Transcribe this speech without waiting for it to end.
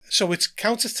So it's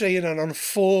count to 3, and then on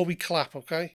 4 we clap,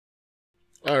 okay?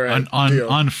 All right.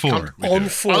 On 4. On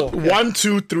 4. 1,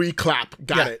 2, 3, clap.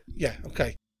 Got it. Yeah,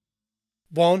 okay.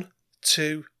 1,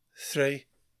 2, 3.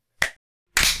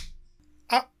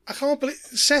 I can't believe...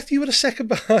 Seth, you were a second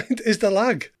behind. Is the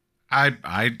lag?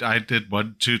 I did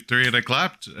 1, 2, 3, and I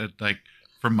clapped. Like,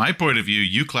 from my point of view,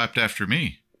 you clapped after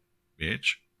me,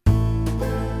 bitch.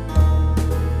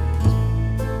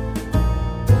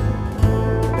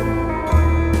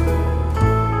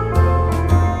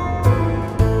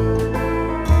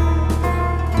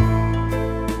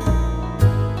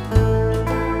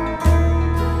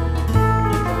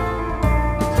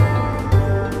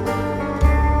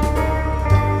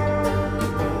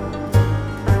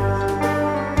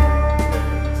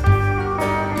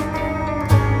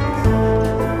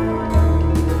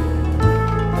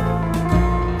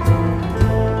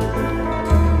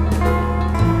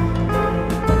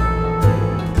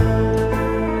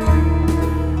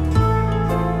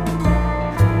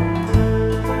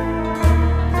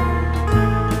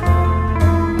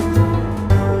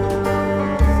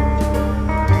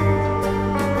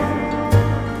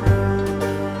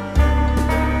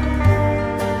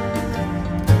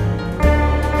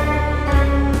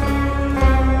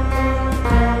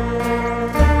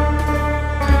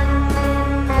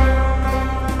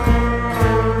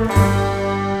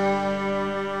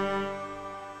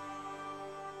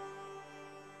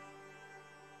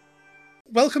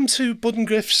 Welcome to Bud and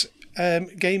Griff's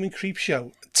Gaming Creep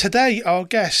Show. Today, our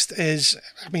guest is,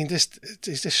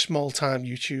 this small-time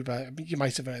YouTuber. You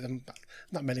might have heard him, but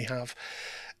not many have.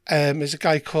 There's a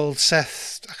guy called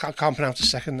Seth. I can't pronounce his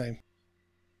second name.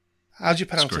 How do you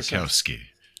pronounce it?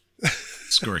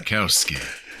 Skorkowsky.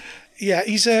 Yeah,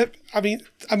 he's a. I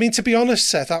mean, to be honest,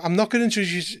 Seth, I'm not going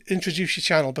to introduce your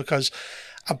channel because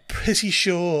I'm pretty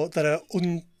sure there are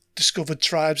undiscovered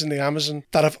tribes in the Amazon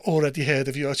that have already heard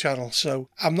of your channel. So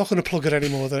I'm not going to plug it any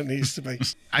more than it needs to be.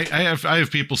 I have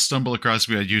people stumble across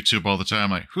me on YouTube all the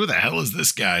time. Like, who the hell is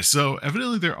this guy? So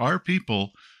evidently there are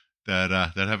people that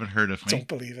haven't heard of me. Don't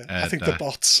believe it. I think the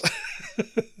bots.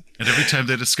 And every time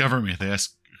they discover me, they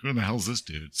ask, who the hell is this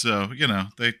dude? So,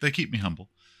 they keep me humble.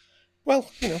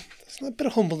 Well, a bit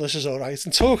of humbleness is all right.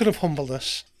 And talking of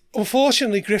humbleness,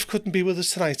 unfortunately, Griff couldn't be with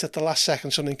us tonight at the last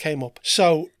second. Something came up.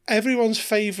 So everyone's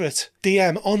favourite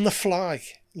DM on the fly,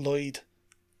 Lloyd,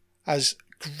 has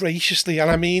graciously, and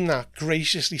I mean that,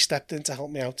 graciously stepped in to help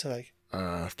me out today.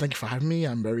 Thank you for having me.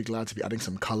 I'm very glad to be adding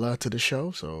some colour to the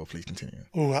show, so please continue.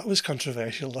 Oh, that was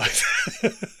controversial, Lloyd.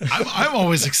 I'm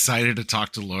always excited to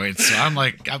talk to Lloyd, so I'm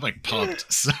like pumped.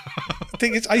 So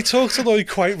I talk to Lloyd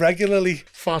quite regularly.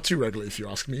 Far too regularly, if you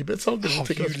ask me, but it's all good. Oh,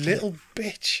 you little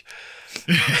bitch.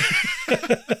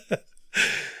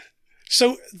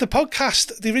 So the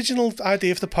podcast, the original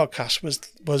idea of the podcast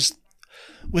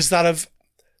was that of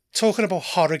talking about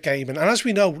horror gaming, and as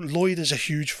we know, Lloyd is a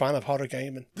huge fan of horror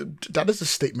gaming. That is a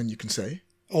statement you can say.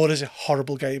 Or is it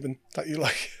horrible gaming that you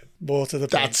like more to the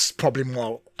point? That's probably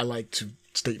more I like to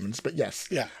statements, but yes.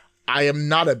 Yeah. I am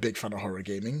not a big fan of horror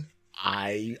gaming.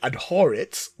 I abhor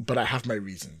it, but I have my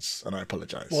reasons, and I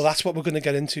apologize. Well, that's what we're going to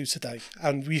get into today.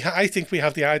 And I think we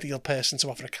have the ideal person to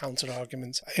offer a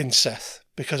counter-argument in Seth,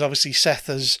 because obviously Seth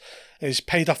has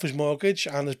paid off his mortgage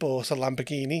and has bought a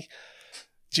Lamborghini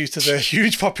due to the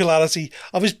huge popularity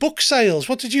of his book sales.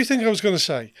 What did you think I was going to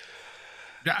say?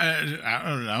 I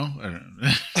don't know.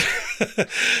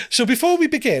 So before we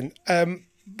begin,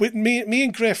 with me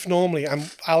and Griff normally,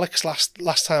 and Alex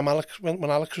last time when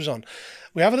Alex was on,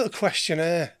 we have a little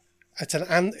questionnaire.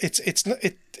 It's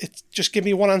just give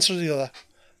me one answer or the other,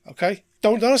 okay?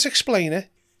 Don't explain it,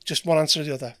 just one answer or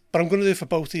the other. But I'm going to do it for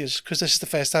both of you because this is the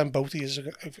first time both of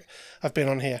you have been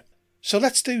on here. So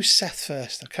let's do Seth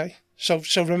first, okay? So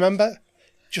remember,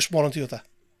 just one or the other,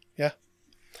 yeah?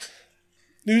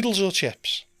 Noodles or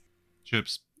chips?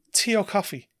 Chips. Tea or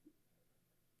coffee?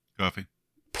 Coffee.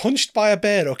 Punched by a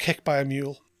bear or kicked by a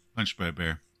mule? Punched by a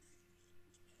bear.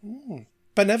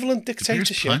 Benevolent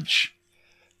dictatorship? Punch?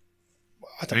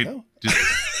 I don't know.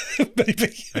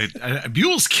 Maybe.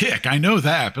 Mules kick, I know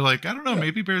that, but I don't know,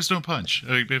 maybe bears don't punch.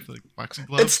 Maybe boxing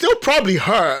gloves. It still probably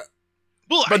hurt,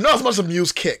 but not as much as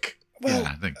mules kick. Well,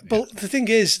 yeah, the thing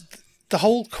is, the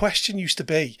whole question used to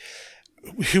be,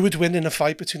 who would win in a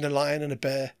fight between a lion and a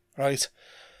bear, right?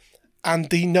 And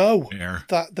they know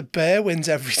that the bear wins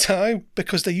every time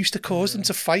because they used to cause them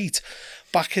to fight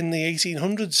back in the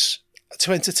 1800s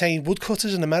to entertain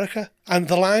woodcutters in America. And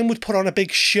the lion would put on a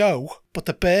big show, but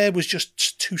the bear was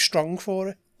just too strong for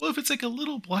it. Well, if it's like a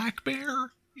little black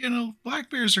bear, black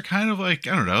bears are kind of like,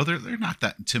 I don't know, they're not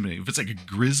that intimidating. If it's like a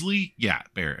grizzly,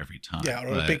 bear every time. Yeah,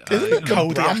 or a big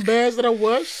brown bears that are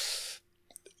worse?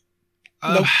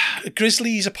 No,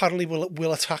 grizzlies apparently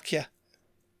will attack you.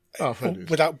 Oh,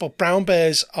 But brown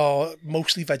bears are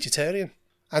mostly vegetarian.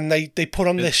 And they put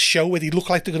on this show where they look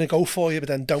like they're going to go for you, but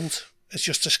then don't. It's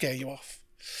just to scare you off.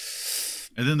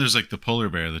 And then there's like the polar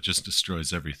bear that just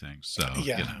destroys everything. So,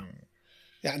 Yeah,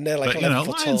 and they're like but, 11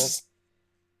 foot tall.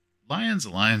 Lions, a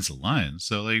lion.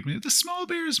 So, like, the small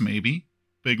bears, maybe.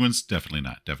 Big ones, definitely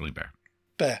not. Definitely bear.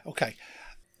 Bear, okay.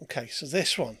 Okay, so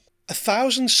this one.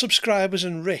 1,000 subscribers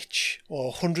and rich,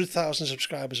 or 100,000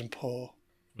 subscribers and poor?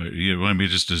 Wait, you want me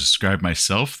just to describe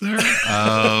myself there?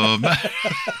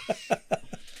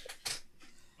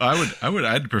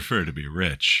 I'd prefer to be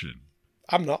rich.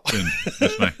 I'm not.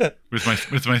 with my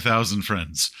 1,000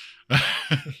 friends.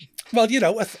 Well,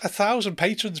 1,000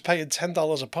 patrons paying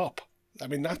 $10 a pop. I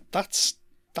mean, that's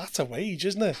a wage,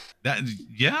 isn't it?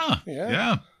 Yeah.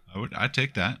 I'd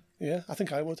take that. Yeah, I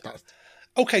think I would.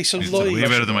 Okay, so It's Lloyd, way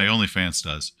better than my OnlyFans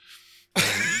does.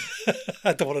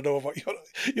 I don't want to know about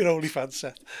your OnlyFans,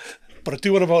 Seth, but I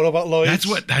do want to know about Lloyd.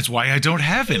 That's why I don't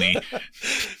have any.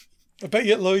 I bet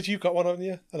you, Lloyd, you've got one, haven't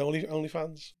you? An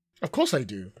OnlyFans. Of course I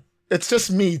do. It's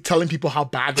just me telling people how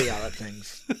bad they are at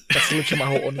things. That's literally my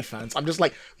whole OnlyFans. I'm just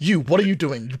like, what are you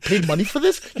doing? You paid money for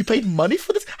this? You paid money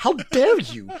for this? How dare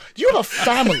you? You have a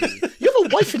family. You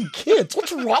have a wife and kids.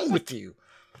 What's wrong with you?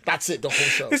 That's it, the whole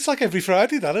show. It's like every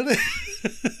Friday, that, isn't it?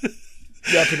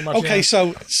 Yeah, pretty much. Okay,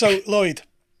 yeah. so Lloyd.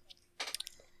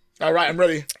 All right, I'm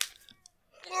ready.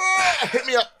 Hit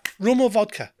me up. Rum or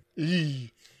vodka?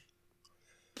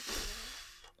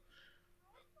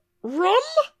 Rum?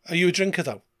 Are you a drinker,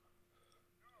 though?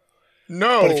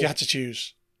 No. But if you had to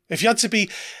choose. If you had to be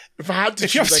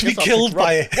killed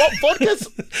by it. Well, vodka's...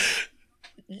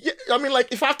 yeah, I mean,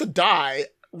 like, if I have to die,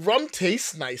 rum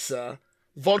tastes nicer.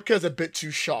 Vodka's a bit too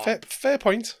sharp. Fair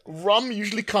point. Rum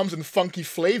usually comes in funky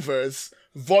flavors.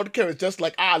 Vodka is just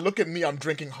like, look at me, I'm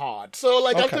drinking hard. So,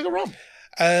 like, I'll take a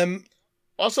rum.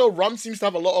 Also, rum seems to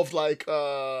have a lot of, like,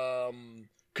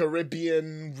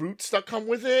 Caribbean roots that come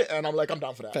with it, and I'm like, I'm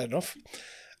down for that. Fair enough.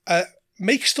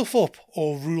 Make stuff up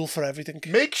or rule for everything?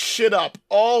 Make shit up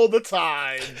all the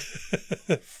time.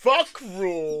 Fuck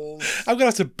rules. I'm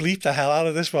going to have to bleep the hell out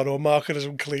of this one or mark it as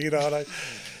unclean, aren't I?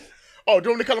 Oh, do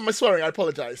you want me to cut off my swearing? I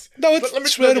apologize. No,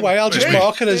 swear away. I'll just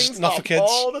mark it as not for kids.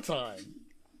 All the time.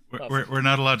 We're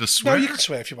not allowed to swear? No, you can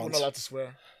swear if you want. We're not allowed to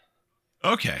swear.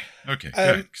 Okay. Good.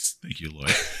 Thank you,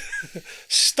 Lloyd.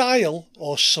 Style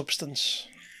or substance?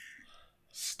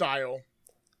 Style.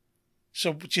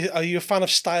 So, are you a fan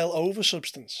of style over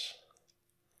substance?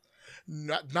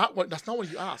 That's not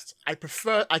what you asked. I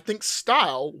think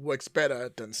style works better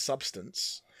than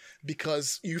substance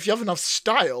because if you have enough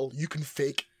style, you can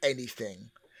fake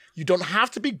anything. You don't have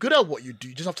to be good at what you do.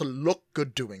 You just have to look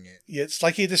good doing it. Yeah, it's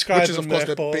like you described. Which is, of course,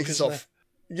 the basis of...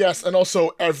 Yes, and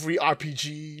also every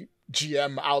RPG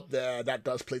GM out there that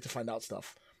does play to find out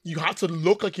stuff. You have to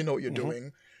look like you know what you're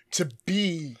doing to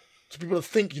people to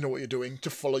think you know what you're doing, to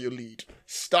follow your lead.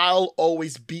 Style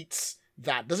always beats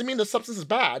that. Doesn't mean the substance is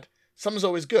bad. Something's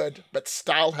always good, but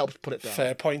style helps put it down.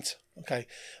 Fair point. Okay.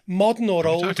 Modern or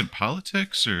old? Are you talking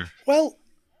politics or? Well,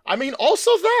 I mean,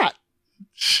 also that.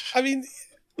 I mean,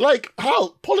 like,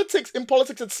 hell, in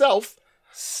politics itself,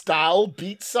 style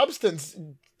beats substance.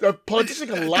 The politician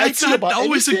can lie to you about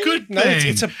anything. That's not always a good thing. No,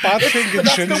 it's a bad thing. But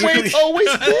that's the way it's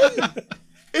always been.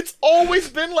 It's always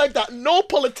been like that. No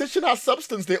politician has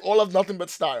substance. They all have nothing but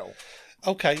style.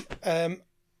 Okay.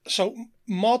 So,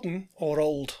 modern or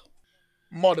old?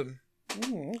 Modern.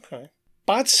 Okay.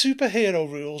 Bad superhero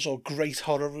rules or great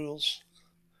horror rules?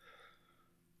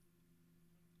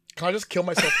 Can I just kill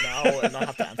myself now and not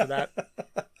have to answer that?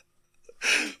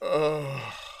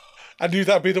 I knew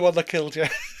that'd be the one that killed you.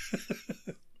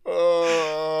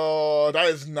 Oh, that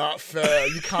is not fair.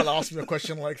 You can't ask me a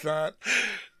question like that.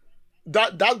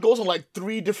 That goes on like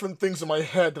 3 different things in my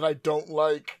head that I don't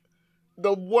like.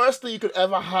 The worst thing you could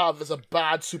ever have is a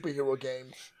bad superhero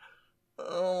game.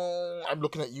 I'm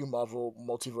looking at you, Marvel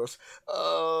Multiverse.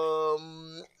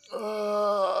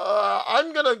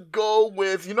 I'm gonna go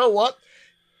with, you know what?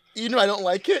 Even if I don't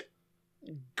like it,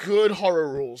 good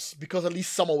horror rules, because at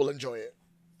least someone will enjoy it.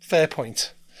 Fair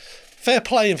point. Fair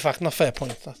play, in fact, not fair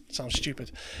point. That sounds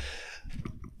stupid.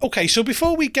 Okay, so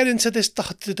before we get into this,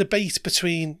 the debate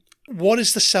between what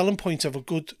is the selling point of a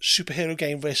good superhero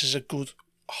game versus a good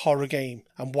horror game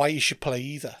and why you should play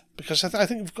either, because I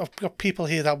think we've got people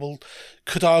here that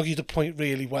could argue the point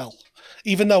really well,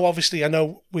 even though obviously I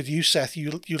know with you, Seth, you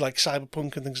like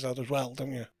cyberpunk and things like that as well,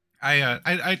 don't you?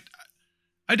 I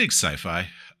dig sci-fi.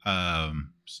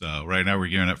 So right now we're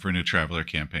gearing up for a new Traveler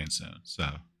campaign soon. So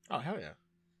oh hell yeah.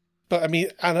 But I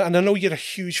mean, and I know you're a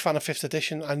huge fan of 5th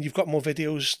edition, and you've got more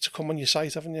videos to come on your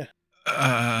site, haven't you?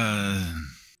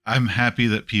 I'm happy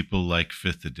that people like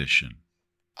 5th edition.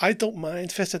 I don't mind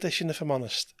 5th edition, if I'm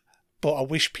honest, but I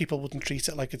wish people wouldn't treat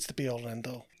it like it's the be-all and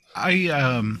end-all.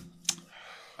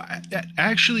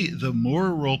 Actually, the more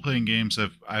role-playing games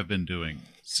I've been doing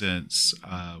since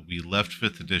we left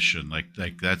 5th edition, like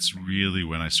that's really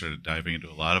when I started diving into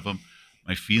a lot of them.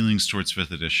 My feelings towards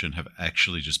 5th edition have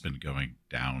actually just been going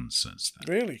down since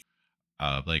then. Really?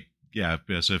 So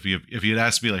if you had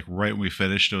asked me like right when we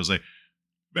finished, I was like,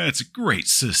 man, it's a great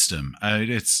system.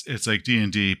 It's like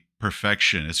D&D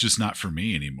perfection. It's just not for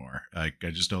me anymore. I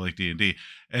just don't like D&D.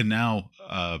 And now,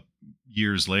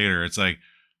 years later, it's like,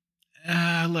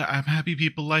 I'm happy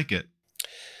people like it.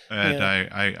 And yeah.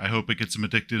 I hope it gets them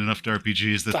addicted enough to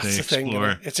RPGs that they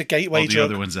explore it's a gateway all the drug.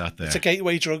 other ones out there. It's a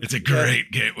gateway drug. It's a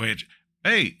great gateway.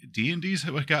 Hey, D&D's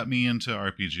what got me into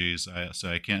RPGs, so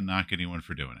I can't knock anyone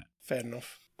for doing it. Fair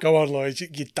enough. Go on, Lloyd.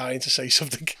 You're dying to say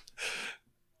something.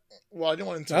 Well, I don't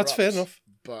want to interrupt. That's fair enough.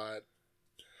 But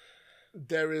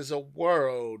there is a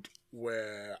world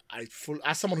where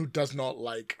as someone who does not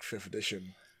like 5th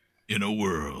edition. In a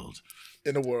world.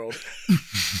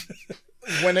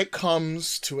 When it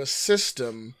comes to a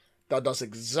system that does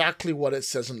exactly what it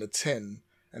says on the tin,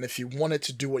 and if you want it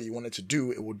to do what you want it to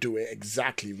do, it will do it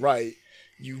exactly right,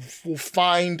 you will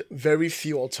find very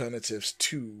few alternatives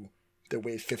to the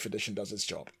way 5th edition does its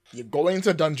job. You're going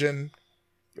into a dungeon,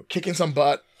 you're kicking some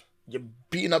butt, you're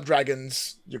beating up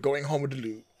dragons, you're going home with the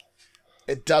loot.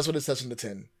 It does what it says on the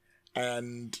tin.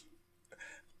 And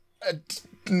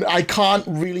I can't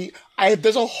really...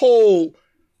 there's a whole...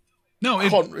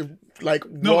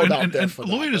 world out there for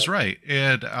Lloyd that, is right.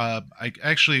 And I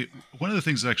actually... One of the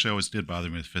things that actually always did bother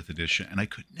me with 5th edition, and I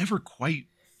could never quite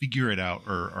figure it out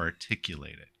or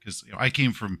articulate it, because I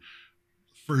came from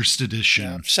 1st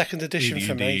edition, 2nd edition AD&D,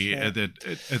 for me, and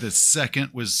the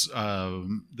second was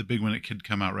the big one that could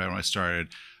come out right when I started.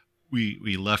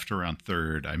 We left around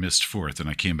 3rd. I missed 4th, and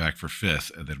I came back for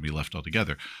 5th, and then we left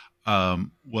altogether.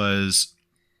 Was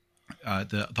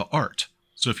the art.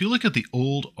 So if you look at the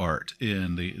old art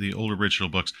in the old original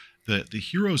books, the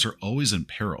heroes are always in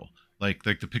peril. Like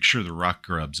the picture of the rock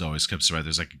grubs always comes to mind.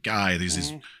 There's like a guy,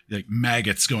 these like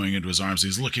maggots going into his arms.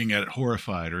 He's looking at it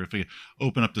horrified. Or if we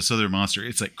open up this other monster,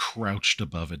 it's like crouched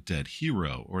above a dead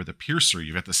hero. Or the piercer,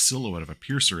 you've got the silhouette of a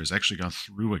piercer has actually gone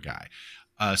through a guy.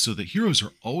 So the heroes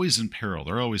are always in peril.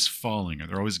 They're always falling, or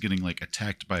they're always getting like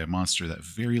attacked by a monster that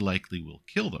very likely will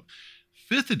kill them.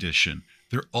 5th edition,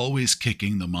 they're always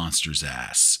kicking the monster's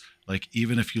ass. Like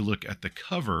even if you look at the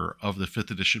cover of the 5th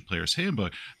edition player's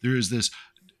handbook, there is this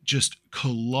just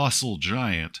colossal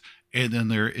giant, and then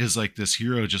there is like this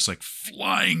hero just like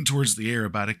flying towards the air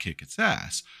about to kick its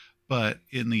ass. But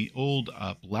in the old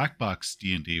black box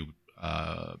D&D,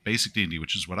 basic D&D,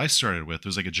 which is what I started with,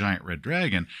 there's like a giant red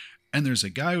dragon, and there's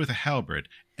a guy with a halberd,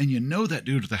 and you know that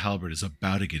dude with the halberd is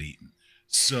about to get eaten.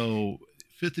 So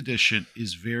 5th edition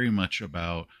is very much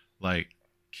about like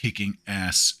kicking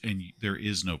ass, and there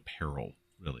is no peril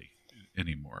really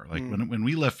anymore. Like when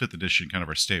we left 5th edition, kind of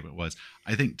our statement was,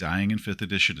 I think dying in 5th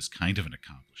edition is kind of an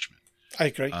accomplishment. I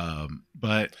agree.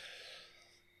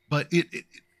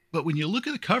 But when you look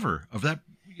at the cover of that,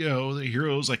 the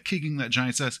heroes like kicking that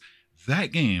giant's ass,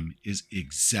 that game is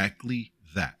exactly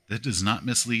that. That does not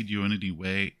mislead you in any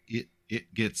way.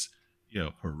 It gets,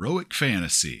 heroic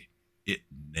fantasy. It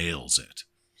nails it.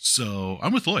 So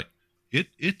I'm with Lloyd.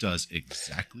 It does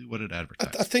exactly what it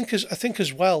advertises. I think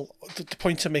as well, the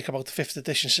point to make about the 5th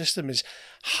edition system is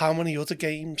how many other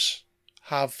games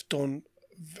have done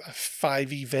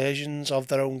 5e versions of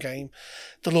their own game.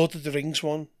 The Lord of the Rings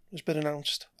one has been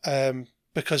announced,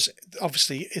 because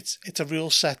obviously it's a rule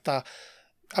set that,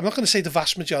 I'm not going to say the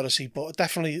vast majority, but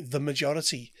definitely the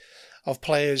majority of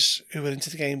players who are into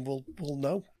the game will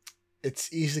know.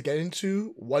 It's easy to get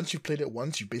into. Once you've played it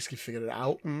once, you basically figured it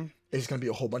out. It's going to be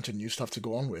a whole bunch of new stuff to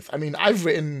go on with. I mean, I've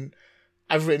written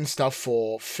stuff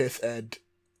for 5th ed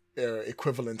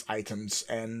equivalent items,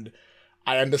 and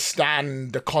I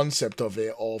understand the concept of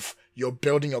it, of you're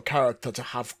building your character to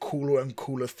have cooler and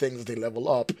cooler things as they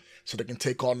level up, so they can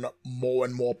take on more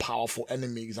and more powerful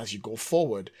enemies as you go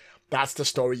forward. That's the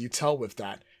story you tell with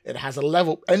that. It has a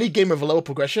level. Any game with a level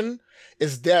progression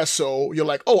is there, so you're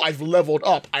like, oh, I've leveled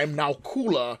up. I'm now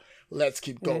cooler. Let's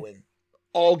keep going.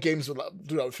 All games will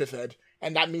do that with 5th ed,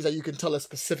 and that means that you can tell a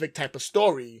specific type of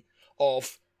story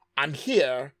of, I'm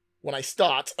here when I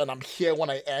start, and I'm here when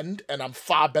I end, and I'm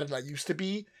far better than I used to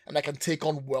be, and I can take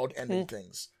on world-ending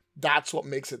things. That's what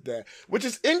makes it there, which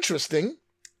is interesting,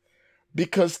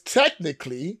 because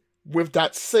technically, with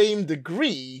that same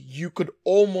degree, you could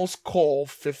almost call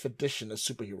 5th edition a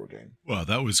superhero game. Well,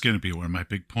 that was going to be one of my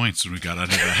big points when we got out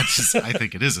of that. I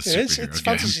think it is a superhero game. It's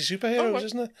fantasy superheroes,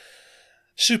 isn't it?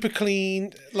 Super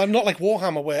clean, like not like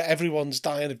Warhammer where everyone's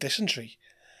dying of dysentery.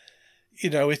 You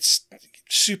know, it's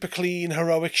super clean,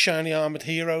 heroic, shiny armored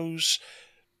heroes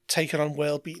taking on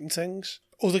world-beating things.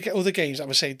 Other games, I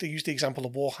would say, they use the example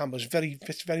of Warhammer.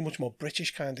 It's very much more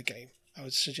British kind of game, I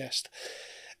would suggest.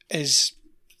 It's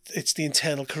the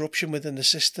internal corruption within the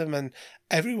system, and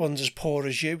everyone's as poor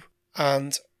as you.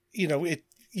 And you know,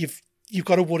 you've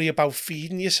got to worry about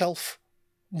feeding yourself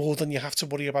more than you have to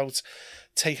worry about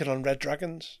taking on red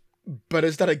dragons. But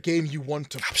is that a game you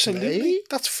want to play?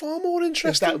 That's far more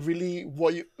interesting. Is that really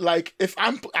what you like? If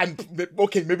I'm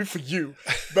okay, maybe for you,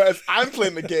 but if I'm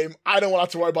playing the game, I don't want to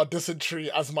have to worry about dysentery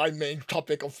as my main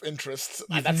topic of interest.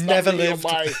 You've that's never not really lived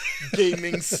on my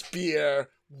gaming sphere.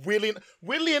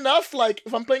 Weirdly enough, like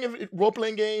if I'm playing a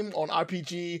role-playing game on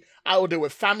RPG, I will deal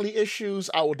with family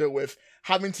issues. I will deal with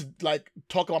having to like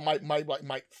talk about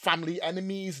my family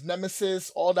enemies,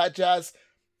 nemesis, all that jazz.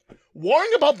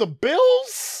 Worrying about the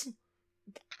bills,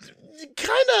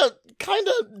 kind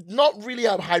of not really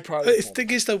a high priority. The thing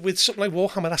is though, with something like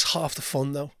Warhammer, that's half the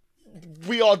fun though.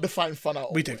 We all define fun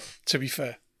out. We do, to be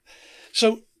fair.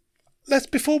 So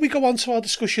before we go on to our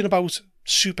discussion about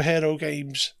superhero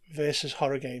games versus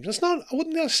horror games, I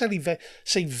wouldn't necessarily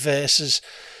say versus,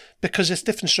 because it's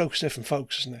different strokes for different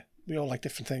folks, isn't it? We all like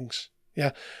different things,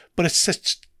 yeah. But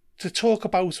it's to talk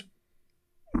about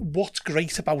what's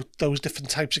great about those different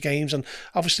types of games, and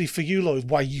obviously for you, Lloyd,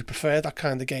 why you prefer that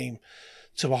kind of game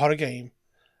to a horror game.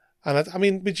 And I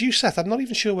mean, with you, Seth, I'm not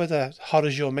even sure whether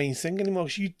horror's your main thing anymore.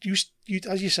 You,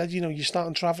 as you said, you know, you're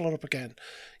starting Traveller up again.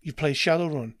 You played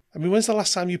Shadowrun. I mean, when's the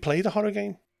last time you played a horror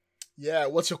game? Yeah,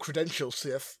 what's your credentials,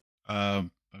 Seth? I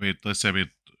mean,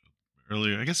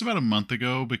 earlier, I guess about a month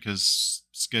ago, because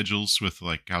schedules with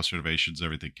like house renovations,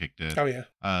 everything kicked in. Oh yeah.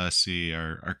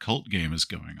 Our cult game is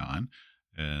going on.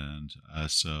 And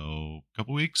so a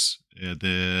couple weeks,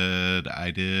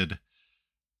 I did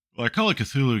our Call of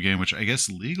Cthulhu game, which I guess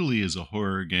legally is a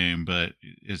horror game, but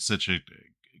it's such a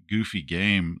goofy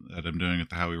game that I'm doing at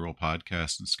the How We Roll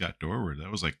podcast and Scott Dorward.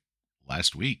 That was like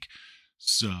last week.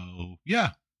 So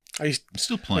yeah, I'm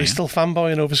still playing. Are you still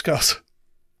fanboying over Scott?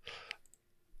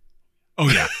 Oh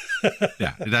yeah,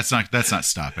 yeah. That's not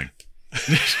stopping.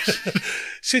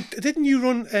 So didn't you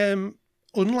run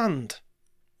Unland?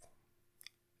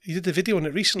 You did the video on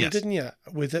it recently, yes. Didn't you?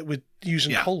 With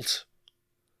using Cult.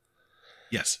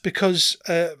 Yes. Because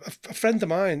a friend of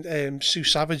mine, Sue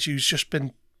Savage, who's just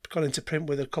gone into print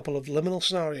with a couple of liminal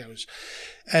scenarios,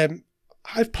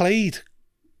 I've played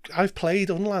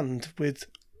Unland with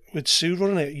Sue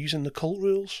running it using the Cult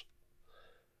rules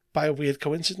by a weird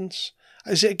coincidence.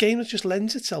 Is it a game that just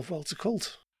lends itself well to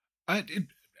Cult?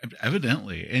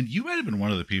 Evidently, and you might have been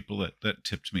one of the people that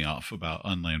tipped me off about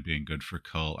Unland being good for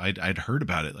Cult. I'd heard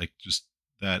about it, like just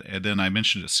that, and then I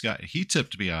mentioned it to Scott. He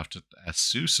tipped me off to ask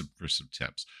Sue for some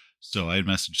tips. So I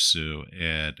messaged Sue,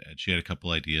 and she had a couple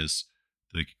ideas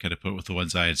that I could kind of put with the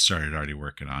ones I had started already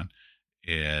working on,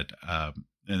 and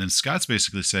then Scott's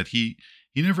basically said he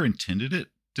never intended it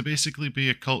to basically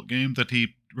be a Cult game that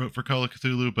he wrote for Call of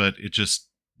Cthulhu, but it just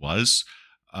was,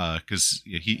 because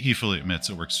he fully admits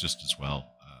it works just as well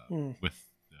with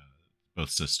both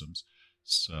systems.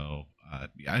 So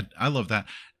I love that.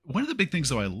 One of the big things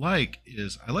though I like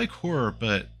horror,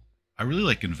 but I really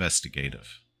like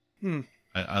investigative.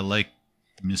 I like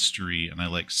mystery, and I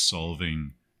like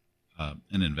solving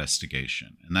an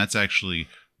investigation, and that's actually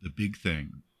the big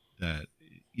thing that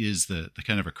is the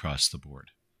kind of across the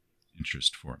board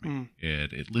interest for me.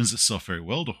 And it lends itself very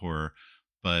well to horror,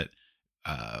 but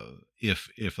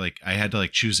if like I had to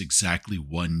like choose exactly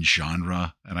one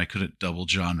genre and I couldn't double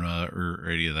genre or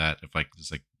any of that, if I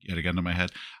just like had a gun to my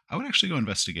head, I would actually go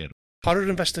investigative. Horror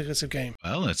investigative game.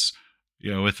 Well, it's,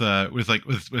 you know, with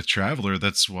Traveller,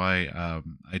 that's why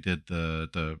I did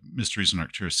the Mysteries in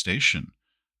Arcturus Station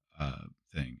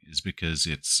thing, is because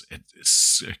it's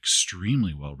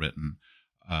extremely well written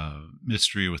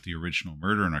mystery with the original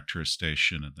Murder in Arcturus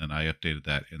Station, and then I updated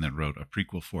that and then wrote a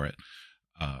prequel for it.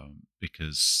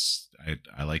 Because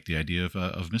I like the idea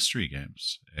of mystery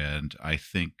games, and I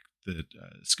think that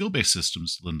skill-based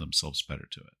systems lend themselves better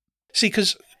to it. See,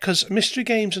 because mystery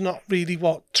games are not really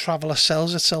what Traveller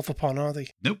sells itself upon, are they?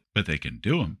 Nope, but they can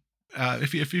do them.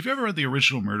 If you've ever read the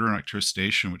original Murder in Arcturus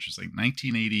Station, which is like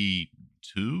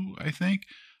 1982, I think,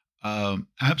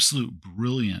 absolute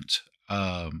brilliant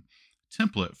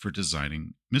template for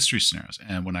designing mystery scenarios.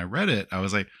 And when I read it, I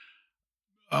was like,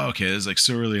 oh, okay, it's like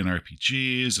so early in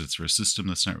RPGs. It's for a system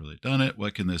that's not really done it.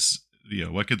 What can this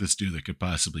what could this do that could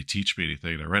possibly teach me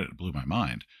anything? And I read it and blew my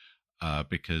mind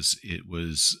because it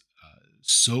was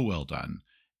so well done.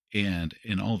 And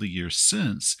in all the years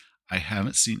since, I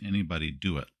haven't seen anybody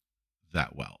do it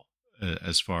that well.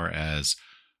 As far as,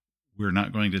 we're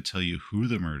not going to tell you who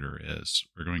the murderer is.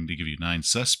 We're going to give you 9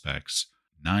 suspects,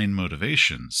 9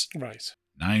 motivations, Right.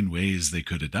 9 ways they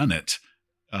could have done it.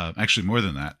 Actually, more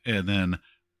than that. And then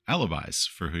alibis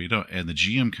for who you don't. And the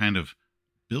GM kind of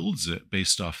builds it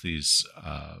based off these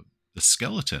the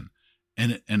skeleton,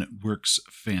 and it works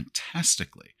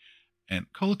fantastically.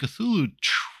 And Call of Cthulhu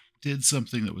did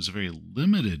something that was very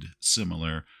limited,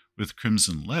 similar with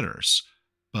Crimson Letters,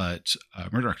 but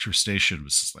Murder October Station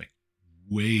was just like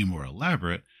way more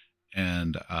elaborate,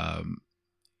 and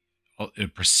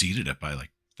it preceded it by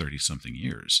like 30 something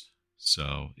years.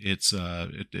 So it's a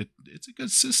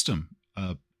good system.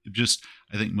 I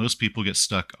think most people get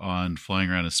stuck on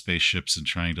flying around in spaceships and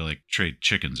trying to like trade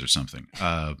chickens or something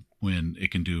when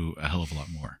it can do a hell of a lot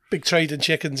more. Big trade in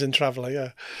chickens in Traveller,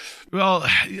 yeah. Well,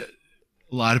 a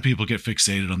lot of people get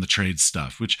fixated on the trade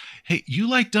stuff, which, hey, you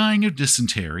like dying of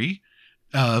dysentery.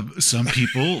 Some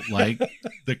people like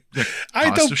the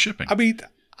cost of shipping. I mean,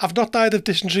 I've not died of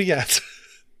dysentery yet.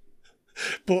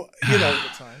 But,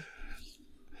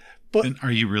 But, and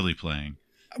are you really playing?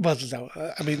 Well, no.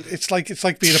 I mean, it's like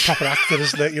being a proper actor,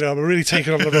 isn't it? I'm really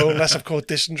taking on the role unless I've caught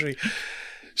dysentery.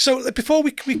 So before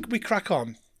we crack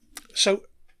on, so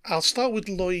I'll start with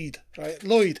Lloyd. Right,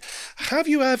 Lloyd, have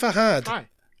you ever had? Hi.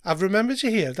 I've remembered you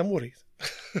here. Don't worry.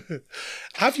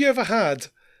 Have you ever had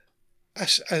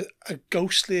a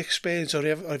ghostly experience, or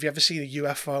have you ever seen a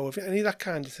UFO, any of that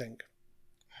kind of thing?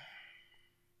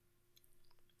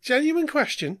 Genuine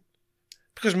question,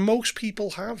 because most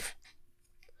people have.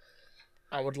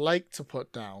 I would like to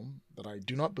put down that I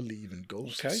do not believe in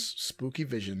ghosts, spooky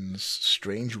visions,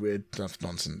 strange, weird stuff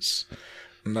nonsense.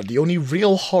 And that the only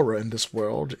real horror in this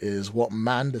world is what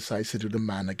man decides to do to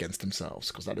man against themselves,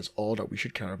 because that is all that we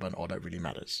should care about and all that really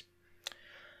matters.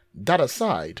 That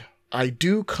aside, I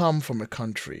do come from a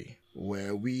country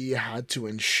where we had to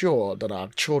ensure that our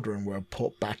children were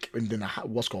put back in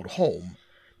what's called home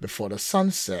before the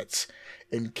sun sets,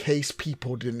 in case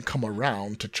people didn't come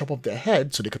around to chop off their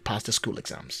head so they could pass their school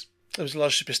exams. There was a lot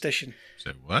of superstition.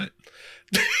 So what?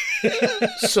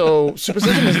 So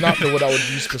superstition is not the word I would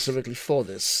use specifically for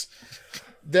this.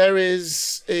 There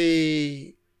is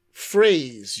a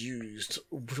phrase used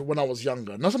when I was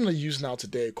younger, not something I use now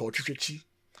today, called trichechi.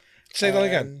 Say that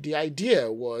again. The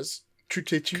idea was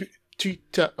trichechi.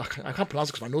 I can't pronounce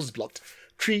it because my nose is blocked.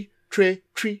 Tree. Tree.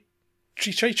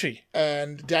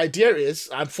 And the idea is,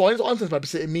 and for all intents and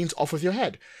purposes, it means off with your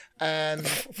head. And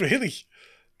really?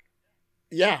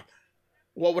 Yeah.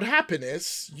 What would happen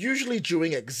is, usually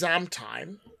during exam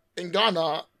time, in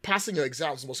Ghana, passing your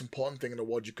exam is the most important thing in the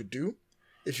world you could do.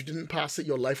 If you didn't pass it,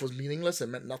 your life was meaningless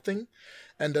and meant nothing.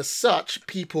 And as such,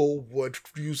 people would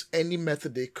use any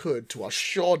method they could to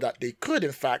assure that they could,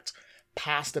 in fact,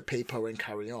 pass the paper and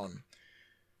carry on.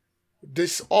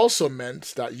 This also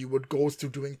meant that you would go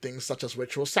through doing things such as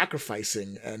ritual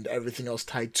sacrificing and everything else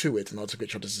tied to it in order to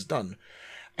make sure this is done.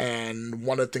 And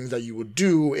one of the things that you would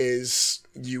do is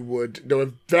there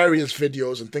were various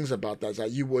videos and things about that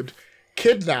you would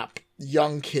kidnap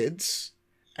young kids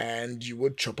and you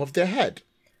would chop off their head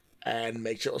and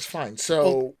make sure it was fine.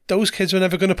 So those kids were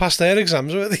never going to pass their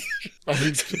exams, were they?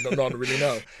 Not really,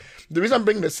 no. The reason I'm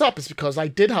bringing this up is because I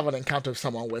did have an encounter with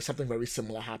someone where something very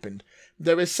similar happened.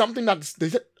 There is something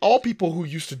all people who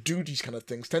used to do these kind of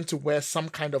things tend to wear some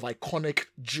kind of iconic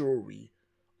jewelry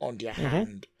on their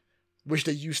hand, which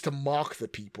they use to mark the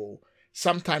people.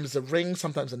 Sometimes a ring,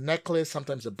 sometimes a necklace,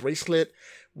 sometimes a bracelet.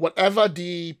 Whatever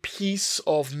the piece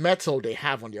of metal they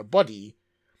have on their body,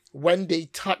 when they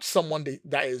touch someone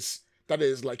that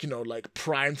is like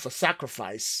primed for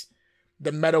sacrifice,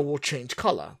 the metal will change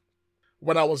color.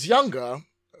 When I was younger,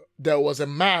 there was a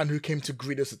man who came to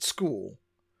greet us at school.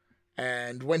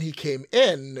 And when he came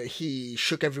in, he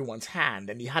shook everyone's hand,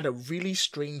 and he had a really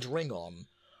strange ring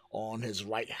on his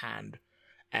right hand.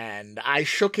 And I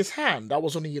shook his hand. I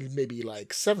was only maybe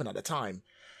like 7 at the time.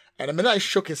 And the minute I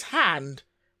shook his hand,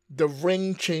 the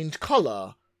ring changed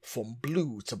color from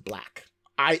blue to black.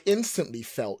 I instantly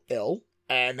felt ill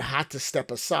and had to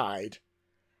step aside.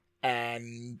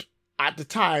 And at the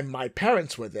time, my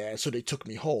parents were there, so they took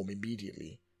me home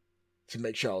immediately to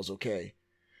make sure I was okay.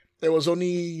 It was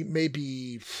only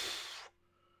maybe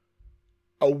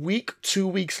a week, 2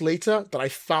 weeks later that I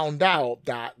found out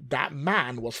that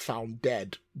man was found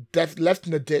dead, left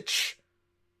in a ditch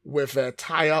with a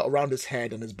tire around his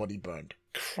head and his body burned.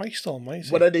 Christ almighty.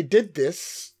 Whether they did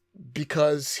this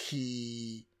because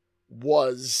he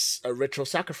was a ritual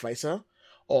sacrificer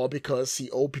or because he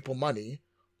owed people money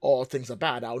or things are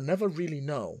bad. I'll never really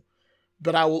know.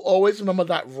 But I will always remember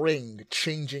that ring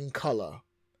changing color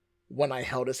when I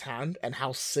held his hand and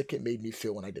how sick it made me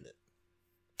feel when I did it.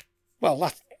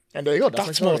 Well, and there you go.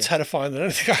 That's more terrifying than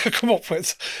anything I could come up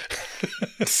with.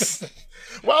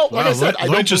 Well, like I said, I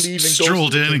don't just believe in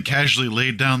strolled in and casually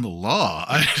laid down the law.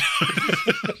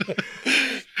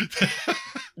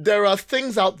 There are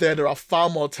things out there that are far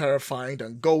more terrifying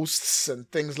than ghosts and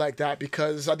things like that,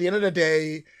 because at the end of the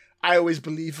day, I always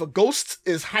believe a ghost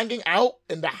is hanging out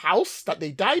in the house that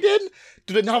they died in.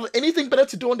 Do they not have anything better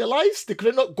to do in their lives? They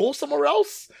could not go somewhere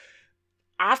else?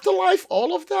 Afterlife,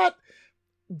 all of that?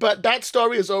 But that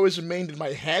story has always remained in my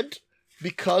head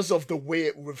because of the way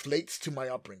it relates to my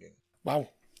upbringing. Wow.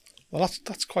 Well,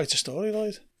 that's quite a story,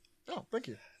 Lloyd. Oh, thank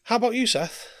you. How about you,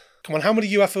 Seth? Come on, how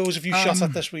many UFOs have you shot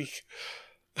at this week?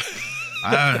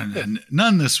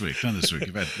 None this week.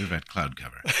 We've had cloud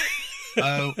cover.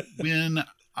 When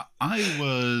I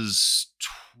was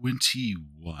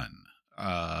 21,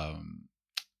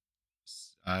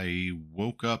 I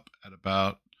woke up at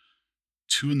about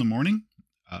 2 a.m,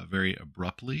 very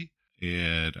abruptly,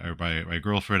 and my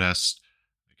girlfriend asked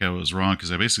I was wrong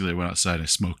because I basically went outside and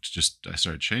I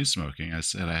started chain smoking. I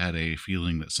said I had a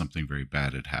feeling that something very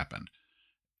bad had happened.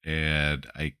 And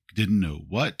I didn't know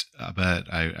what,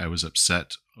 but I was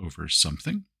upset over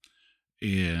something.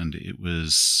 And it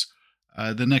was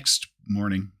the next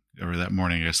morning, or that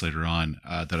morning, I guess later on,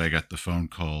 that I got the phone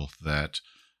call that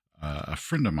a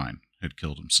friend of mine had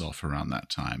killed himself around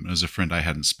that time. It was a friend I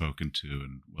hadn't spoken to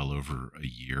in well over a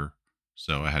year.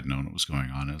 So I had known what was going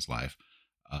on in his life.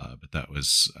 But that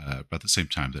was about the same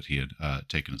time that he had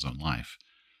taken his own life.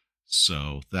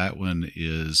 So that one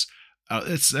is,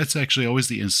 that's actually always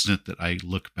the incident that I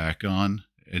look back on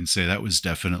and say that was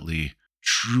definitely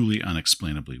truly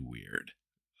unexplainably weird.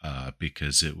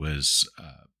 Because it was,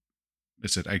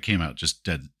 I came out just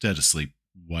dead asleep,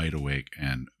 wide awake,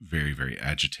 and very, very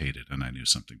agitated, and I knew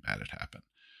something bad had happened.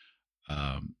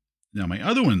 Now, my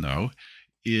other one, though,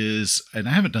 is, and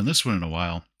I haven't done this one in a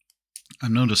while,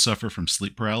 I'm known to suffer from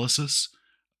sleep paralysis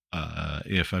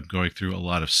if I'm going through a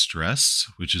lot of stress,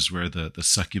 which is where the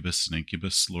succubus and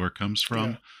incubus lore comes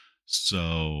from. Yeah.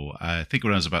 So I think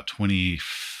when I was about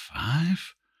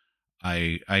 25,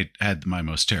 I had my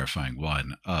most terrifying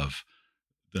one of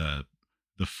the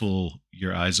full,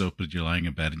 your eyes open, you're lying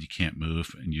in bed and you can't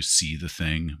move, and you see the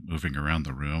thing moving around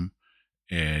the room,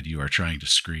 and you are trying to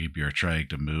scream, you're trying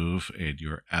to move, and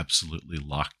you're absolutely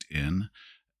locked in.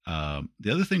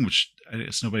 The other thing, which I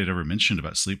guess nobody had ever mentioned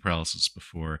about sleep paralysis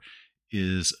before,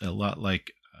 is a lot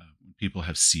like when people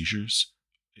have seizures.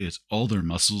 It's all their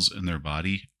muscles in their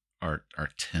body are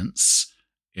tense,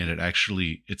 and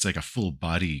it's like a full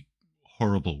body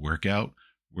horrible workout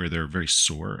where they're very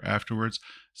sore afterwards.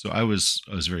 So I was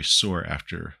very sore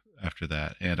after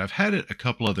that, and I've had it a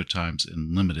couple other times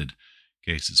in limited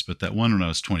cases, but that one when I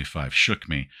was 25 shook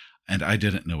me. And I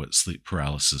didn't know what sleep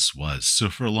paralysis was. So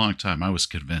for a long time, I was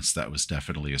convinced that was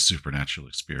definitely a supernatural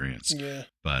experience. Yeah.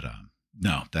 But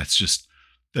no, that's just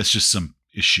some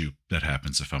issue that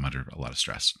happens if I'm under a lot of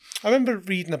stress. I remember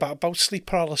reading about sleep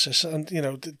paralysis and,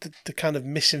 the kind of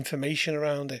misinformation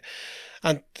around it.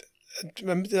 And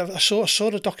I saw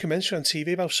a documentary on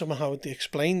TV about someone how they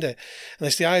explained it. And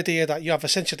it's the idea that you have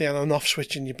essentially an on-off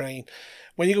switch in your brain.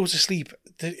 When you go to sleep,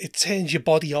 it turns your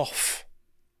body off.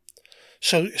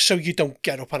 So you don't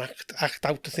get up and act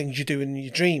out the things you do in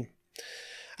your dream.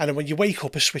 And then when you wake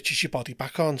up, it switches your body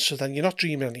back on. So then you're not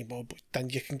dreaming anymore, but then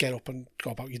you can get up and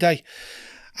go about your day.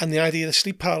 And the idea of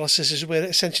sleep paralysis is where it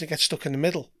essentially gets stuck in the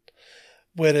middle.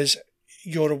 Whereas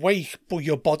you're awake, but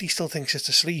your body still thinks it's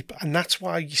asleep. And that's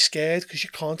why you're scared, because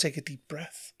you can't take a deep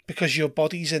breath. Because your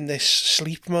body's in this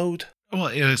sleep mode. Well,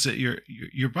 is it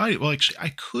your body? Well, actually,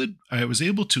 I was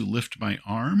able to lift my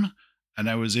arm, and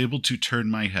I was able to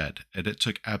turn my head, and it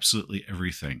took absolutely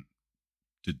everything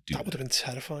to do that. Would have been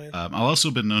terrifying. I've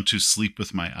also been known to sleep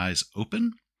with my eyes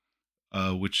open,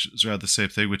 which is rather the same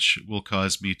thing, which will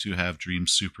cause me to have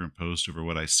dreams superimposed over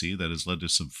what I see. That has led to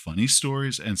some funny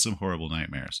stories and some horrible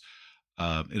nightmares.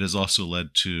 It has also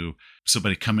led to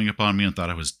somebody coming upon me and thought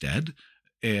I was dead,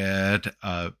 and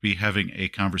me having a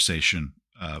conversation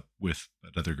with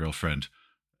another girlfriend,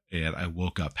 and I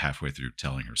woke up halfway through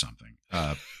telling her something.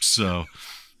 So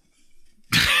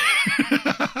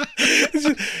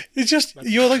it's just,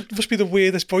 you're like, must be the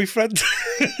weirdest boyfriend.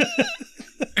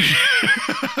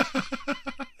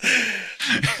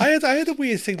 I had a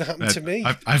weird thing that happened to me.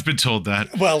 I've been told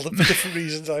that. Well, for different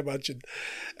reasons, I imagine.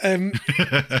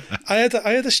 I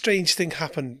had a strange thing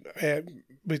happen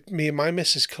with me and my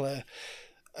Mrs. Claire.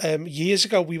 Years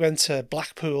ago, we went to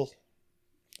Blackpool.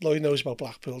 Lloyd knows about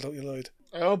Blackpool, don't you, Lloyd?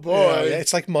 Oh boy, yeah,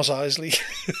 it's like Mos Eisley.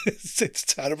 it's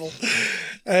terrible.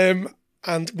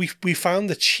 And we found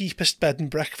the cheapest bed and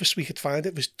breakfast we could find.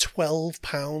 It was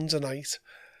 £12 a night,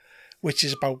 which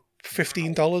is about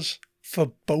 $15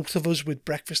 for both of us with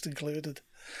breakfast included.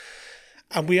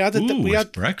 And we had we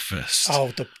had breakfast.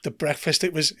 Oh, the breakfast!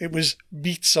 It was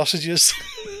meat sausages.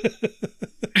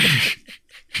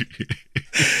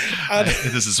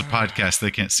 This is a podcast;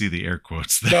 they can't see the air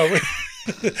quotes there. No,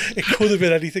 it could have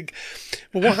been anything.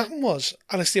 But what happened was,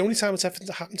 and it's the only time it's ever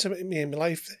happened to me in my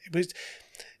life. It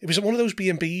was one of those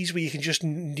B&Bs where you can just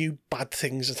knew bad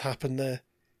things had happened there.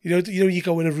 You know, you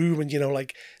go in a room and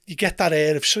like you get that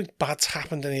air of something bad's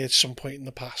happened in here at some point in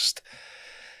the past.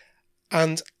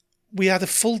 And we had a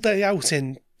full day out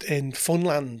in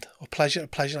Funland or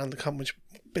Pleasureland, which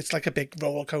it's like a big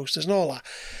roller coasters and all that.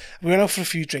 We went out for a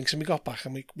few drinks and we got back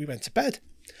and we went to bed.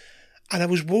 And I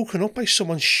was woken up by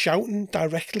someone shouting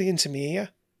directly into my ear,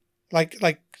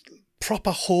 like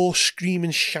proper hoarse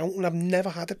screaming, shouting. I've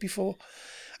never had it before,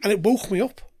 and it woke me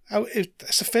up.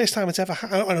 It's the first time it's ever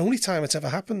and only time it's ever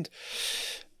happened.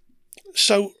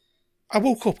 So I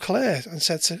woke up Claire and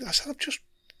said,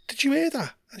 did you hear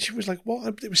that? And she was like,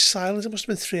 what? It was silent. It must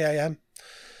have been 3 a.m.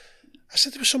 I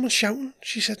said, there was someone shouting.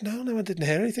 She said, no, I didn't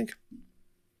hear anything.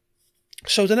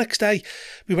 So the next day,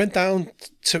 we went down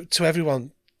to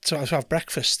everyone to have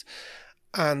breakfast.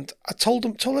 And I told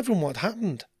everyone what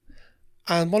happened.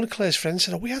 And one of Claire's friends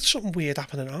said, we had something weird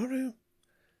happen in our room.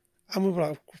 And we were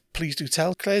like, please do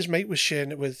tell. Claire's mate was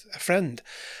sharing it with a friend.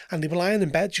 And they were lying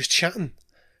in bed just chatting.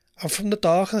 And from the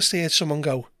darkness, they heard someone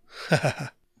go,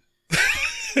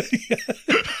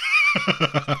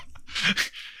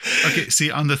 Okay, see,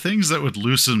 on the things that would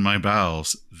loosen my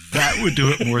bowels, that would do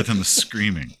it more than the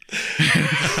screaming.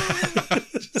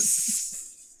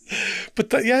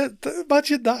 But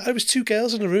imagine that. It was two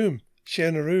girls in a room,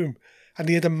 sharing a room, and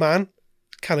they had a man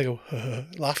kind of go,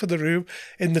 laugh in the room,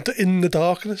 in the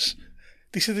darkness.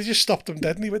 They said they just stopped them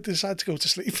dead and they decided to go to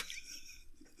sleep.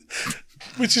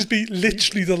 Which is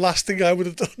literally the last thing I would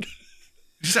have done.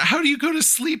 How do you go to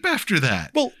sleep after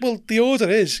that? Well, the order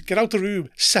is get out the room,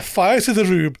 set fire to the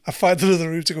room, and find another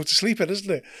room to go to sleep in, isn't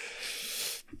it?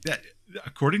 That,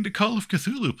 according to Call of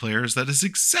Cthulhu players, that is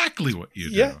exactly what you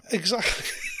do. Yeah, exactly.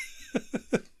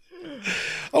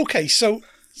 Okay, so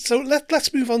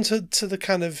let's move on to the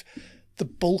kind of the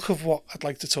bulk of what I'd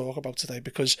like to talk about today,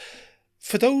 because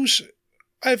for those,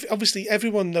 obviously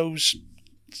everyone knows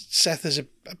Seth is a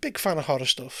big fan of horror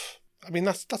stuff. I mean,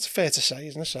 that's fair to say,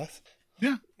 isn't it, Seth?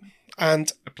 Yeah.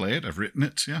 And I play it. I've written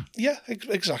it. Yeah. Yeah,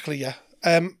 exactly. Yeah.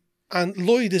 And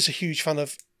Lloyd is a huge fan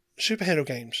of superhero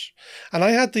games. And I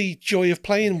had the joy of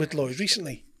playing with Lloyd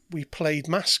recently. We played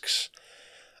Masks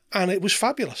and it was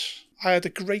fabulous. I had a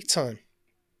great time.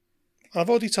 And I've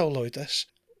already told Lloyd this.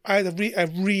 I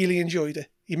really enjoyed it.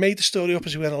 He made the story up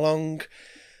as we went along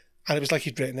and it was like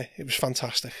he'd written it. It was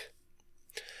fantastic.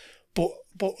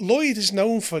 But Lloyd is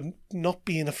known for not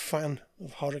being a fan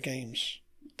of horror games.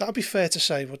 That'd be fair to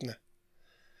say, wouldn't it?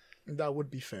 That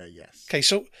would be fair, yes. Okay,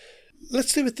 so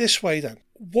let's do it this way then.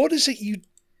 What is it you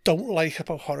don't like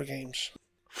about horror games?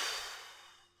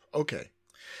 Okay.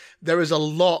 There is a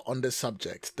lot on this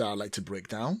subject that I'd like to break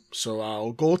down, so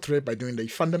I'll go through it by doing the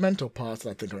fundamental parts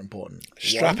that I think are important.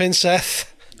 Strap in,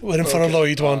 Seth. We're in for a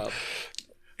Lloyd one.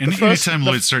 Anytime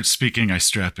Lloyd starts speaking, I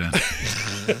strap in.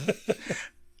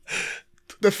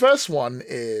 The first one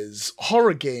is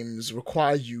horror games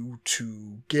require you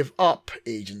to give up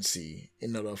agency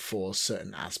in order for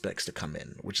certain aspects to come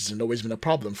in, which has always been a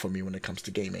problem for me when it comes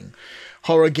to gaming.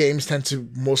 Horror games tend to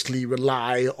mostly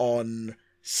rely on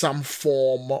some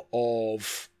form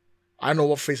of, I don't know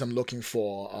what phrase I'm looking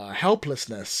for,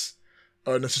 helplessness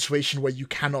in a situation where you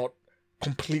cannot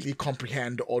completely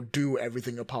comprehend or do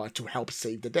everything in your power to help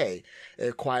save the day. It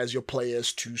requires your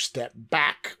players to step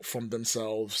back from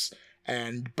themselves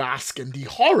and bask in the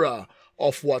horror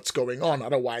of what's going on.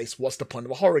 Otherwise, what's the point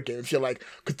of a horror game? If you're like,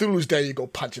 Cthulhu's there, you go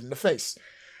punch it in the face.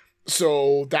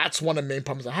 So that's one of the main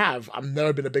problems I have. I've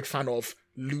never been a big fan of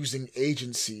losing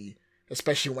agency,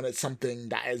 especially when it's something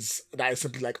that is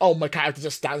simply like, oh, my character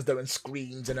just stands there and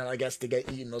screams and then I guess they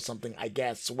get eaten or something, I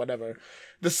guess, whatever.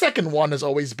 The second one has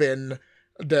always been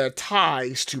the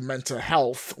ties to mental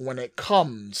health when it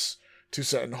comes to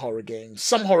certain horror games.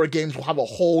 Some horror games will have a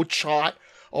whole chart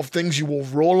of things you will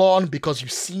roll on because you've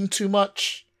seen too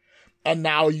much, and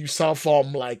now you suffer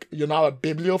from, like, you're now a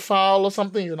bibliophile or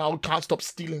something, you now can't stop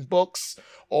stealing books,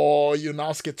 or you're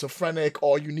now schizophrenic,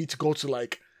 or you need to go to,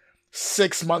 like,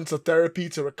 6 months of therapy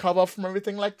to recover from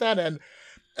everything like that, and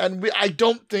And I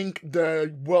don't think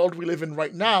the world we live in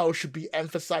right now should be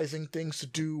emphasizing things to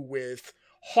do with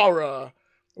horror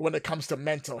when it comes to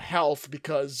mental health,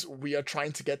 because we are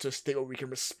trying to get to a state where we can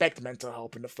respect mental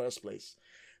health in the first place.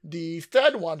 The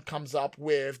third one comes up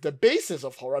with the basis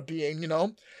of horror being,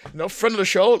 friend of the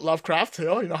show, Lovecraft,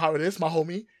 you know how it is, my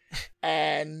homie,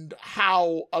 and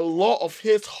how a lot of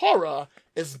his horror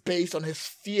is based on his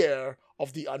fear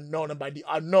of the unknown. And by the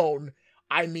unknown,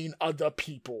 I mean other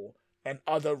people and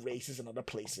other races and other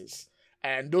places.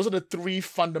 And those are the three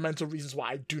fundamental reasons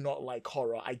why I do not like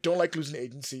horror. I don't like losing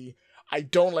agency. I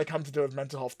don't like having to deal with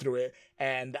mental health through it.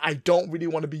 And I don't really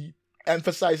want to be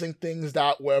emphasizing things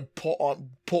that were put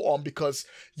on because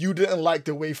you didn't like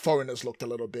the way foreigners looked a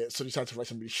little bit, so you decided to write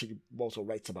some really shitty also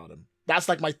writes about them. That's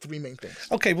like my three main things.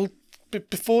 Okay, well,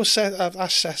 before I've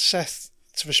asked Seth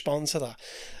to respond to that,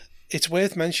 it's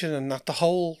worth mentioning that the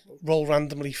whole roll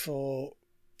randomly for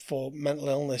mental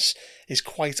illness is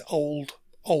quite old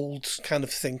kind of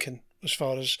thinking as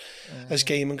far as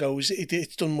gaming goes.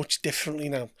 It's done much differently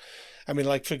now. I mean,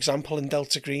 like, for example, in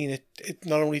Delta Green, it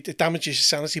not only it damages your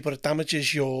sanity, but it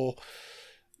damages your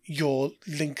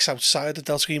links outside of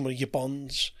Delta Green, your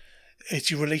bonds. It's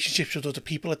your relationships with other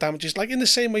people it damages. Like, in the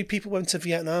same way people went to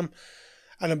Vietnam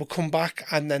and then would come back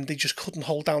and then they just couldn't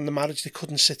hold down the marriage, they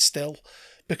couldn't sit still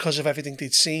because of everything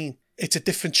they'd seen. It's a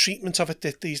different treatment of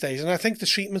it these days. And I think the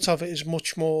treatment of it is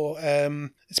much more,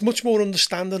 it's much more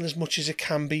understanding as much as it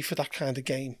can be for that kind of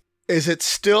game. Is it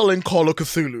still in Call of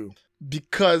Cthulhu?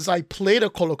 Because I played a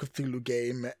Call of Cthulhu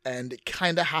game and it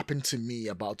kind of happened to me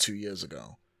about 2 years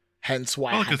ago. Hence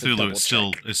why Call I had of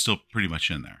Cthulhu to is still pretty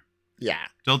much in there. Yeah.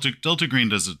 Delta Green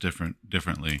does it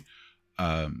differently.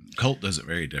 Cult does it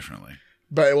very differently.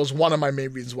 But it was one of my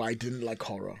main reasons why I didn't like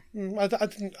horror.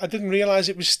 I didn't realize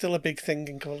it was still a big thing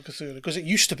in Call of Cthulhu because it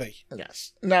used to be.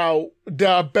 Yes. Now, there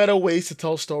are better ways to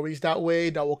tell stories that way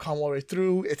that will come all the way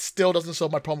through. It still doesn't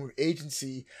solve my problem with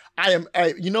agency.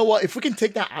 You know what? If we can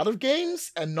take that out of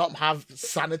games and not have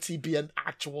sanity be an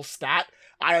actual stat,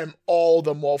 I am all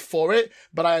the more for it.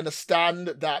 But I understand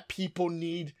that people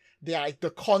need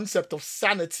the concept of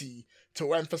sanity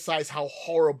to emphasize how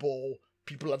horrible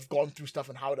people have gone through stuff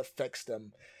and how it affects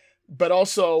them. But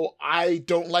also, I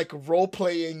don't like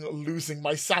role-playing losing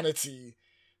my sanity.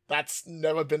 That's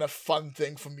never been a fun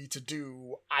thing for me to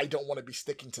do. I don't want to be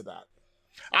sticking to that.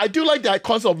 I do like that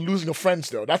concept of losing your friends,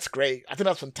 though. That's great. I think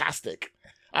that's fantastic.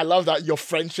 I love that your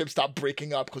friendships start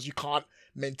breaking up because you can't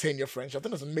maintain your friendship. I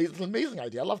think that's an amazing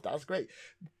idea. I love that. That's great.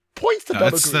 Points to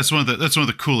Delta Green. That's one of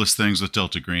the coolest things with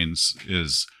Delta Greens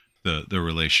is the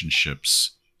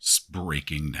relationships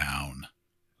breaking down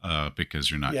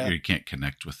because you can't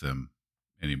connect with them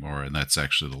anymore, and that's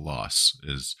actually the loss.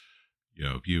 Is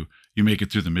you make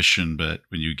it through the mission, but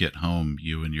when you get home,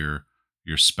 you and your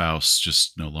spouse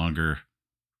just no longer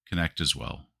connect as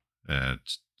well. That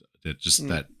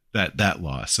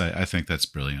loss, I think that's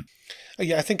brilliant.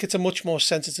 Yeah, I think it's a much more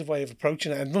sensitive way of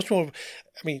approaching it, and much more.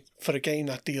 I mean, for a game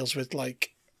that deals with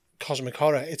like cosmic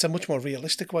horror, it's a much more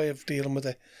realistic way of dealing with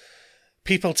it.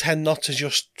 People tend not to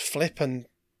just flip and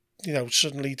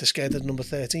suddenly they're scared of number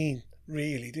 13.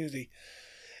 Really, do they?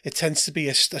 It tends to be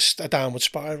a downward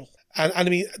spiral. And I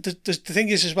mean, the thing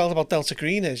is as well about Delta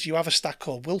Green is you have a stat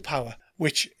called willpower,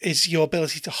 which is your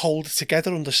ability to hold it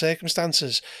together under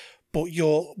circumstances. But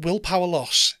your willpower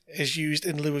loss is used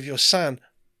in lieu of your san,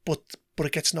 but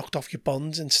it gets knocked off your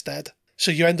bonds instead.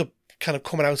 So you end up kind of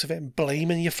coming out of it and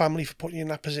blaming your family for putting you in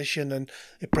that position, and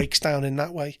it breaks down in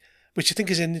that way, which I think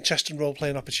is an interesting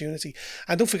role-playing opportunity.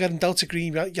 And don't forget, in Delta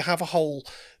Green, you have a whole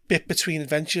bit between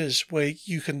adventures where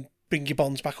you can bring your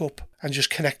bonds back up and just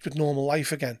connect with normal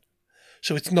life again.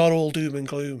 So it's not all doom and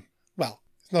gloom. Well,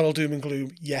 it's not all doom and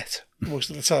gloom yet, most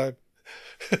of the time.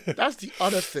 That's the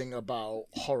other thing about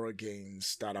horror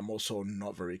games that I'm also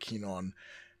not very keen on.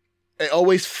 It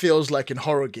always feels like in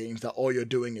horror games that all you're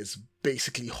doing is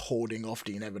basically holding off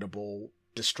the inevitable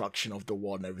destruction of the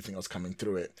world and everything else coming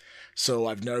through it. So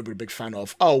I've never been a big fan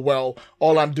of, all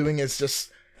I'm doing is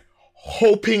just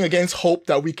hoping against hope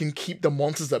that we can keep the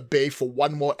monsters at bay for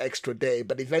one more extra day,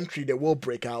 but eventually they will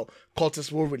break out,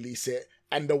 cultists will release it,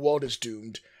 and the world is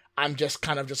doomed. I'm just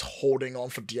kind of just holding on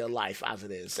for dear life as it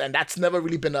is. And that's never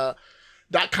really been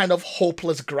that kind of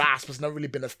hopeless grasp has never really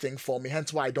been a thing for me,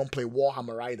 hence why I don't play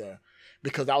Warhammer either.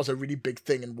 Because that was a really big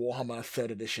thing in Warhammer 3rd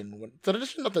edition.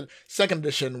 Not the 2nd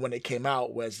edition when it came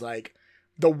out, where it's like,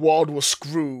 the world was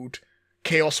screwed,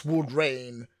 chaos would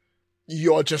reign,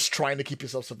 you're just trying to keep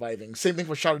yourself surviving. Same thing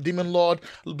for Shadow Demon Lord,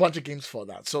 a bunch of games for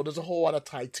that. So there's a whole other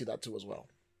tie to that too as well.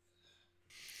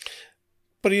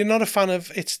 But you're not a fan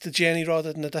of it's the journey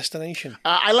rather than the destination?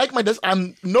 I like my...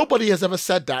 nobody has ever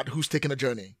said that who's taken a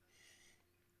journey.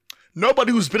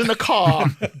 Nobody who's been in a car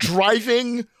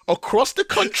driving across the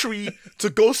country to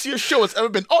go see a show has ever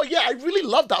been, oh yeah, I really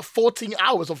love that 14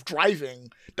 hours of driving.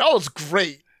 That was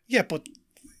great. Yeah, but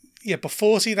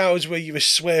 14 hours where you were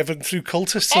swerving through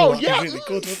cultists. Oh That'd yeah, be really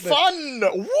good, fun.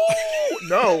 Woo!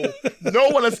 No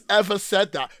one has ever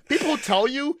said that. People who tell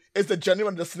you it's the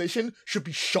genuine destination should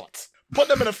be shot. Put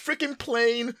them in a freaking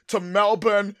plane to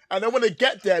Melbourne, and then when they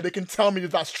get there, they can tell me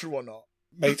if that's true or not.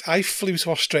 Mate, I flew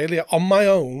to Australia on my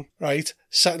own, right?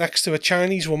 Sat next to a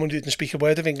Chinese woman who didn't speak a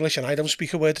word of English, and I don't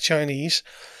speak a word of Chinese.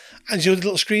 And you had a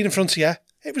little screen in front of you.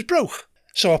 It was broke.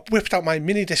 So I whipped out my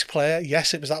mini disc player.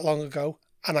 Yes, it was that long ago.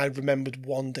 And I remembered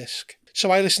one disc.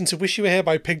 So I listened to Wish You Were Here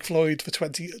by Pink Floyd for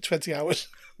 20 hours.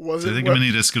 I think a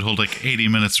mini disc could hold like 80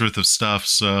 minutes worth of stuff.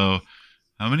 So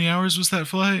how many hours was that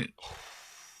flight?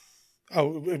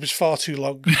 Oh, it was far too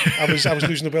long. I was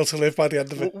losing the will to live by the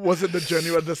end of it. Was it the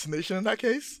genuine destination in that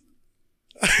case?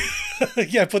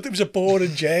 Yeah, but it was a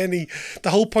boring journey. The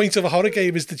whole point of a horror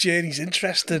game is the journey's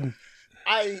interesting.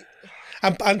 And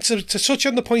to touch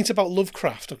on the point about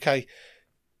Lovecraft, okay,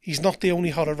 he's not the only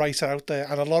horror writer out there,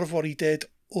 and a lot of what he did,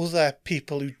 other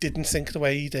people who didn't think the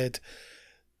way he did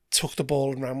took the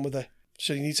ball and ran with it.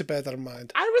 So you need to bear that in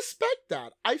mind. I respect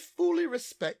that. I fully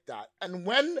respect that. And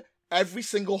when every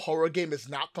single horror game is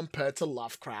not compared to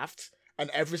Lovecraft, and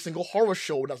every single horror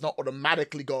show does not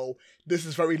automatically go, this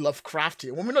is very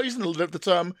Lovecraftian. When we're not using the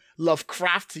term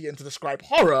Lovecraftian to describe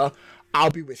horror, I'll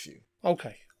be with you.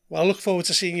 Okay. Well, I look forward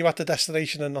to seeing you at the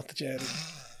destination and not the journey.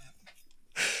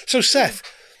 So, Seth,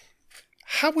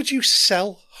 how would you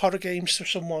sell horror games to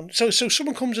someone? So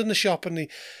someone comes in the shop and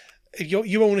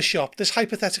you own a shop, this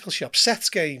hypothetical shop, Seth's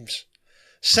Games.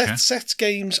 Seth's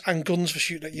Games and guns for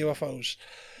shooting at UFOs.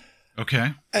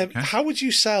 Okay. How would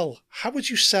you sell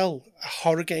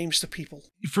horror games to people?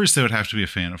 First, they would have to be a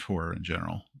fan of horror in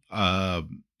general.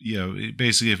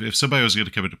 Basically, if somebody was going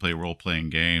to come in to play role-playing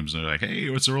games, and they're like, hey,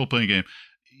 what's a role-playing game?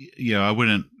 I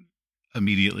wouldn't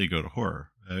immediately go to horror.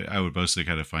 I would mostly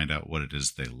kind of find out what it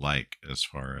is they like as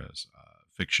far as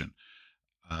fiction.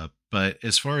 But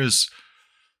as far as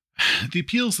the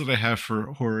appeals that I have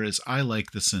for horror is I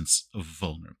like the sense of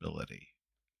vulnerability.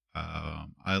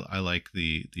 I like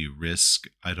the risk.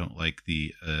 I don't like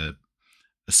the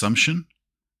assumption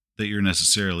that you're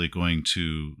necessarily going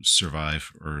to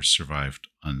survive or survived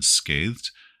unscathed.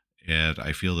 And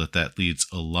I feel that leads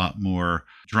a lot more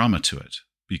drama to it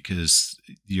because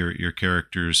your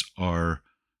characters are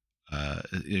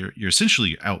you're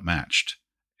essentially outmatched,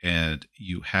 and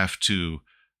you have to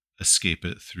escape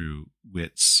it through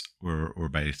wits or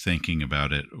by thinking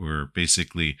about it, or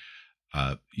basically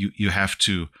you have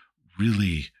to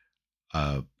really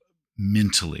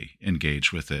mentally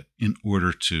engage with it in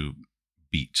order to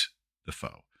beat the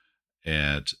foe.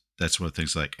 And that's one of the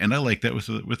things and I like that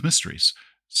with mysteries.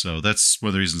 So that's one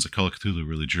of the reasons that Call of Cthulhu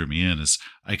really drew me in, is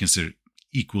I consider it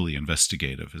equally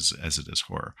investigative as it is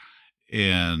horror.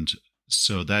 And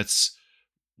so that's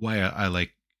why I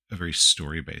like a very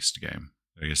story-based game,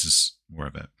 I guess is more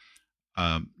of it.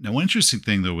 Now, one interesting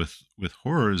thing, though, with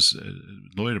horror is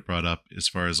Lloyd had brought up as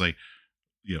far as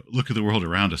look at the world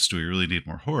around us. Do we really need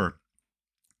more horror?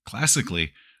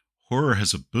 Classically, horror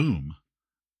has a boom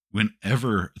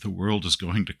whenever the world is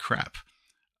going to crap.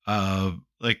 And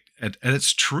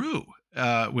it's true.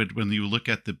 When you look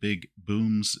at the big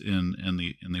booms in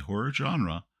the horror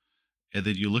genre, and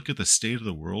then you look at the state of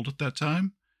the world at that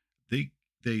time, they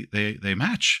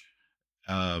match.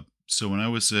 So when I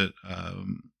was at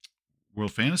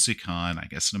World Fantasy Con, I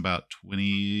guess in about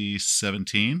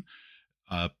 2017,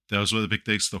 that was one of the big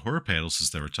things. The horror panels,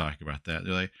 as they were talking about that,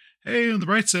 they're like, "Hey, on the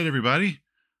bright side, everybody,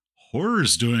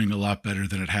 horror's doing a lot better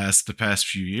than it has the past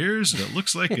few years, and it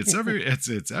looks like it's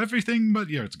everything, but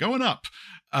it's going up."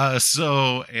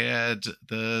 And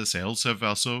the sales have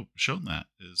also shown that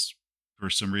is for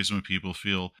some reason when people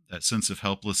feel that sense of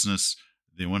helplessness,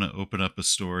 they want to open up a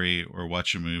story or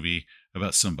watch a movie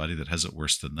about somebody that has it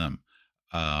worse than them.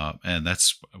 And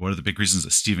that's one of the big reasons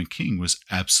that Stephen King was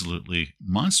absolutely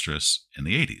monstrous in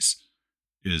the 80s,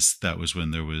 is that was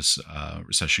when there was a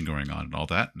recession going on and all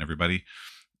that. And everybody,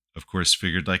 of course,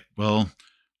 figured well,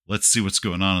 let's see what's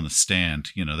going on The Stand.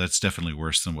 That's definitely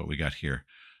worse than what we got here.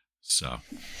 So.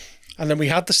 And then we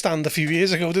had The Stand a few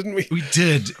years ago, didn't we? We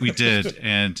did.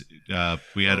 And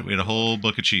we had a whole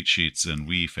book of cheat sheets, and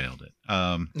we failed it.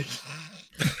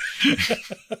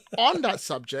 On that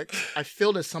subject, I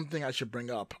feel there's something I should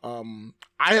bring up.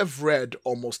 I have read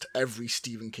almost every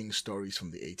Stephen King stories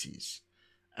from the 80s.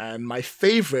 And my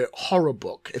favorite horror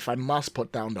book, if I must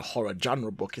put down the horror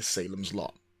genre book, is Salem's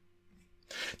Lot.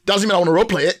 Doesn't mean I want to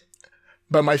roleplay it,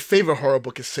 but my favorite horror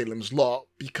book is Salem's Lot,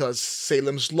 because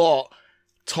Salem's Lot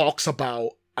talks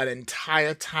about an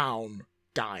entire town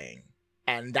dying.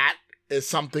 And that is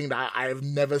something that I have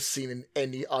never seen in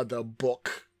any other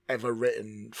book ever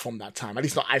written from that time. At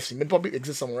least not I've seen. It probably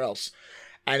exists somewhere else.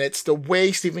 And it's the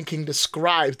way Stephen King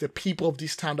describes the people of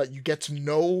this town that you get to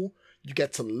know, you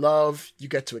get to love, you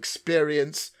get to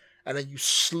experience, and then you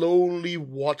slowly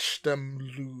watch them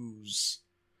lose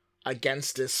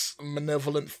against this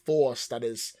malevolent force that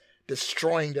is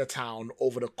destroying their town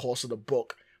over the course of the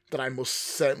book that I most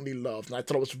certainly loved. And I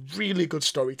thought it was really good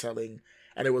storytelling,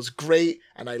 and it was great,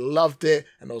 and I loved it,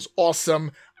 and it was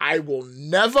awesome. I will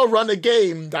never run a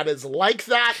game that is like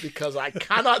that because I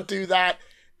cannot do that.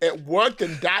 It worked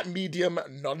in that medium,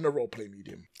 not in the roleplay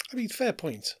medium. I mean, fair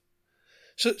point.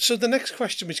 So the next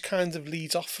question, which kind of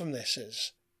leads off from this,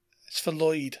 is it's for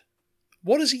Lloyd.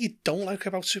 What is it you don't like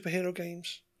about superhero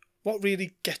games? What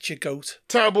really gets your goat?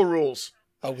 Terrible rules.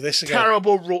 Oh, this again.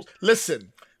 Terrible rules.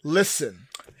 Listen.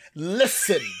 All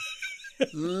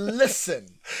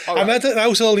right. I'm editing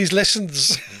out all these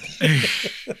listens.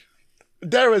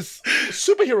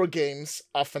 Superhero games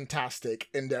are fantastic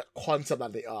in the concept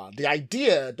that they are. The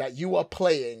idea that you are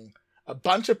playing a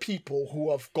bunch of people who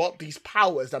have got these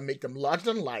powers that make them larger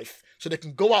than life, so they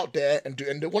can go out there and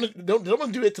they don't want to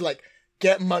do it to like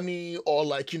get money or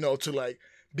like, you know, to like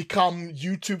become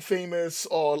YouTube famous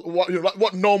or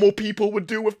what normal people would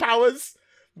do with powers,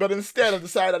 but instead have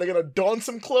decided that they're gonna don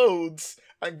some clothes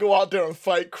and go out there and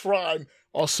fight crime.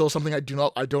 Also, something I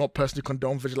don't personally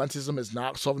condone. Vigilantism is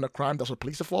not solving a crime. That's what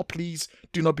police are for. Please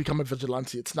do not become a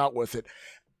vigilante. It's not worth it.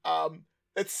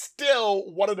 It's still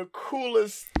one of the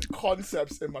coolest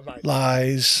concepts in my mind.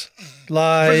 Lies.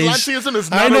 Vigilantism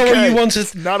is not I know okay. what you wanted.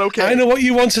 It's not okay. I know what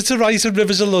you wanted to write in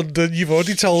Rivers of London. You've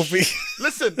already told me.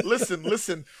 Listen.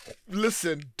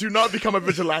 Do not become a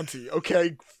vigilante,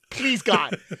 okay? Please,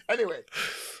 God. Anyway,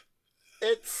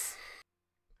 it's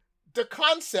the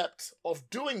concept of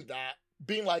doing that,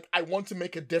 being like, I want to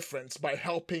make a difference by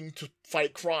helping to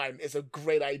fight crime is a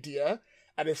great idea.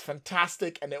 And it's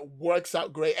fantastic, and it works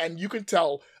out great. And you can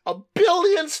tell a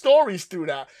billion stories through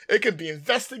that. It could be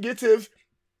investigative.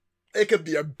 It could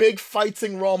be a big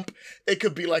fighting romp. It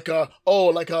could be like a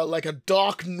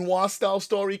dark noir style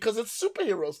story because it's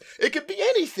superheroes. It could be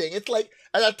anything. It's like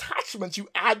an attachment you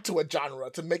add to a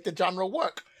genre to make the genre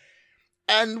work.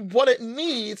 And what it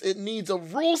needs a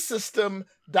rule system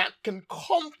that can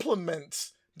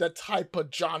complement the type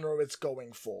of genre it's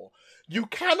going for. You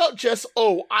cannot just,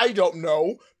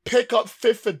 pick up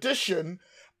 5th edition,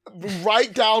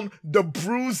 write down the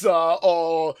Bruiser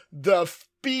or the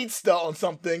Speedster on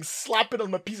something, slap it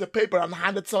on a piece of paper and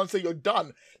hand it to someone and say you're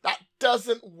done. That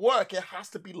doesn't work. It has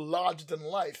to be larger than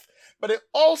life. But it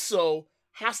also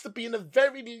has to be, in the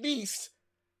very least,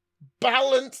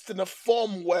 balanced in a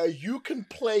form where you can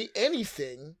play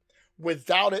anything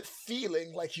without it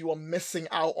feeling like you are missing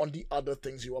out on the other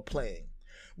things you are playing.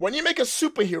 When you make a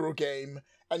superhero game,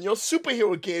 and your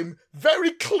superhero game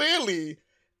very clearly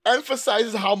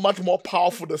emphasizes how much more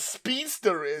powerful the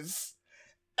Speedster is,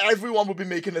 everyone will be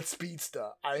making it Speedster.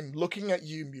 I'm looking at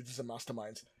you, Mutants and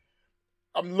Masterminds.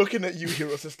 I'm looking at you,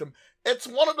 Hero System. It's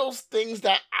one of those things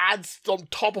that adds on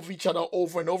top of each other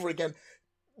over and over again.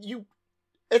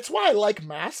 It's why I like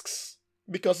Masks,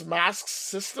 because Masks,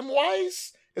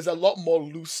 system-wise, is a lot more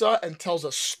looser and tells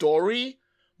a story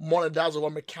more than it does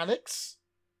about mechanics.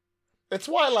 It's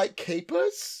why I like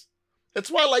Capers. It's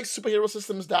why I like superhero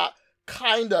systems that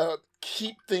kind of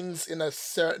keep things in a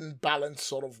certain balanced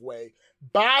sort of way.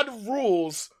 Bad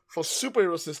rules for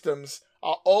superhero systems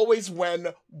are always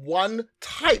when one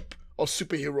type of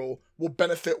superhero will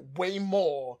benefit way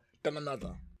more than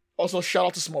another. Also, shout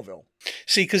out to Smallville.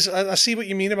 See, because I see what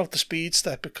you mean about the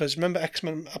Speedster, because remember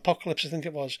X-Men Apocalypse, I think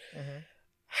it was,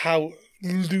 how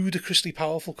ludicrously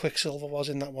powerful Quicksilver was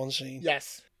in that one scene.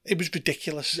 Yes. It was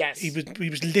ridiculous. Yes. He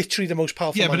was literally the most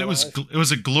powerful man but it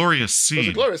was a glorious scene. It was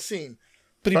a glorious scene.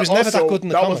 But he was never that good in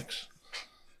the comics.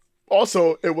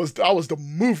 That was the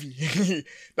movie.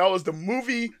 That was the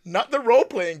movie, not the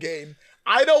role-playing game.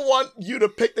 I don't want you to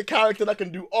pick the character that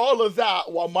can do all of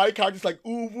that while my character's like,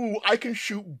 ooh, I can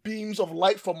shoot beams of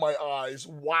light from my eyes.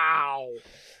 Wow.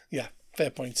 Yeah,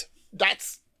 fair point.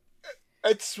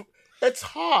 It's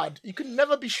hard. You can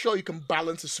never be sure you can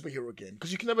balance a superhero game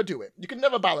because you can never do it. You can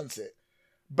never balance it.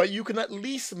 But you can at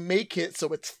least make it so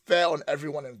it's fair on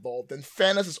everyone involved. And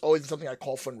fairness is always something I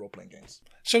call for in role-playing games.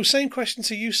 So same question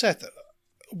to you, Seth.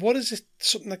 What is it,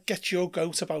 something that gets your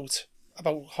goat about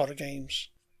horror games?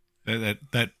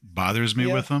 That bothers me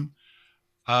with them.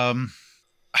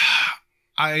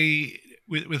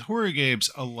 With horror games,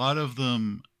 a lot of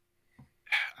them,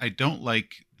 I don't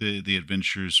like the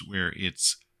adventures where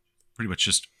it's pretty much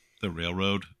just the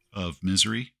railroad. of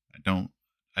misery. I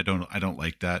don't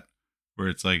like that. Where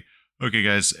it's like, okay,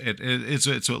 guys,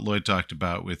 it's what Lloyd talked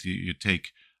about with you. You take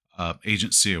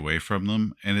agency away from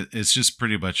them, and it's just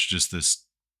pretty much just this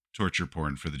torture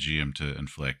porn for the GM to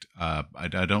inflict. I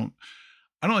don't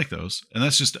like those, and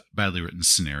that's just badly written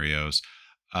scenarios.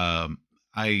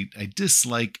 I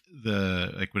dislike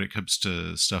the like when it comes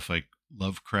to stuff like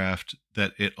Lovecraft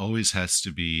that it always has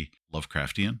to be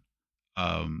Lovecraftian.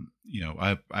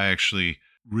 I actually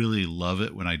really love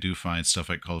it when I do find stuff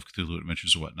like Call of Cthulhu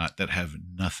Adventures or whatnot that have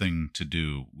nothing to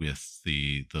do with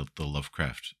the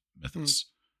Lovecraft mythos,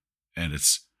 and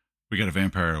it's we got a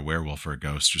vampire, a werewolf, or a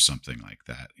ghost or something like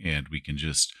that, and we can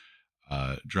just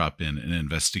drop in an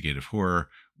investigative horror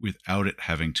without it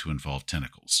having to involve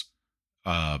tentacles.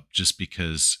 Just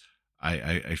because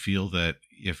I feel that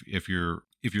if you're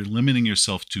limiting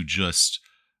yourself to just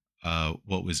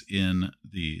what was in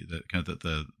the kind of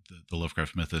the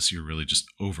Lovecraft mythos, you're really just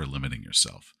over limiting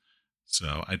yourself.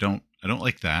 So I don't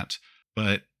like that.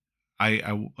 But like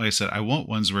I said, I want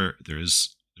ones where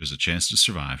there's a chance to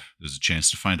survive. There's a chance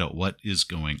to find out what is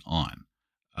going on.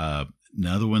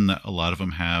 Another one that a lot of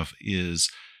them have is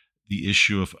the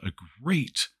issue of a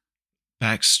great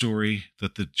backstory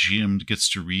that the GM gets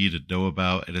to read and know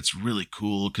about, and it's really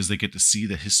cool because they get to see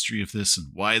the history of this and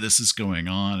why this is going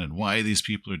on and why these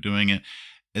people are doing it.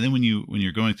 And then when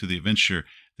you're going through the adventure,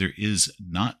 there is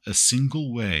not a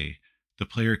single way the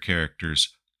player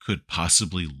characters could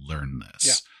possibly learn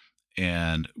this. Yeah.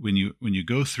 And when you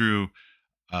go through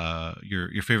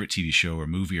your favorite TV show or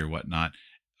movie or whatnot,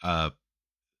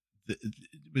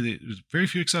 there's very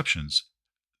few exceptions.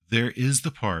 There is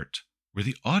the part where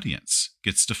the audience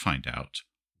gets to find out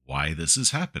why this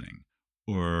is happening,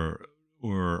 or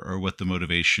what the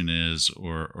motivation is,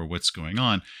 or what's going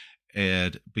on.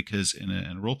 And because in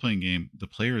a role-playing game, the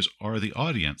players are the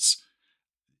audience.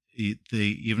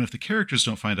 Even if the characters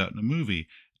don't find out in a movie,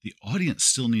 the audience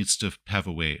still needs to have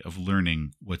a way of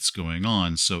learning what's going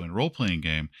on. So in a role-playing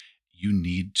game, you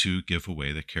need to give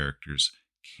away the characters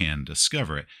can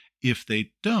discover it. If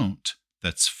they don't,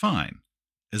 that's fine,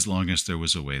 as long as there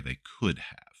was a way they could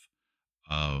have.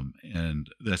 And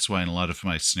that's why in a lot of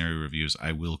my scenario reviews,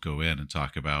 I will go in and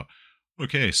talk about,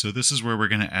 okay, so this is where we're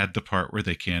going to add the part where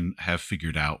they can have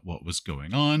figured out what was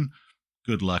going on.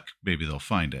 Good luck, maybe they'll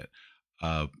find it.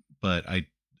 But I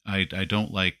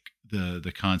don't like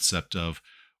the concept of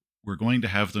we're going to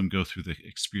have them go through the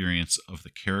experience of the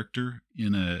character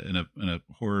in a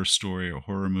horror story or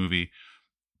horror movie,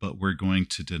 but we're going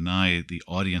to deny the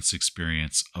audience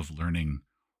experience of learning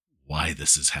why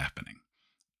this is happening.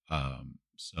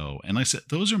 And like I said,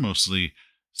 those are mostly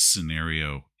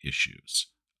scenario issues.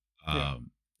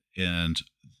 And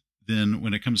then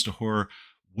when it comes to horror,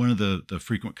 one of the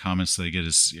frequent comments that I get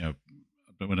is,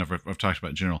 but whenever I've talked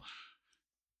about in general,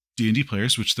 D&D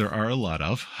players, which there are a lot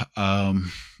of,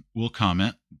 will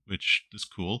comment, which is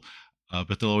cool,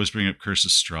 but they'll always bring up Curse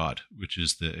of Strahd, which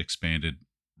is the expanded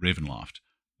Ravenloft.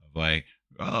 Like,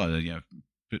 oh, yeah,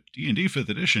 but D&D 5th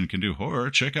edition can do horror.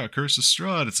 Check out Curse of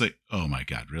Strahd. It's like, oh my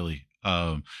God, really?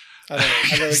 I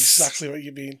know exactly what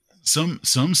you mean. Some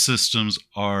systems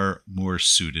are more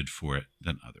suited for it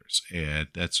than others, and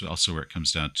that's also where it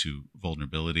comes down to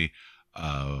vulnerability.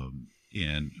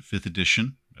 In 5th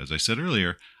edition, as I said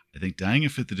earlier, I think dying in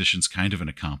 5th edition is kind of an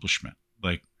accomplishment.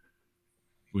 Like,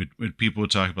 when people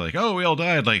would talk about, like, oh, we all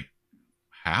died, like,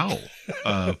 how?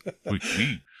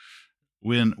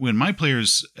 When my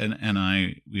players and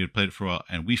I, we had played it for a while,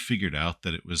 and we figured out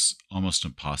that it was almost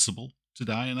impossible to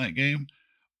die in that game,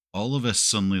 all of us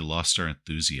suddenly lost our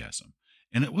enthusiasm.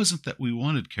 And it wasn't that we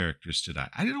wanted characters to die.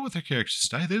 I didn't want their characters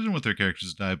to die. They didn't want their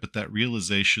characters to die, but that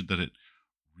realization that it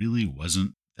really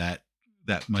wasn't that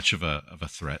much of a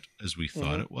threat as we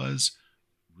thought it was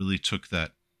really took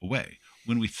that away.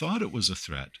 When we thought it was a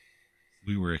threat,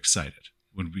 we were excited.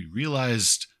 When we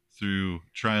realized through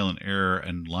trial and error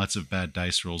and lots of bad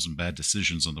dice rolls and bad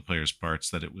decisions on the players' parts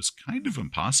that it was kind of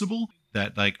impossible,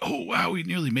 that like, oh wow, we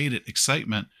nearly made it,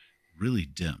 excitement really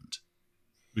dimmed,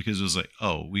 because it was like,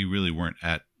 oh, we really weren't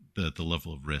at the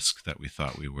level of risk that we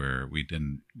thought we were. We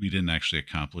didn't actually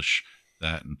accomplish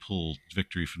that and pull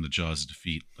victory from the jaws of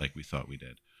defeat like we thought we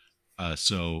did.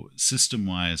 So system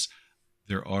wise,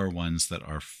 there are ones that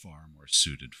are far more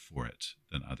suited for it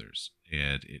than others,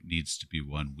 and it needs to be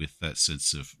one with that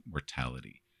sense of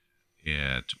mortality,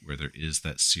 and where there is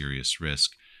that serious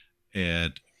risk.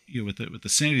 And with the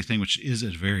sanity thing, which is a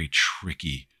very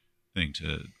tricky thing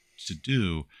to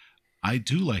do, I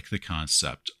do like the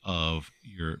concept of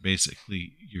your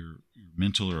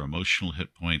mental or emotional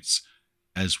hit points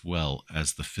as well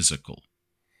as the physical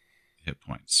hit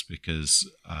points, because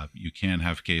you can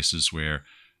have cases where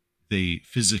they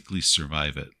physically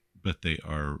survive it, but they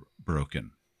are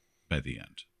broken by the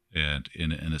end. And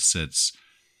in a sense,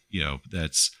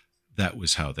 that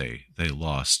was how they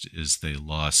lost, is they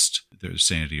lost their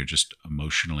sanity, or just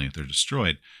emotionally they're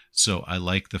destroyed. So I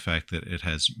like the fact that it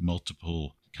has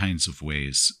multiple kinds of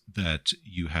ways that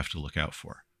you have to look out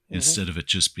for, instead of it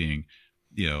just being,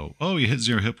 oh, you hit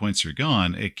 0 hit points, you're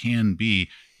gone. It can be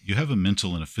you have a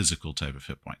mental and a physical type of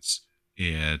hit points.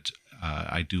 And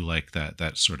I do like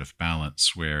that sort of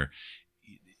balance where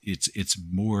it's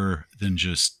more than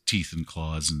just teeth and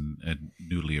claws and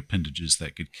noodly appendages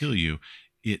that could kill you.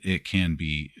 It can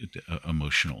be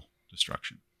emotional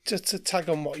destruction. Just to tag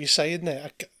on what you're saying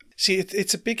there,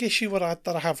 it's a big issue that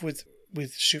I have with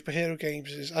superhero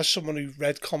games, is, as someone who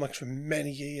read comics for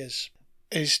many years,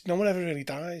 is no one ever really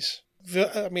dies.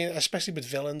 I mean, especially with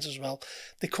villains as well.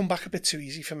 They come back a bit too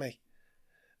easy for me.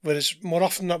 Whereas more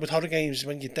often than not with horror games,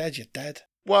 when you're dead, you're dead.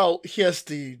 Well, here's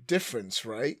the difference,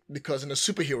 right? Because in a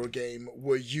superhero game,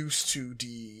 we're used to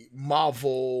the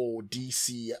Marvel,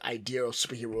 DC idea of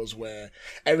superheroes where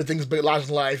everything's big, large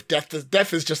in life.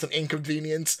 Death is just an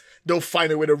inconvenience. They'll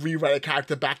find a way to rewrite a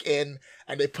character back in,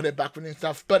 and they put it back in and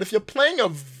stuff. But if you're playing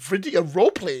a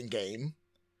role-playing game,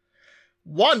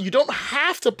 one, you don't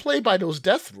have to play by those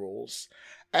death rules.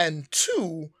 And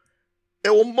two, it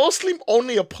will mostly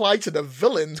only apply to the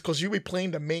villains because you'll be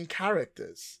playing the main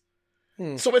characters.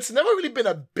 So it's never really been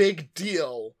a big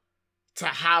deal to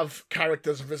have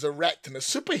characters resurrect in a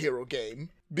superhero game,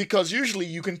 because usually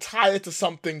you can tie it to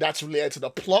something that's related to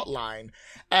the plot line.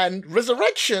 And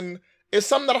resurrection is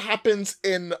something that happens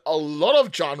in a lot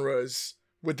of genres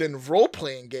within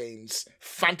role-playing games,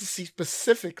 fantasy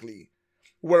specifically,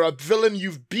 where a villain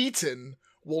you've beaten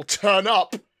will turn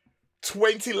up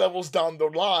 20 levels down the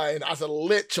line as a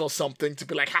lich or something to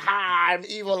be like, haha, I'm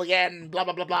evil again, blah,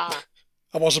 blah, blah, blah.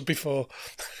 I wasn't before.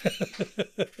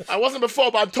 I wasn't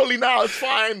before, but I'm totally now. It's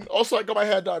fine. Also, I got my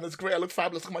hair done. It's great. I look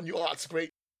fabulous. Look at my new art. It's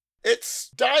great.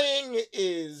 Dying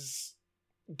is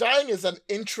an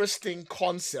interesting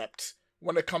concept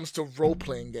when it comes to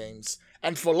role-playing games.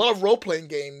 And for a lot of role-playing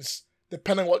games,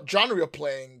 depending on what genre you're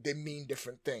playing, they mean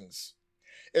different things.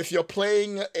 If you're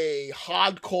playing a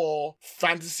hardcore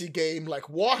fantasy game like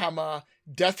Warhammer,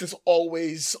 death is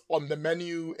always on the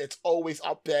menu. It's always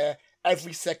up there.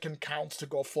 Every second counts to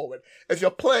go forward. If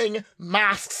you're playing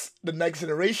Masks, the next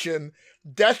generation,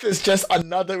 death is just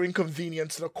another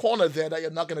inconvenience in the corner there that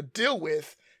you're not going to deal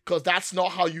with, because that's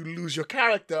not how you lose your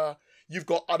character. You've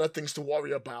got other things to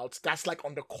worry about. That's like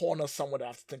on the corner somewhere that I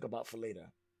have to think about for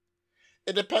later.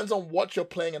 It depends on what you're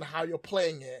playing and how you're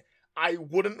playing it. I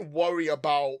wouldn't worry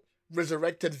about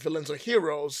resurrected villains or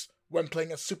heroes when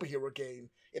playing a superhero game.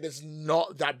 It is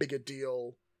not that big a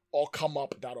deal or come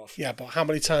up that often. Yeah, but how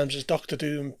many times has Doctor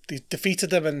Doom defeated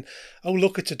them and, oh,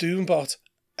 look, it's a Doombot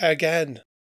again?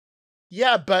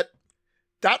 Yeah, but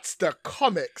that's the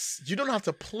comics. You don't have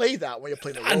to play that when you're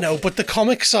playing the role. I know, but the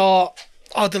comics are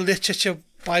the literature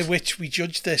by which we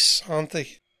judge this, aren't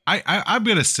they? I'm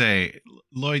going to say,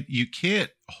 Lloyd, you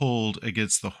can't hold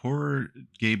against the horror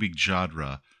gaming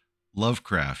genre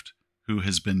Lovecraft, who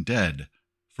has been dead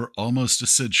for almost a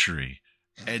century.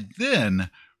 And then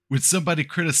when somebody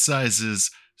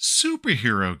criticizes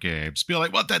superhero games, be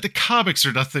like, well, the comics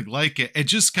are nothing like it, and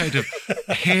just kind of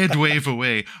hand wave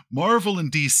away Marvel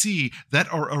and DC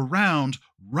that are around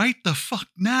right the fuck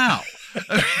now.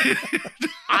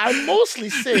 I'm mostly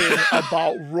saying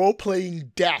about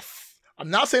role-playing death. I'm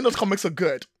not saying those comics are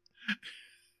good.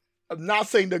 I'm not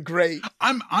saying they're great.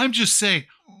 I'm just saying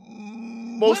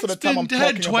most of the time I'm been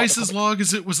talking dead twice about as long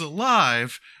as it was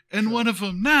alive, and one of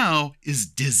them now is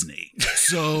Disney.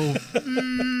 So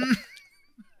to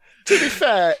be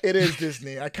fair, it is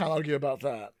Disney. I can't argue about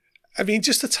that. I mean,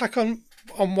 just to tack on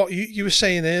what you were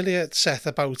saying earlier, Seth,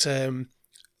 about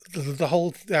the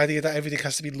whole idea that everything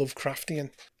has to be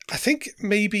Lovecraftian. I think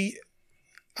maybe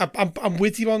I'm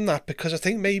with you on that, because I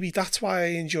think maybe that's why I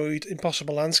enjoyed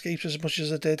Impossible Landscapes as much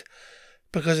as I did,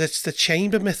 because it's the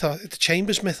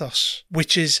Chambers mythos,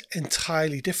 which is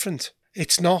entirely different.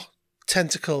 It's not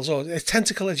tentacles, or it's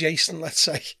tentacle adjacent, let's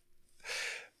say.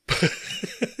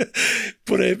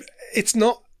 But it's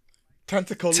not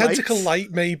tentacle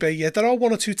light, maybe. Yeah, there are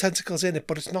one or two tentacles in it,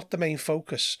 but it's not the main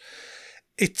focus.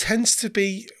 It tends to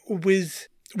be with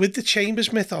the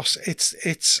Chambers mythos.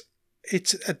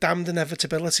 It's a damned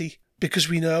inevitability, because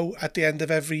we know at the end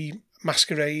of every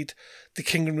masquerade, the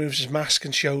king removes his mask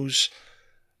and shows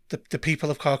the people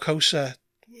of Carcosa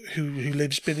who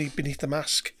lives beneath the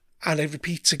mask, and it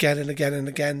repeats again and again and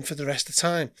again for the rest of the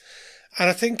time. And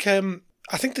I think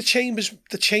the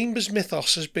Chambers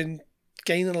mythos has been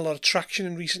gaining a lot of traction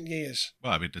in recent years.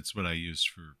 Well, I mean, that's what I used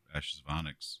for Ashes of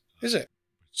Onyx. Is it?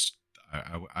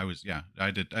 I was, yeah,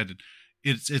 I did.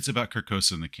 It's about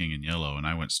Skorkowsky and the King in Yellow, and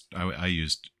I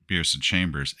used Bierson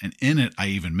Chambers, and in it I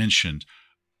even mentioned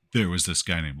there was this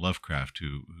guy named Lovecraft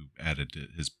who added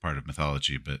his part of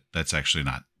mythology, but that's actually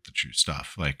not the true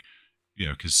stuff. Like,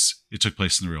 because it took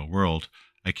place in the real world.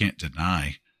 I can't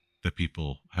deny that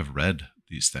people have read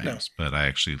these things, but I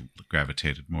actually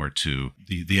gravitated more to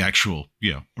the actual,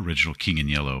 original King in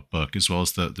Yellow book, as well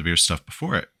as the Beer stuff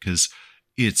before it, because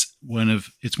it's one of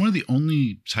the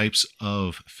only types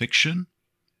of fiction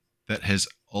that has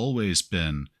always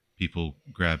been people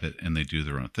grab it and they do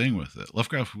their own thing with it.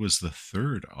 Lovecraft was the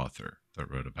third author that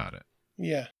wrote about it.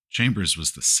 Yeah. Chambers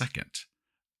was the second.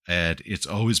 And it's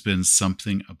always been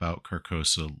something about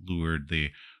Skorkowsky lured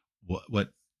the what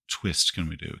twist can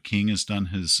we do? King has done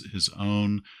his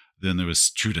own. Then there was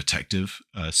True Detective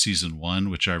season 1,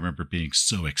 which I remember being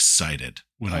so excited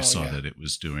when I saw that it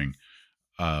was doing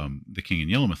the King in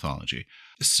Yellow mythology.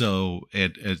 So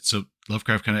so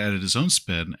Lovecraft kind of added his own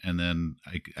spin, and then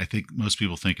I think most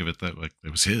people think of it that like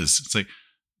it was his. It's like,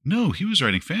 no, he was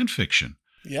writing fan fiction.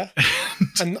 Yeah,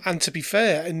 and to be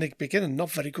fair, in the beginning, not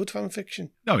very good fan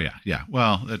fiction. Oh yeah.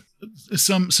 Well,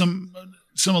 some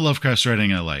of Lovecraft's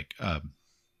writing I like.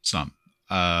 Some.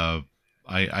 I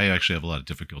actually have a lot of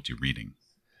difficulty reading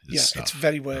his stuff. It's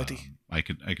very wordy. I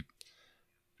could.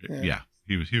 Yeah.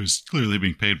 He was clearly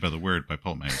being paid by the word by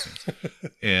pulp magazines,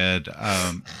 and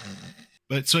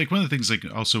but so like one of the things like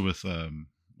also with one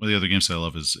of the other games that I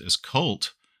love is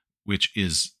Cult, which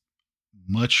is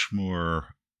much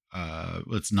more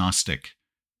it's Gnostic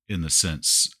in the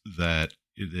sense that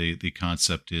the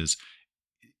concept is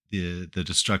the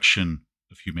destruction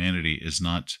of humanity is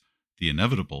not the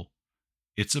inevitable.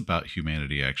 It's about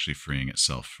humanity actually freeing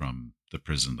itself from the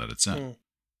prison that it's in.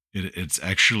 It's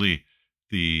actually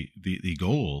the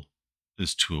goal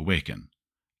is to awaken.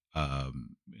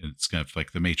 It's kind of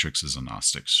like the Matrix is a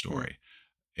Gnostic story,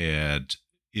 and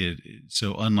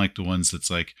so unlike the ones that's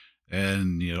like,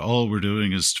 and all we're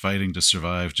doing is fighting to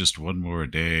survive just one more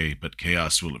day, but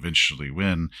chaos will eventually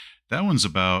win. That one's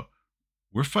about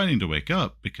we're fighting to wake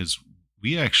up because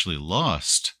we actually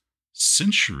lost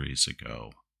centuries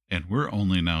ago, and we're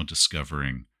only now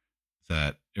discovering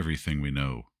that everything we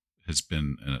know has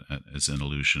been as an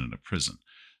illusion in a prison.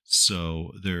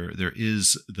 So there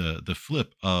is the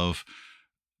flip of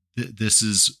this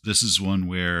is one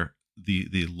where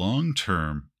the long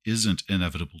term isn't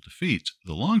inevitable defeat.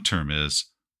 The long term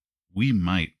is we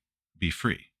might be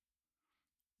free.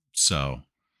 So,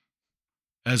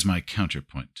 as my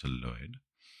counterpoint to Lloyd,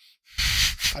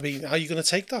 I mean, how are you going to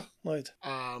take that, Lloyd?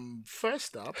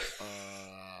 First up,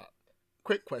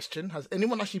 quick question: has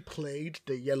anyone actually played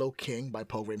The Yellow King by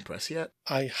Pelgrane Press yet?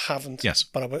 I haven't. Yes,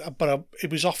 but it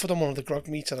was offered on one of the grog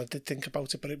meets, and I did think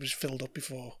about it, but it was filled up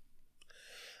before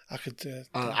I could.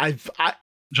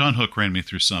 John Hook ran me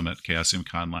through some at Chaosium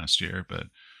Con last year, but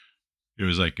it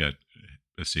was like a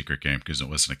secret game because it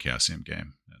wasn't a Chaosium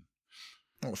game.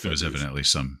 And there was evidently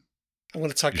some. I'm going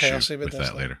to tag Chaosium with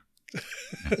that later.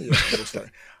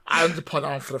 I'm going to put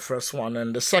on for the first one,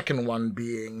 and the second one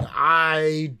being,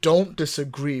 I don't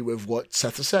disagree with what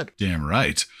Seth has said. Damn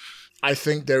right. I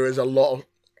think there is a lot of.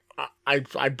 I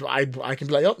can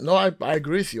be like, oh no, I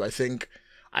agree with you. I think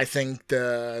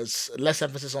there's less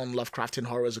emphasis on Lovecraftian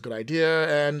horror is a good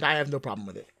idea, and I have no problem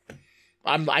with it.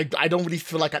 I don't really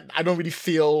feel like I don't really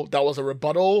feel that was a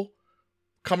rebuttal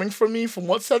coming from me from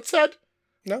what Seth said.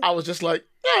 No, I was just like,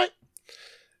 all right.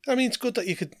 I mean, it's good that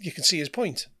you can see his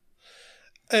point.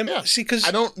 See, because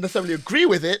I don't necessarily agree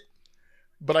with it,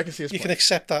 but I can see his point. You can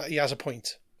accept that he has a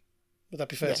point. Would that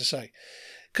be fair to say?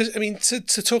 Because I mean, to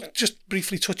talk just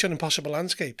briefly touch on Impossible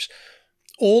Landscapes.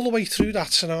 All the way through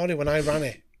that scenario when I ran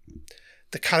it,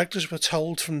 the characters were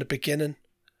told from the beginning,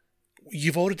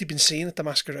 you've already been seen at the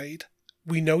masquerade.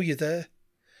 We know you're there.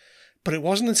 But it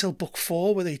wasn't until book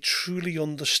 4 where they truly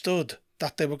understood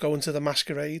that they were going to the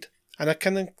masquerade. And it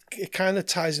kind of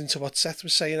ties into what Seth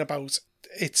was saying about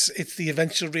it's the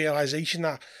eventual realization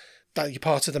that you're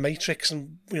part of the Matrix,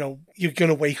 and you're going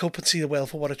to wake up and see the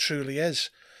world for what it truly is.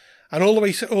 And all the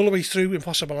way through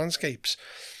Impossible Landscapes,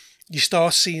 you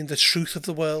start seeing the truth of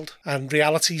the world and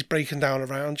reality's breaking down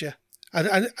around you.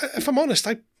 And if I'm honest,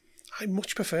 I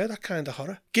much prefer that kind of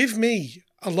horror. Give me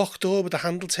a locked door with the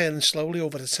handle turning slowly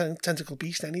over the tentacle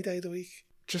beast any day of the week.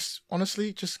 Just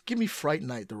honestly, just give me Fright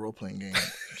Night, the role playing game.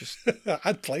 Just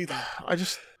I'd play that.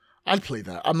 I'd play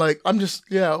that. I'm just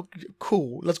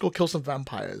cool. Let's go kill some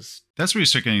vampires. That's where you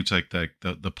start getting to like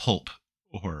the pulp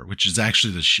horror, which is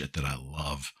actually the shit that I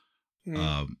love,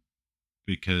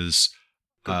 because.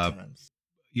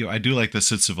 I do like the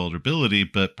sense of vulnerability,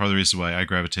 but part of the reason why I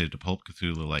gravitated to Pulp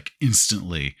Cthulhu like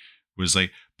instantly was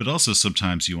like, but also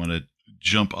sometimes you want to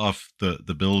jump off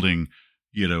the building,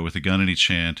 with a gun in each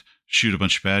hand, shoot a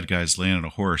bunch of bad guys, land on a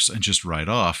horse, and just ride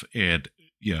off. And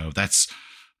that's,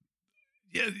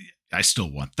 yeah, I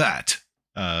still want that.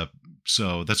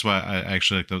 So that's why I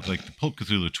actually like the Pulp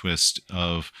Cthulhu twist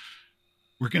of,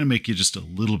 we're going to make you just a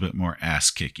little bit more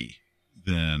ass kicky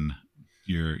than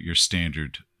your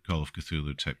standard Call of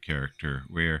Cthulhu type character,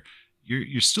 where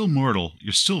you're still mortal,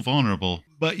 you're still vulnerable,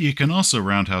 but you can also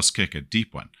roundhouse kick a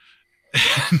deep one.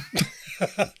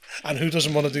 And who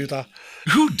doesn't want to do that?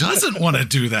 Who doesn't want to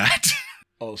do that?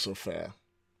 Also fair.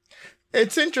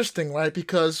 It's interesting, right?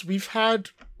 Because we had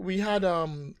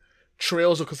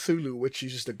Trails of Cthulhu, which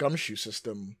uses the gumshoe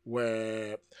system,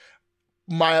 where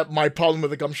my problem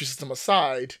with the gumshoe system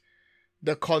aside,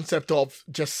 the concept of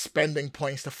just spending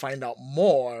points to find out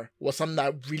more was something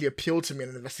that really appealed to me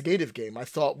in an investigative game. I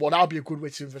thought, well, that'll be a good way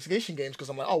to do investigation games, because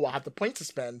I'm like, oh, well, I have the points to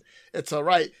spend. It's all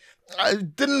right.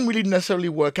 It didn't really necessarily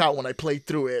work out when I played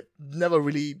through it. Never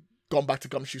really gone back to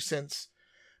gumshoe since.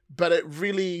 But it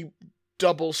really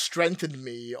double strengthened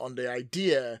me on the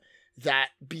idea that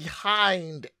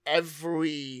behind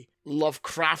every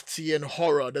Lovecraftian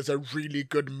horror, there's a really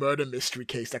good murder mystery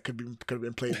case that could have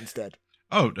been played instead.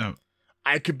 Oh, no.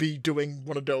 I could be doing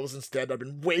one of those instead. That'd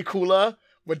been way cooler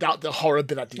without the horror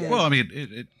bit at the end. Well, I mean,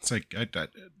 it's like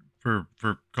for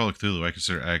Call of Cthulhu, I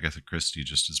consider Agatha Christie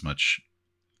just as much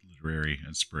literary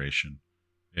inspiration,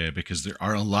 because there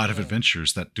are a lot of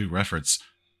adventures that do reference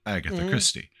Agatha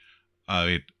Christie. I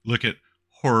mean, look at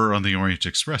Horror on the Orient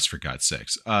Express, for God's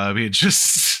sakes. I mean,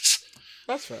 just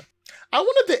that's fair. I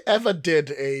wonder if they ever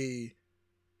did a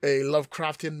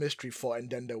Lovecraftian mystery for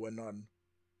And Then There Were None.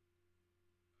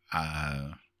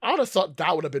 I would have thought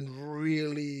that would have been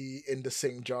really in the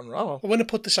same genre. Oh. When I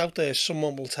put this out there,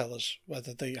 someone will tell us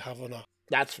whether they have or not.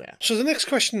 That's fair. So the next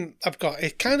question I've got,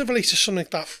 it kind of relates to something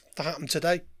that happened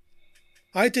today.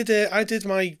 I did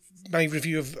my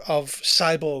review of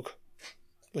Cyborg,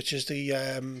 which is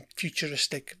the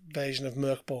futuristic version of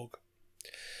Merkborg,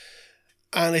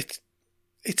 and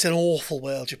it's an awful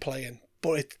world you're playing,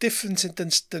 but it's different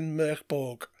than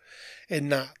Merkborg in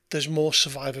that there's more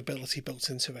survivability built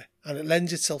into it, and it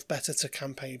lends itself better to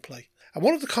campaign play. And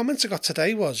one of the comments I got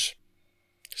today was,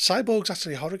 Cyborg's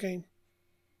actually a horror game.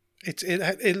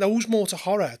 It owes more to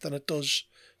horror than it does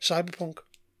cyberpunk,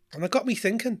 and it got me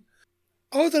thinking: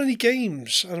 are there any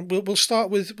games? And we'll start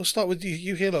with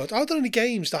you here, Lord. Are there any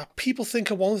games that people think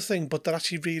are one thing, but they're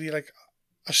actually really like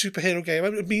a superhero game? I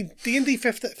mean, D&D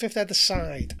Fifth Ed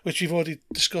aside, which we've already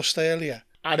discussed earlier.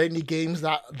 Are there any games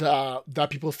that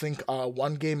people think are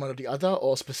one game or the other,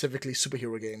 or specifically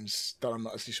superhero games that are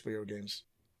not actually superhero games?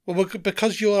 Well,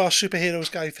 because you're our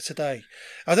superheroes guy for today,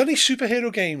 are there any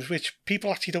superhero games which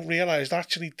people actually don't realise they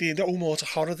actually owe more to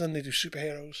horror than they do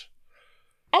superheroes?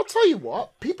 I'll tell you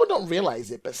what, people don't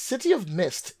realise it, but City of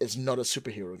Mist is not a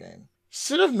superhero game.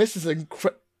 City of Mist is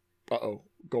Uh-oh,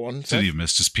 go on, Seth. City of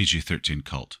Mist is PG-13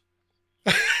 cult.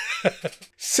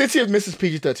 City of Mist is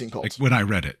PG-13 cult. Like, when I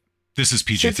read it, this is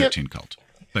PG-13 cult.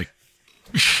 Like,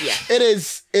 yeah, it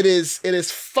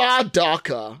is far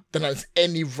darker than it has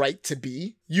any right to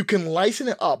be. You can lighten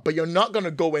it up, but you're not going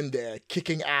to go in there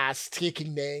kicking ass,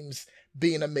 taking names,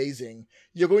 being amazing.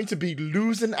 You're going to be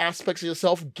losing aspects of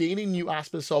yourself, gaining new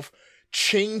aspects of yourself,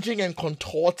 changing and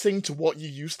contorting to what you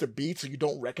used to be so you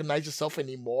don't recognize yourself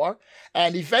anymore.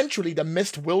 And eventually the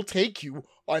mist will take you,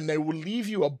 and they will leave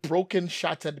you a broken,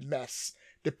 shattered mess,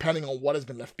 depending on what has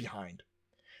been left behind.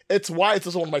 It's why it's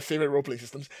also one of my favorite roleplay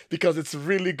systems, because it's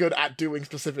really good at doing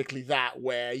specifically that,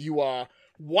 where you are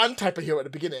one type of hero at the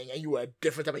beginning and you are a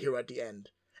different type of hero at the end.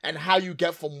 And how you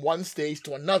get from one stage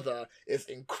to another is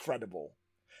incredible.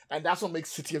 And that's what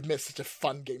makes City of Mist such a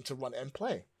fun game to run and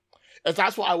play. And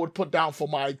that's what I would put down for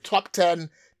my top 10.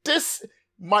 This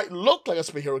might look like a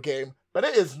superhero game, but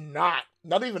it is not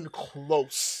even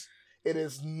close. It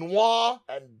is noir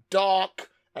and dark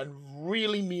and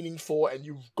really meaningful, and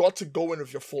you've got to go in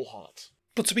with your full heart.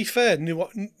 But to be fair,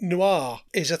 noir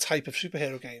is a type of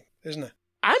superhero game, isn't it?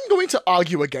 I'm going to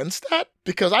argue against that,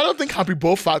 because I don't think Happy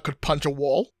Bofat could punch a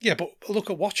wall. Yeah, but look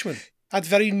at Watchmen. Had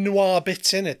very noir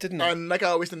bits in it, didn't it? And like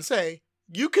I always didn't say,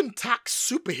 you can tack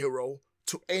superhero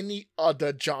to any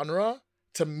other genre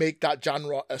to make that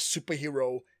genre a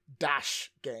superhero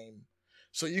dash game.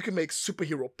 So you can make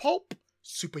superhero pulp,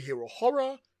 superhero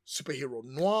horror, superhero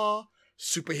noir,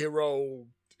 superhero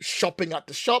shopping at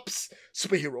the shops,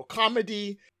 superhero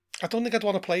comedy. I don't think I'd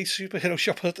want to play superhero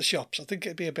shopper at the shops. I think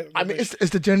it'd be a bit... I mean, it's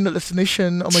the general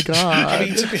destination. Oh my god. I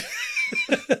mean, to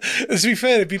be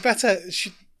fair, it'd be better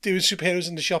doing superheroes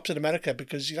in the shops in America,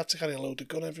 because you'd have to carry a loaded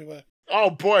gun everywhere. Oh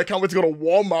boy, I can't wait to go to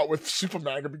Walmart with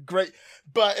Superman. It'd be great.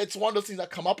 But it's one of those things that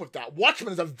come up with that.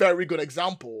 Watchmen is a very good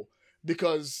example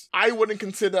because I wouldn't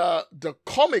consider the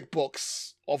comic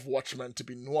books of Watchmen to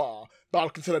be noir, but I'll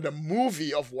consider the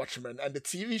movie of Watchmen and the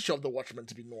TV show of the Watchmen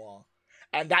to be noir.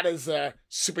 And that is a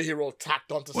superhero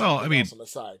tacked onto something else on the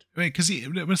side. I mean, because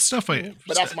with stuff like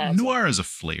but that's my noir is a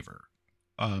flavor.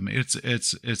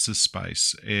 It's a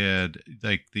spice, and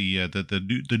like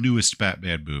the newest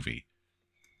Batman movie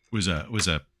was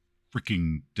a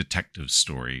freaking detective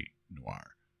story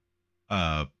noir.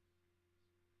 I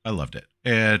loved it,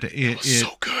 and it was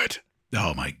so good.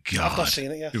 Oh my god! I've not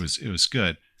seen it yet. It was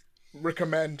good.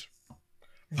 Recommend.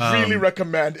 Really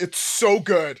recommend. It's so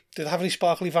good. Did it have any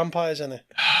sparkly vampires in it?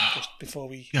 Just before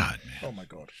we... God, man. Oh my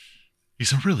god.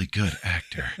 He's a really good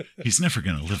actor. He's never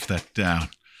going to live that down.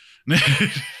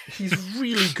 He's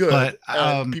really good. But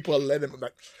people are letting him...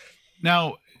 Like,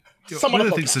 now, one of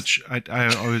the things that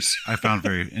I found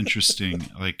very interesting,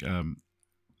 like,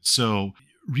 so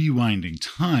rewinding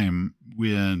time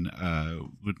when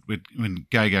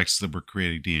Gygax were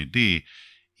creating D&D,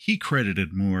 he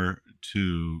credited more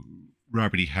to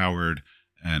Robert E. Howard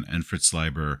and Fritz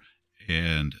Leiber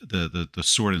and the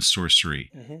sword and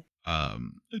sorcery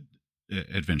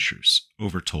adventures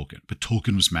over Tolkien. But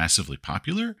Tolkien was massively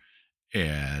popular,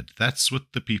 and that's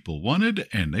what the people wanted,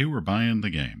 and they were buying the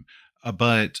game.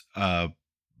 But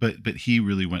he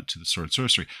really went to the sword and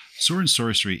sorcery. Sword and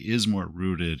sorcery is more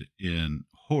rooted in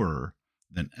horror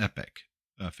than epic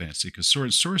fantasy, because sword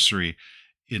and sorcery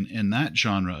in that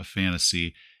genre of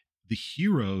fantasy, the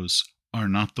heroes are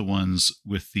not the ones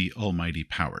with the almighty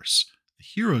powers. The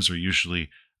heroes are usually,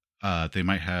 they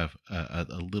might have a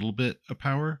little bit of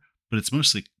power, but it's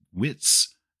mostly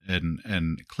wits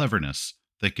and cleverness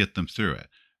that get them through it.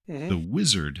 Mm-hmm. The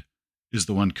wizard is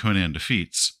the one Conan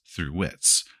defeats through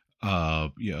wits.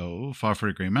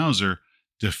 Fafhrd Grey Mouser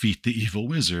defeat the evil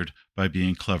wizard by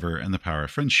being clever and the power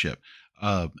of friendship.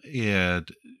 And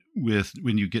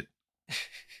when you get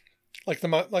like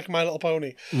My Little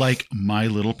Pony, like My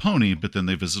Little Pony, but then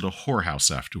they visit a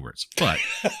whorehouse afterwards. But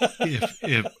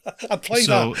if I'd play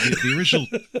so, that. the original,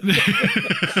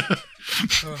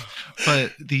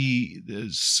 but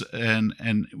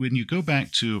and when you go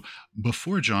back to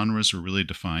before genres were really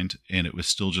defined, and it was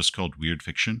still just called weird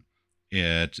fiction,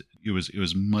 and it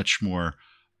was much more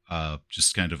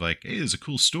just kind of like, hey, it's a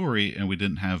cool story, and we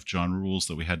didn't have genre rules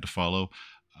that we had to follow.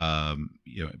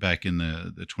 Back in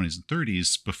the 20s and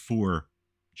 30s, before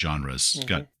genres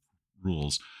got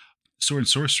rules, sword and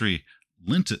sorcery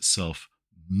lent itself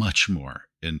much more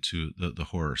into the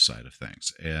horror side of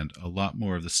things, and a lot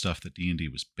more of the stuff that D&D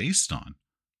was based on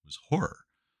was horror.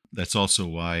 That's also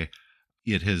why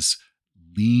it has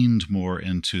leaned more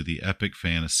into the epic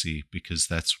fantasy, because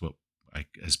that's what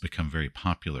has become very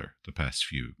popular the past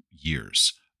few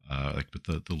years, like with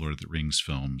the Lord of the Rings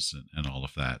films and all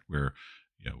of that, where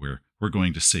we're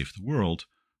going to save the world.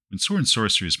 When sword and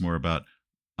sorcery is more about,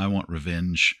 I want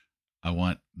revenge, I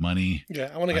want money. Yeah,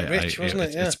 I want to get rich, wasn't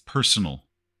it? Yeah. It's personal.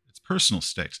 It's personal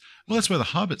stakes. Well, that's why The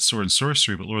Hobbit's sword and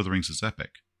sorcery, but Lord of the Rings is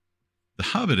epic. The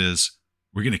Hobbit is,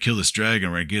 we're going to kill this dragon,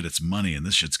 we're going to get its money, and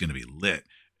this shit's going to be lit.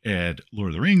 And Lord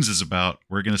of the Rings is about,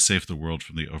 we're going to save the world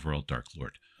from the overall Dark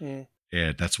Lord. Mm.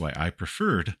 And that's why I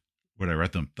preferred, when I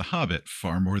read The Hobbit,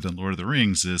 far more than Lord of the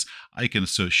Rings, is I can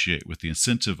associate with the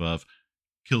incentive of,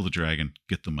 kill the dragon,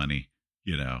 get the money,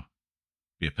 be a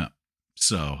pimp.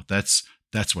 So that's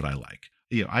what I like.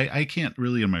 I can't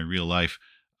really in my real life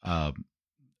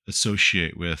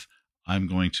associate with, I'm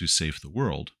going to save the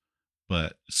world,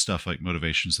 but stuff like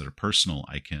motivations that are personal,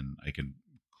 I can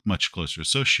much closer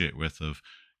associate with, of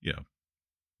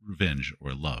revenge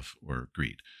or love or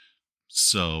greed.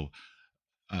 So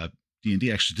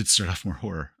D&D actually did start off more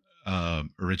horror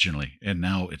originally, and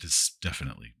now it is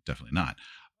definitely not.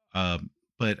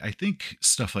 But I think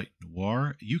stuff like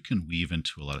noir, you can weave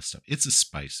into a lot of stuff. It's a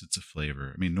spice. It's a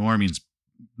flavor. I mean, noir means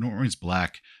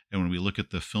black. And when we look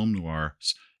at the film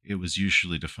noirs, it was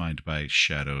usually defined by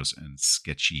shadows and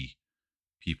sketchy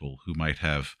people who might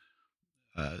have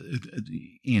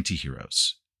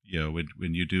anti-heroes.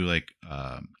 When you do like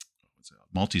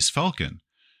Maltese Falcon,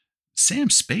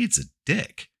 Sam Spade's a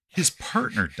dick. His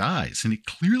partner dies, and he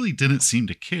clearly didn't seem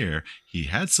to care. He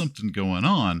had something going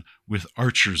on with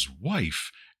Archer's wife,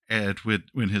 and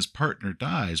when his partner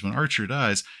dies, when Archer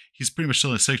dies, he's pretty much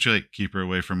telling his secretary, like, keep her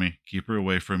away from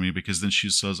me, because then she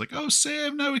says, like, oh,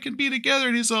 Sam, now we can be together,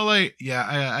 and he's all like, yeah,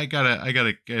 I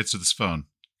gotta answer this phone,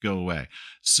 go away.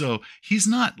 So he's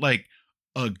not like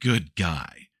a good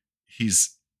guy.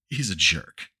 He's a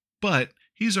jerk, but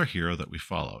he's our hero that we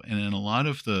follow. And in a lot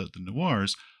of the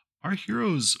noirs, our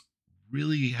heroes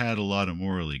really had a lot of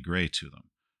morally gray to them.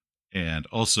 And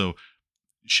also,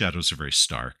 shadows are very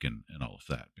stark and all of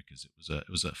that, because it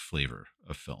was a flavor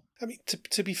of film. I mean,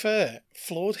 to be fair,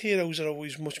 flawed heroes are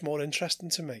always much more interesting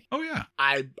to me. Oh yeah,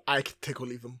 I can take or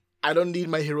leave them. I don't need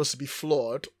my heroes to be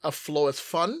flawed. A flaw is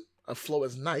fun. A flaw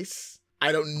is nice.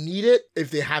 I don't need it.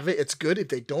 If they have it, it's good. If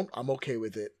they don't, I'm okay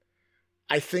with it.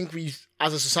 I think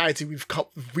as a society, we've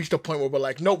reached a point where we're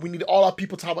like, no, we need all our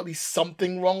people to have at least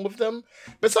something wrong with them.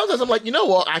 But sometimes I'm like, you know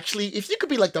what? Actually, if you could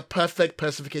be like the perfect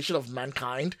personification of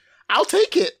mankind, I'll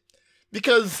take it.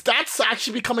 Because that's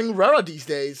actually becoming rarer these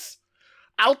days.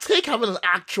 I'll take having an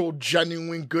actual,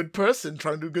 genuine good person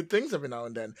trying to do good things every now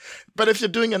and then. But if you're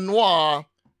doing a noir,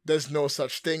 there's no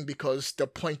such thing, because the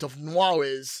point of noir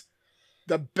is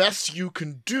the best you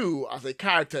can do as a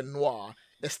character in noir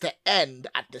is to end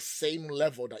at the same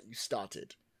level that you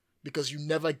started. Because you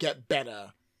never get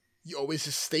better. You always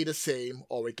just stay the same,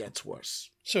 or it gets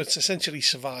worse. So it's essentially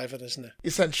Survivor, isn't it?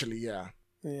 Essentially, yeah.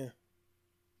 Yeah.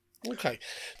 Okay.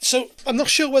 So I'm not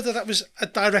sure whether that was a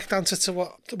direct answer to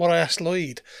what I asked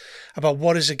Lloyd about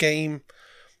what is a game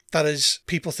that is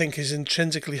people think is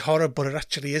intrinsically horror, but it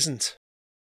actually isn't.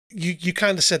 You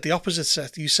kind of said the opposite,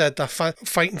 Seth. You said that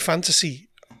fighting fantasy,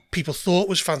 people thought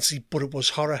was fantasy, but it was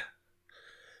horror.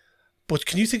 But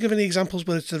can you think of any examples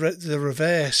where it's the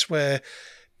reverse, where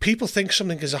people think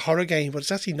something is a horror game, but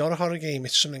it's actually not a horror game,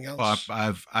 it's something else?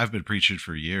 Well, I've been preaching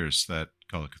for years that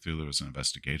Call of Cthulhu is an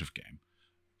investigative game.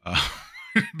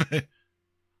 But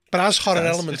as horror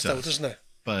elements, though, doesn't it?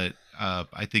 But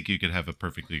I think you could have a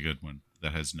perfectly good one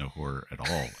that has no horror at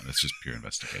all, and it's just pure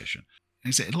investigation. And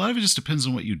I say a lot of it just depends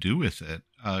on what you do with it,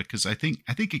 because I think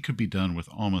it could be done with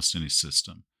almost any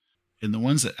system. And the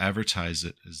ones that advertise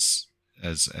it as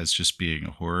just being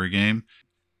a horror game,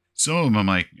 some of them I'm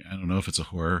like, I don't know if it's a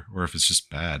horror or if it's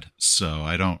just bad. So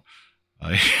I don't.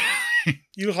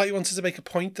 You look like you wanted to make a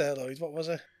point there, Lloyd. What was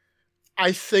it?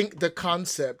 I think the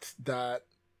concept that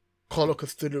Call of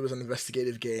Cthulhu is an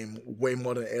investigative game way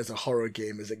more than it is a horror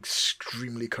game is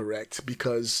extremely correct,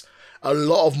 because a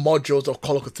lot of modules of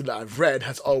Call of Cthulhu that I've read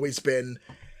has always been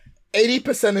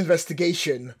 80%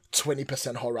 investigation,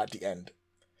 20% horror at the end.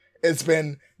 It's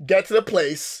been get to the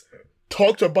place,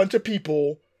 talk to a bunch of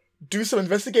people, do some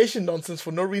investigation nonsense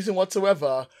for no reason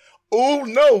whatsoever. Oh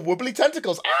no, wibbly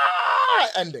tentacles.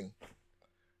 Ending.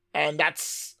 And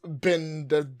that's been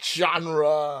the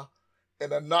genre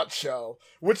in a nutshell,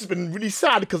 which has been really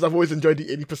sad, because I've always enjoyed the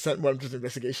 80% where I'm just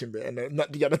investigation bit, and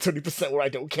not the other 20% where I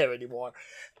don't care anymore.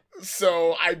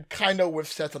 So I'm kind of with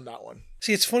Seth on that one.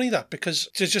 See, it's funny that, because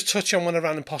to just touch on one of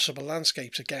Ran Impossible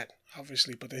Landscapes again,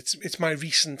 obviously, but it's my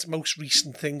most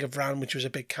recent thing of Ran, which was a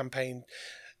big campaign,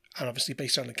 and obviously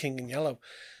based on The King in Yellow.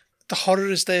 The horror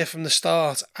is there from the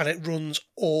start, and it runs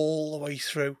all the way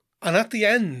through. And at the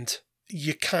end,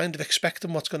 you're kind of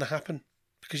expecting what's going to happen,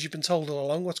 because you've been told all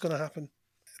along what's going to happen.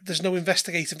 There's no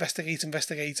investigate,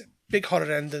 big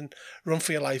horror ending, run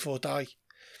for your life or die.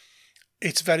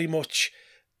 It's very much,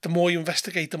 the more you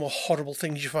investigate, the more horrible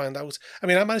things you find out. I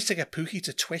mean, I managed to get Pookie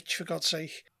to twitch, for God's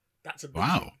sake. That's a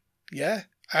wow. Yeah.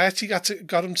 I actually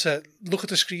got him to look at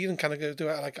the screen and kind of go do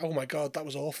it like, oh my God, that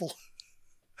was awful.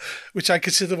 Which I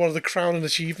consider one of the crowning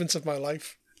achievements of my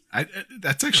life.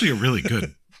 That's actually a really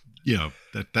good,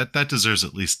 that deserves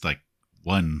at least like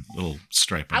one little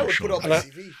stripe on your shoulder. Put it on my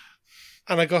CV.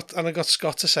 And I got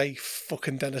Scott to say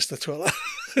fucking Dennis the Twiller.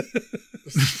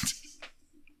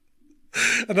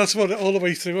 And that's what all the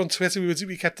way through on Twitter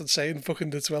we kept on saying fucking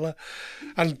the Twiller.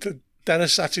 And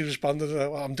Dennis actually responded,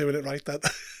 well, I'm doing it right then.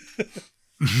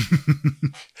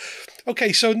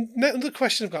 Okay, so another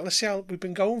question I've got. Let's see how we've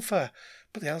been going for,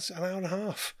 but an hour and a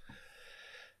half.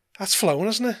 That's flown,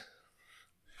 hasn't it?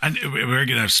 And we're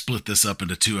gonna split this up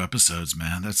into 2 episodes,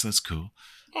 man. That's cool.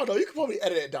 Oh no, you could probably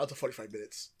edit it down to 45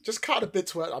 minutes. Just cut a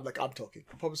bit where I'm talking.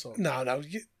 Probably so. No,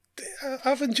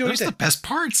 I've enjoyed Those it. are the best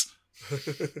parts.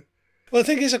 Well, the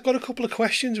thing is, I've got a couple of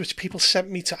questions which people sent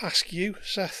me to ask you,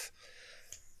 Seth.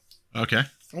 Okay.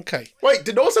 Wait,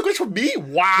 did no one say a question from me?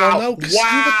 Wow. Well, no,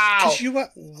 because you were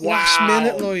last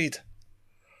minute, Lloyd.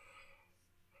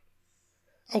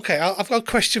 Okay, I've got a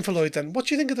question for Lloyd then. What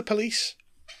do you think of the police?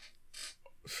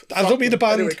 I don't mean the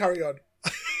band. Anyway, carry on.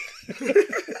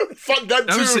 Fuck them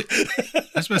too. I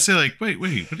was about to say, like, wait, what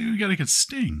do you got against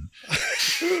Sting?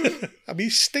 I mean,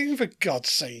 Sting, for God's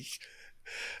sake.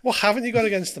 What haven't you got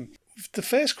against them? The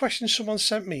first question someone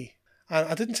sent me, and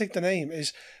I didn't take the name,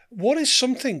 is what is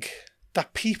something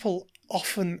that people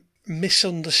often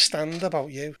misunderstand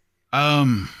about you?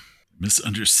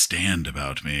 Misunderstand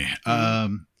about me. I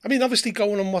mean, obviously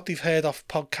going on what they've heard off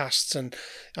podcasts and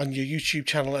on your YouTube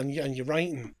channel and your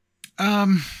writing.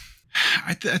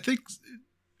 I think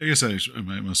I guess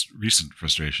my most recent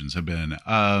frustrations have been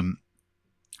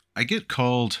I get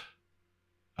called,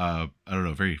 I don't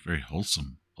know, very, very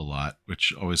wholesome a lot,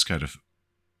 which always kind of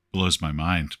blows my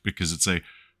mind because it's a,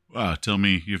 wow, tell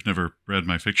me you've never read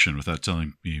my fiction without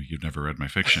telling me you've never read my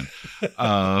fiction.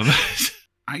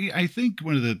 I think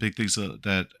one of the big things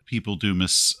that people do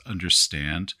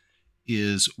misunderstand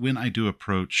is when I do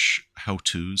approach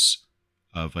how-tos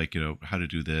of like, how to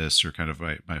do this or kind of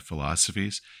my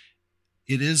philosophies,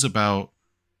 it is about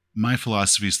my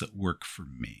philosophies that work for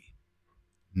me,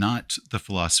 not the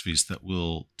philosophies that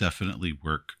will definitely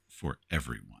work for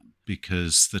everyone.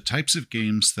 Because the types of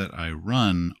games that I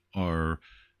run are,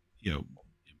 in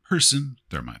person,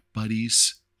 they're my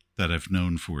buddies that I've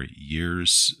known for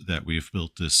years, that we've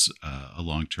built this a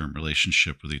long-term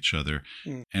relationship with each other.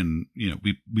 And,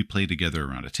 we play together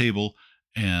around a table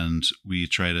and we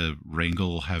try to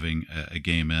wrangle having a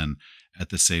game in at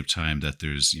the same time that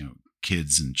there's,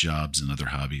 kids and jobs and other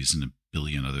hobbies and a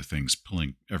billion other things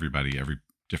pulling everybody every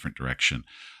different direction.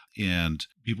 And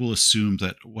people assume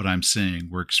that what I'm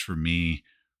saying works for me,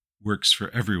 works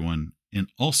for everyone in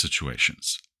all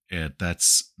situations. And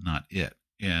that's not it.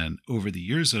 And over the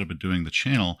years that I've been doing the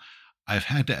channel, I've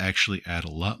had to actually add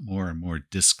a lot more and more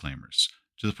disclaimers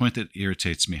to the point that it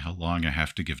irritates me how long I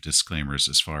have to give disclaimers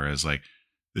as far as like,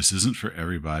 this isn't for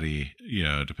everybody,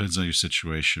 it depends on your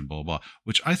situation, blah, blah,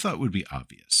 which I thought would be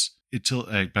obvious but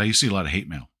I used to see a lot of hate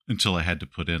mail until I had to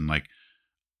put in like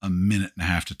a minute and a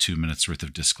half to 2 minutes worth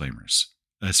of disclaimers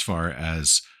as far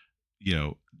as,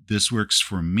 this works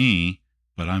for me,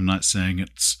 but I'm not saying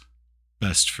it's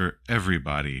best for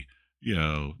everybody,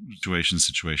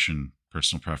 situation,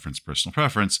 personal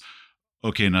preference.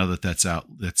 Okay, now that that's out,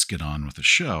 let's get on with the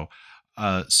show.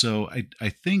 So I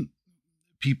think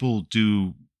people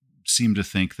do seem to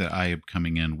think that I am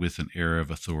coming in with an air of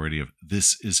authority of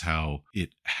this is how it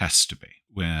has to be,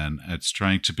 when it's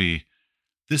trying to be,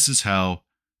 this is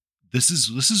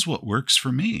what works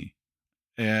for me.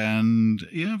 And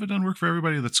if it doesn't work for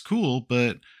everybody, that's cool,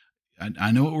 but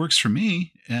I know it works for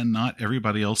me, and not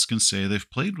everybody else can say they've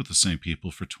played with the same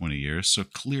people for 20 years. So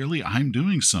clearly I'm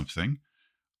doing something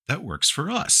that works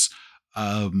for us.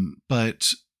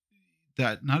 But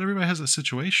that not everybody has that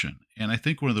situation. And I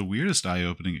think one of the weirdest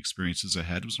eye-opening experiences I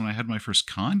had was when I had my first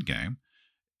con game,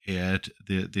 and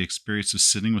the experience of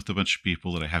sitting with a bunch of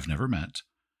people that I have never met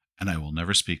and I will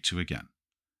never speak to again.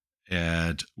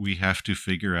 And we have to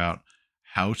figure out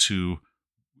how to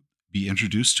be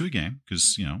introduced to a game,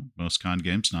 because, most con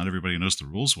games, not everybody knows the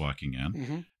rules walking in.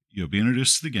 Mm-hmm. Be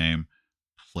introduced to the game,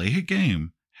 play a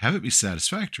game, have it be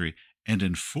satisfactory, and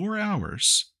in 4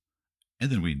 hours, and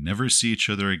then we never see each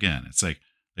other again. It's like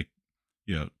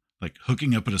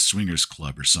hooking up at a swingers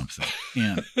club or something.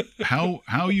 And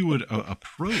how you would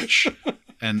approach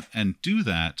and do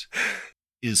that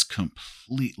is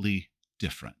completely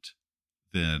different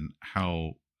than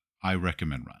how I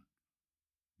recommend run,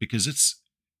 because it's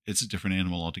a different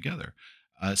animal altogether.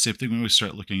 Same thing when we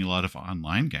start looking at a lot of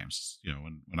online games.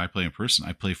 When I play in person,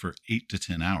 I play for 8 to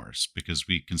 10 hours because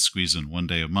we can squeeze in one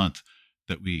day a month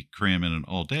that we cram in an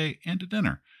all day and a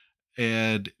dinner.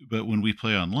 But when we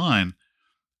play online,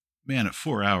 man, at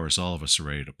 4 hours, all of us are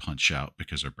ready to punch out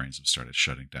because our brains have started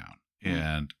shutting down.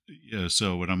 And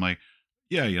so when I'm like,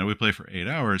 we play for 8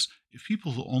 hours, if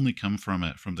people who only come from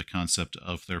the concept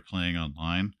of they're playing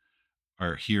online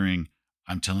are hearing,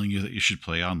 I'm telling you that you should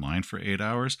play online for 8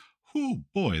 hours. Oh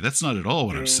boy, that's not at all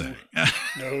what I'm saying.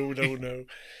 No. Yeah,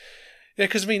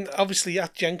 because obviously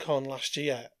at Gen Con last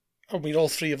year, all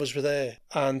three of us were there,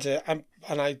 and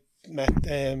I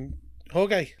met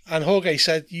Jorge, and Jorge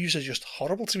said, "You are just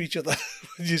horrible to each other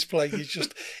when you play. You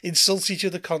just insult each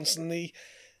other constantly,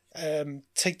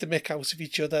 take the mick out of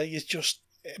each other.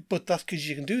 But that's because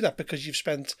you can do that because you've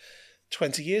spent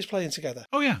 20 years playing together."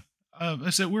 Oh yeah, I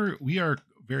said we are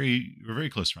very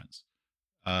close friends.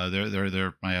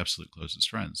 They're my absolute closest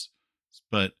friends,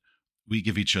 but we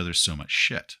give each other so much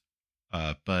shit.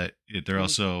 But they're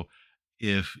also,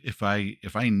 if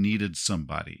I needed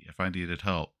somebody, if I needed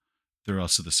help, they're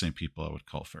also the same people I would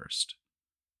call first.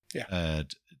 Yeah.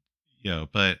 And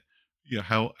but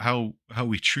how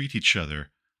we treat each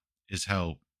other is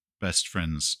how best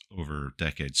friends over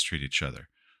decades treat each other.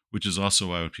 Which is also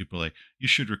why when people are like, you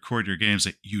should record your games,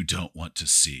 that you don't want to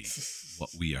see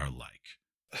what we are like.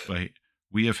 Right?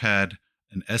 We have had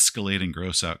an escalating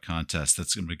gross out contest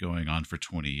that's going to be going on for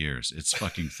 20 years. It's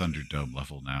fucking Thunderdome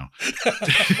level now.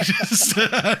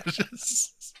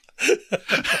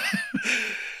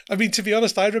 To be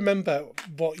honest, I remember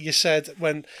what you said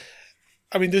when,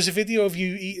 there's a video of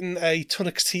you eating a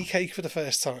Tunnocks tea cake for the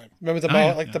first time. Remember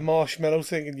the marshmallow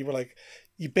thing, and you were like,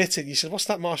 you bit it, and you said, "What's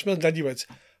that marshmallow?" And then you went,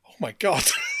 my God.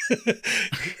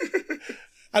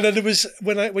 And then there was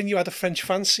when you had a French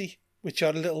fancy, which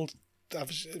are a little,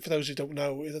 for those who don't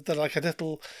know, they're like a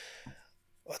little,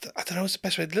 I don't know what's the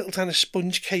best way, a little tiny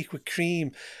sponge cake with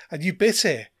cream, and you bit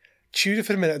it, chewed it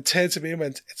for a minute, and turned to me and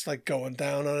went, "It's like going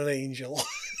down on an angel."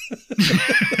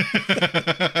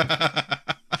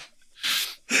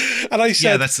 And I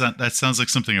said, "Yeah, that sounds like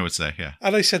something I would say." Yeah.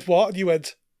 And I said, "What?" And you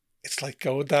went, "It's like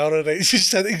going down on an angel." You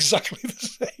said exactly the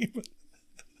same.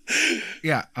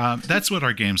 Yeah, that's what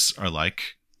our games are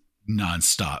like,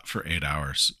 nonstop for 8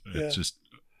 hours. It's just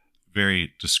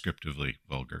very descriptively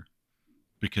vulgar,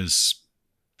 because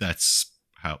that's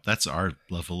our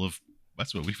level of,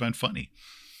 that's what we find funny.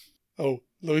 Oh,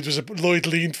 Lloyd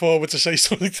leaned forward to say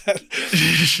something then.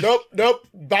 Nope.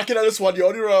 Backing on this one, you're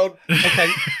on your own.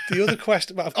 Okay, the other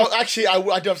question. Actually,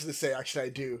 I do have to say. Actually, I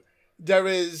do. There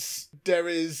is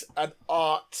an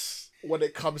art when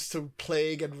it comes to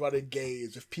playing and running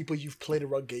games with people you've played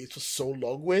and run games for so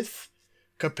long with,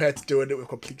 compared to doing it with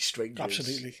complete strangers.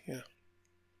 Absolutely, yeah.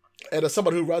 And as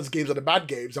someone who runs games and bad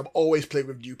games, I'm always playing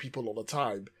with new people all the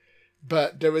time.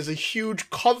 But there is a huge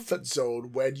comfort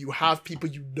zone when you have people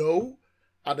you know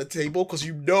at the table, because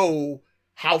you know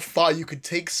how far you can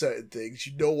take certain things.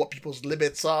 You know what people's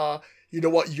limits are. You know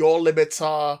what your limits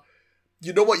are.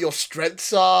 You know what your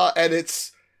strengths are. And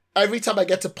it's, every time I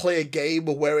get to play a game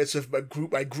where it's with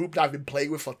my group that I've been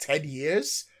playing with for 10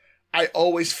 years, I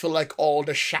always feel like all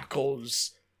the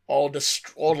shackles, even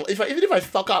if I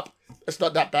fuck up, it's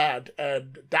not that bad.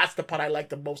 And that's the part I like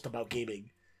the most about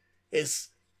gaming, is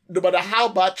no matter how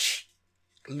much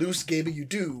loose gaming you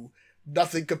do,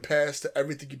 nothing compares to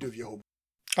everything you do with your home.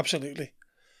 Absolutely.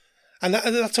 And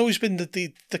that's always been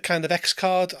the kind of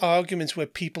X-card arguments where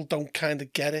people don't kind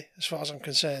of get it, as far as I'm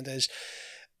concerned, is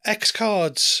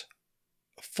X-cards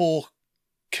for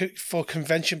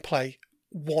convention play,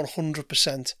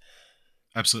 100%.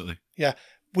 Absolutely. Yeah.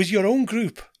 With your own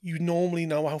group, you normally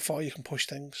know how far you can push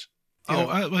things. Like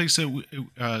I said,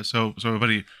 so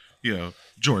everybody,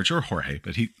 George, or Jorge,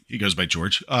 but he goes by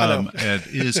George. And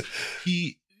is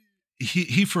he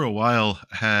for a while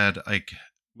had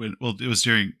it was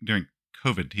during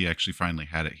COVID, he actually finally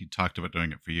had it. He talked about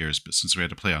doing it for years, but since we had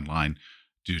to play online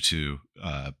due to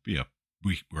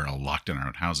we were all locked in our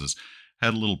own houses,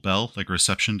 had a little bell, like a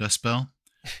reception desk bell,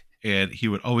 and he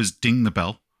would always ding the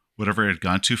bell whatever it had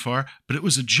gone too far, but it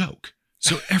was a joke.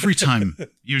 So every time,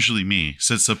 usually me,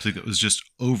 said something that was just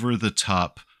over the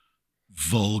top,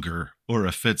 vulgar, or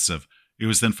offensive, it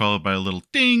was then followed by a little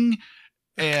ding,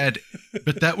 but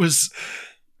that was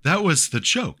the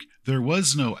joke. There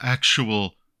was no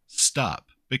actual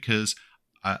stop, because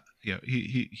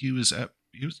he was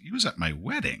at my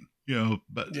wedding,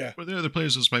 but for the other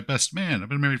players was my best man. I've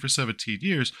been married for 17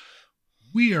 years.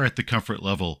 We are at the comfort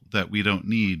level that we don't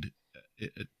need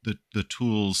the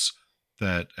tools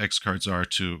that X cards are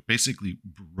to basically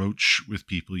broach with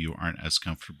people you aren't as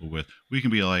comfortable with. We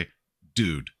can be like,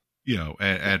 dude,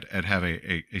 and have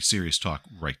a serious talk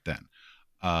right then.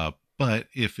 But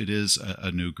if it is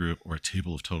a new group or a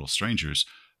table of total strangers,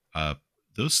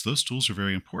 those tools are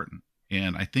very important.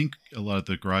 And I think a lot of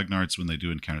the grognards, when they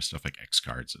do encounter stuff like X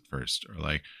cards at first, are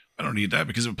like, I don't need that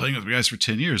because I've been playing with guys for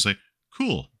 10 years. Like,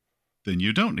 cool, then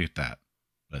you don't need that.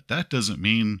 But that doesn't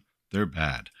mean they're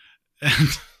bad.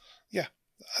 Yeah,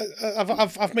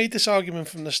 I've made this argument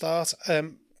from the start.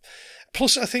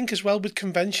 Plus, I think as well with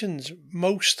conventions,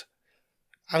 most,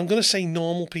 I'm going to say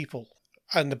normal people,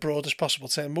 and the broadest possible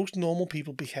term, most normal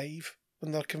people behave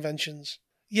when they're at conventions.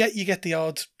 Yet you get the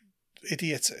odd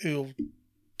idiot who'll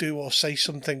do or say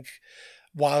something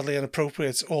wildly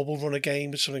inappropriate, or will run a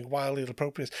game with something wildly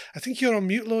inappropriate. I think you're on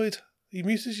mute, Lloyd. You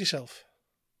muted yourself.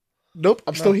 Nope,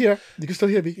 I'm still here. You can still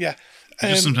hear me. Yeah. He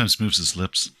just sometimes moves his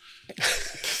lips.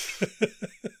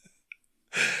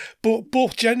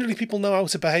 But generally, people know how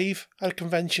to behave at a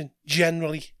convention.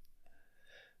 Generally.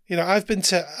 I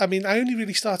only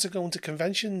really started going to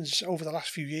conventions over the last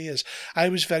few years. I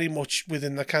was very much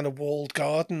within the kind of walled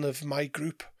garden of my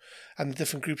group and the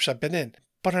different groups I've been in.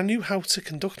 But I knew how to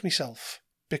conduct myself,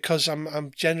 because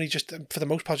I'm generally just, for the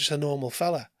most part, just a normal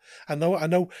fella. I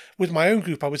know with my own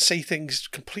group, I would say things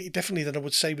completely differently than I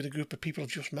would say with a group of people I've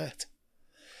just met.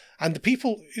 And the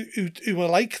people who are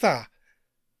like that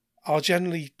are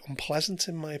generally unpleasant,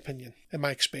 in my opinion, in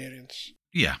my experience.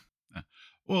 Yeah.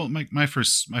 Well, my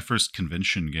first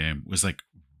convention game was like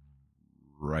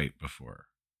right before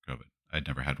COVID. I'd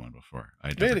never had one before.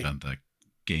 I'd never done the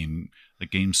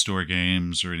game store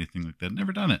games or anything like that.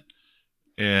 Never done it.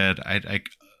 And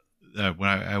when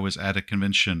I was at a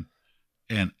convention,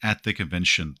 and at the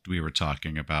convention we were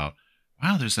talking about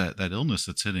wow, there's that illness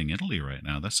that's hitting Italy right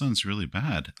now. That sounds really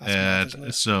bad. That's mad, isn't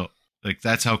it? So like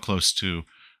that's how close to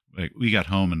like we got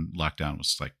home and lockdown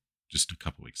was like just a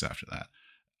couple weeks after that.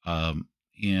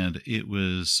 And it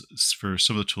was for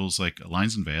some of the tools like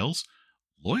Lines and Veils.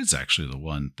 Lloyd's actually the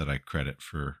one that I credit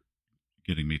for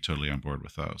getting me totally on board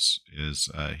with those. Is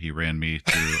he ran me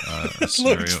through a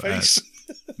scenario at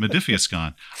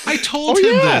Modifiuscon. I told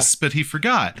him this, but he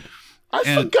forgot.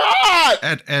 I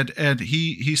forgot. And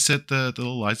he set the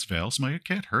little Lines and Veils. I'm like,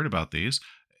 okay, I'd heard about these,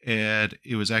 and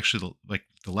it was actually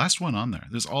the last one on there.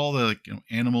 There's all the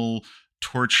animal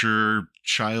torture,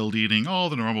 child eating, all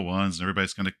the normal ones, and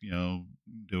everybody's kind of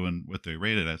doing what they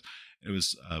rated as. It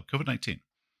was COVID-19,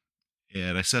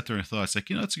 and I sat there and thought, it's like,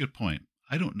 that's a good point.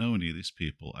 I don't know any of these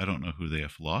people. I don't know who they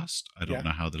have lost. I don't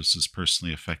know how this has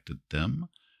personally affected them.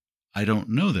 I don't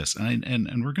know this, and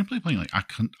we're going to be playing like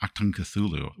Achtung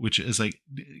Cthulhu, which is like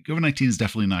COVID-19 is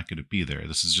definitely not going to be there.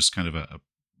 This is just kind of a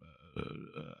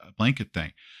blanket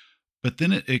thing. But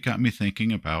then it got me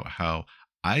thinking about how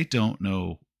I don't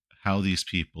know how these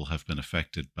people have been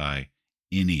affected by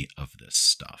any of this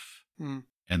stuff, and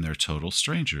they're total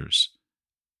strangers.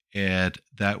 And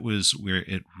that was where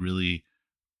it really,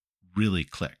 really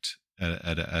clicked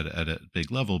at a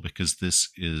big level, because this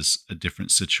is a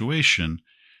different situation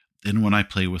than when I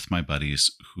play with my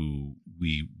buddies who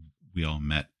we all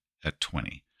met at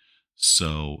 20.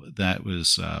 So that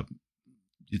was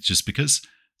it's just because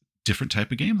different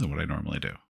type of game than what I normally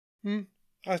do.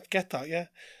 I get that, yeah.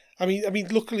 I mean,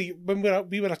 luckily when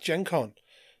we were at Gen Con,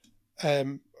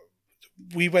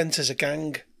 we went as a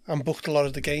gang and booked a lot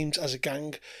of the games as a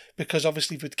gang, because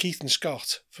obviously with Keith and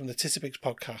Scott from the Titterbigs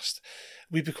podcast,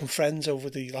 we've become friends over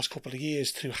the last couple of years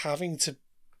through having to,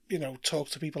 talk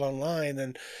to people online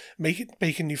and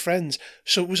making new friends.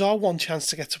 So it was our one chance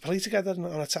to get to play together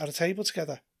at a table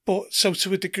together. But so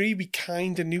to a degree, we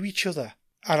kind of knew each other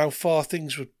and how far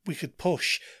things we could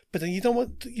push. But then you don't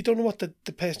know what the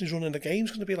person who's running the game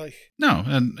is going to be like. No,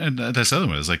 and that's the other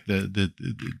one. Is like the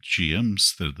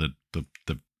GM's the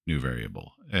new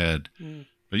variable, and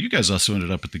but you guys also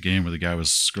ended up at the game where the guy was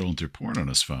scrolling through porn on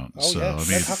his phone. Oh, so yeah, I mean,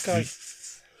 that guy.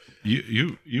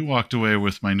 You walked away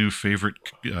with my new favorite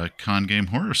con game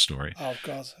horror story. Oh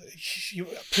God,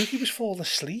 Pookie was falling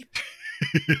asleep.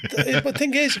 But the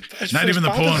thing is, not even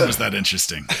the porn was that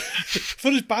interesting. For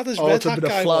as bad as Red Hat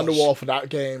been a fly on the wall for that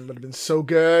game. It would have been so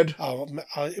good. Oh,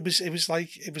 it was like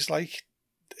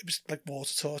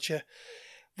water torture.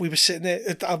 We were sitting there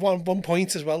at one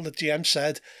point as well. The GM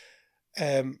said,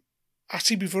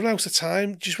 actually, we've run out of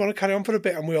time. Just want to carry on for a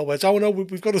bit, and we all went, "Oh no,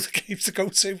 we've got other games to go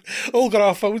to." All got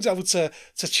our phones out to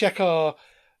check our,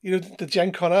 the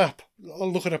Gen Con app.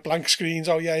 Looking at blank screens.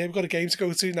 Oh yeah, we've got a game to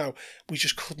go to now. We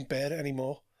just couldn't bear it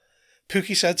anymore.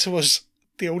 Pookie said to us,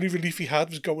 the only relief he had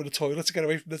was go to the toilet to get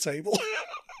away from the table.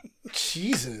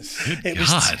 Jesus, it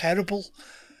was terrible.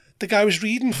 The guy was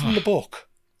reading from the book,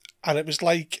 and it was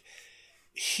like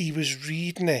he was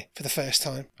reading it for the first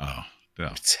time. Oh, yeah.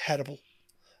 It was terrible.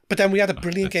 But then we had a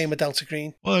brilliant game of Delta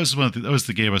Green. Well, that was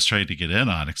the game I was trying to get in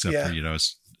on, except for, I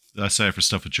was excited for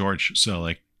stuff with George. So,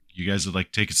 like, you guys would,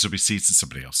 like, taking so many seats to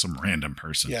somebody else, some random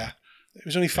person. Yeah. It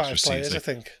was only 5 players, I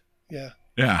think. Yeah.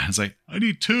 Yeah. It's like, I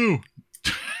need 2.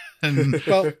 And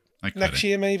well, next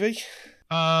year, maybe?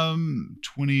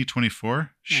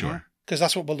 2024? Sure. Because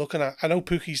that's what we're looking at. I know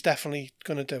Pookie's definitely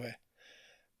going to do it.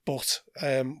 But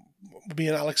me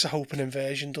and Alex are hoping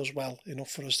Inversion does well enough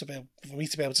for me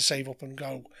to be able to save up and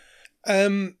go.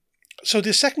 So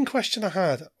the second question I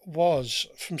had was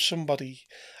from somebody.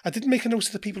 I didn't make a note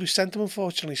of the people who sent them,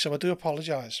 unfortunately, so I do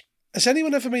apologise. Has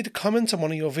anyone ever made a comment on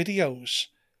one of your videos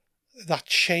that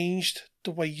changed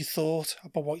the way you thought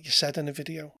about what you said in a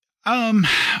video?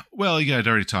 Well, yeah, I'd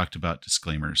already talked about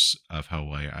disclaimers of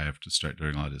how I have to start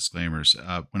doing a lot of disclaimers.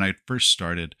 When I first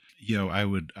started, I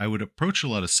would approach a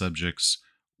lot of subjects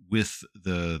with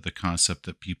the concept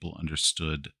that people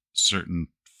understood certain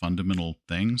fundamental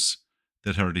things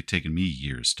that had already taken me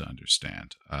years to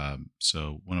understand.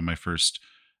 So one of my first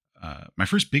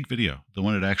big video, the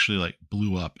one that actually like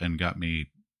blew up and got me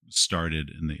started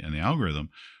in the algorithm,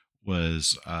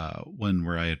 was one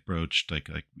where I had broached like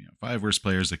 5 worst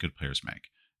players that good players make.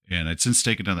 And I'd since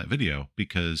taken down that video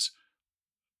because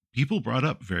people brought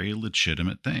up very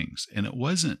legitimate things. And it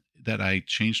wasn't that I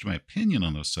changed my opinion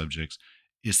on those subjects,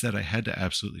 it's that I had to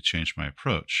absolutely change my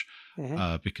approach.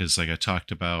 Because like I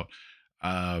talked about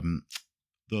the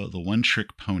one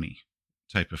trick pony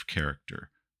type of character,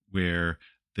 where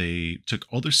they took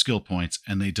all their skill points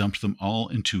and they dumped them all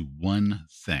into one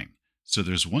thing. So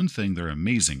there's one thing they're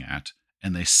amazing at,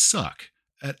 and they suck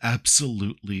at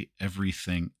absolutely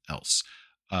everything else.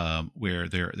 where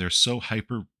they're so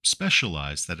hyper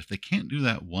specialized that if they can't do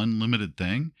that one limited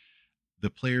thing, the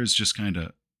players just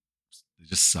they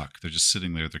just suck. They're just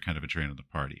sitting there. They're kind of a drain on the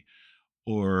party.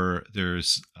 Or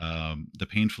there's the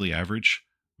painfully average,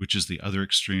 which is the other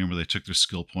extreme where they took their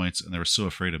skill points and they were so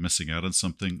afraid of missing out on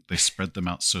something, they spread them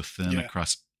out so thin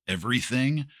across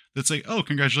everything that's like, oh,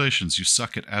 congratulations, you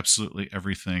suck at absolutely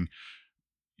everything.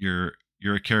 You're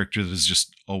a character that is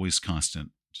just always constant,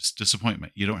 just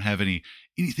disappointment. You don't have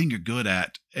anything you're good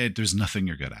at. There's nothing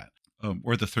you're good at.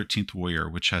 Or the 13th Warrior,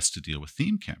 which has to deal with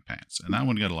theme campaigns, and that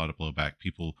one got a lot of blowback.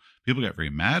 People got very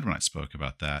mad when I spoke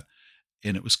about that,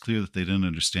 and it was clear that they didn't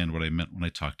understand what I meant when I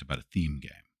talked about a theme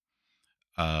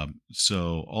game.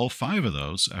 So all 5 of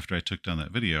those, after I took down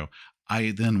that video,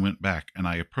 I then went back and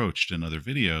I approached in other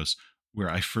videos where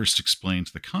I first explained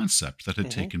the concept that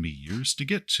had taken me years to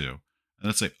get to. And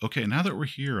that's like, okay, now that we're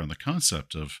here on the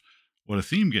concept of what a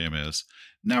theme game is,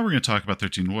 now we're going to talk about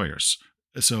 13 Warriors.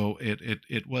 So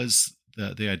it was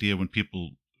the idea when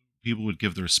people would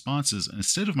give the responses, and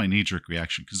instead of my knee-jerk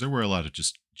reaction, because there were a lot of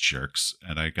just jerks,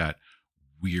 and I got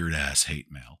weird-ass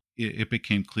hate mail, it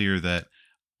became clear that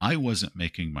I wasn't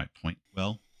making my point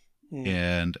well.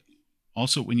 And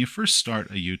also, when you first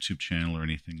start a YouTube channel or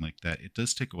anything like that, it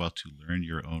does take a while to learn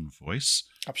your own voice.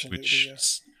 Absolutely,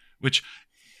 which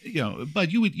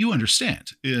but you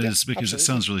understand is because absolutely. It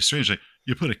sounds really strange. Like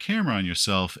you put a camera on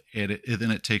yourself, and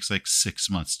then it takes like 6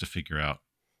 months to figure out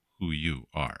who you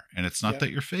are. And it's not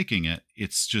that you're faking it.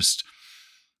 It's just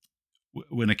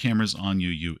when a camera's on you,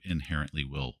 you inherently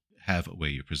will have a way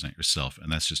you present yourself,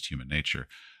 and that's just human nature.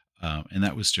 And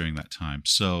that was during that time.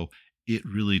 So it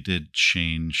really did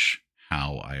change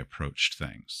how I approached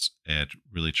things, and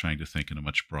really trying to think in a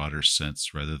much broader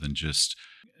sense rather than just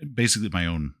basically my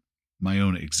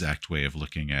own exact way of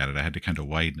looking at it. I had to kind of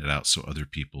widen it out so other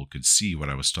people could see what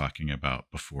I was talking about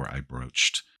before I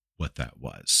broached what that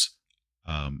was.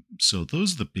 So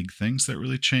those are the big things that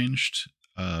really changed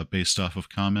based off of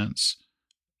comments,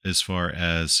 as far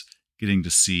as getting to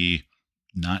see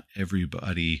not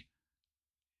everybody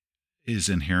is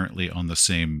inherently on the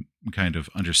same kind of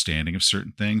understanding of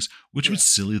certain things, which was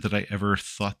silly that I ever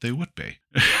thought they would be.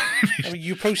 I mean,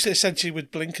 you approached it essentially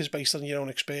with blinkers based on your own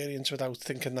experience without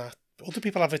thinking that other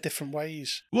people have it different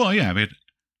ways. Well, yeah, I mean,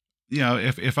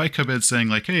 if I come in saying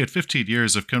like, hey, at 15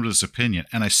 years, I've come to this opinion,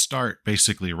 and I start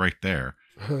basically right there,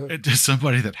 to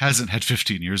somebody that hasn't had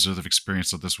 15 years worth of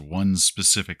experience with this one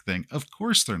specific thing, of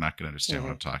course they're not going to understand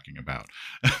what I'm talking about.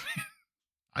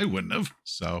 I wouldn't have.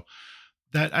 So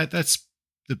that's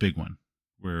the big one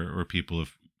where people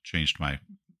have changed my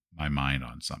mind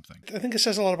on something. I think it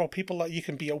says a lot about people that you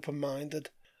can be open-minded.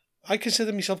 I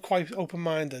consider myself quite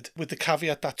open-minded, with the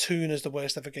caveat that Toon is the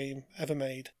worst ever game ever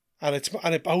made, and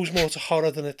it owes more to horror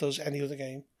than it does any other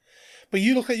game. But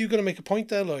you look like you're going to make a point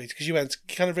there, Lloyd, because you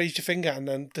kind of raised your finger and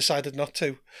then decided not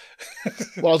to.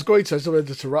 Well, I was going to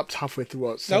interrupt halfway through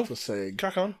what Seth was saying.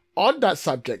 Crack on. On that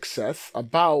subject, Seth,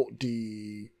 about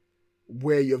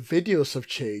where your videos have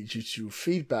changed due to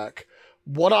feedback,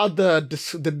 what are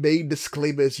the main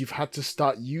disclaimers you've had to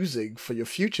start using for your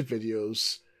future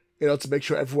videos, to make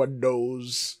sure everyone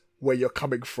knows where you're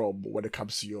coming from when it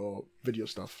comes to your video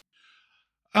stuff?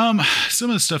 Some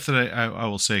of the stuff that I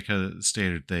will say kind of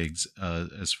standard things,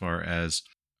 as far as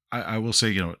I will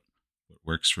say, what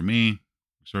works for me,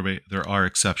 there are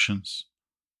exceptions,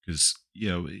 because,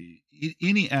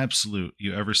 any absolute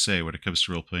you ever say when it comes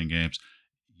to role-playing games,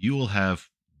 you will have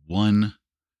one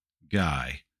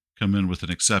guy come in with an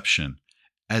exception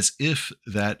as if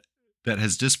that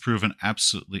has disproven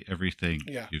absolutely everything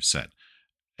you've said.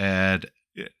 And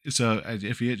so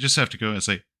if you just have to go and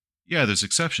say, yeah, there's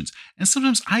exceptions. And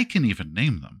sometimes I can even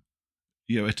name them.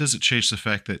 It doesn't change the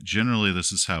fact that generally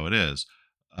this is how it is.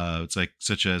 It's like,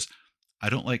 such as, I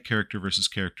don't like character versus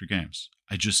character games.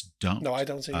 I just don't. No, I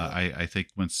don't see that. I think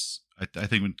I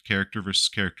think when character versus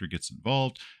character gets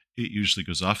involved, it usually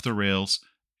goes off the rails,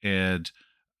 and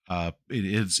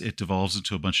it devolves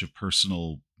into a bunch of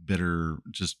personal, bitter,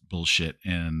 just bullshit,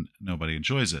 and nobody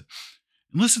enjoys it.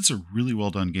 Unless it's a really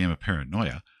well done game of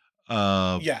paranoia.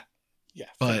 Yeah,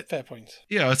 but fair point.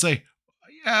 It's like,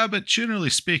 but generally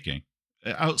speaking,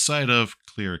 outside of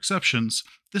clear exceptions,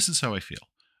 this is how I feel.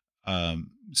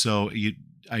 So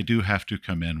I do have to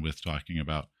come in with talking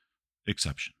about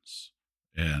exceptions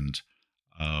and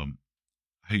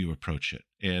how you approach it.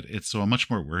 And it's so much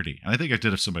more wordy. And I think I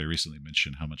did have somebody recently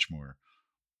mention how much more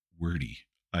wordy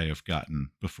I have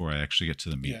gotten before I actually get to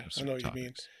the meat of certain topics. I know what you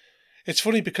mean. It's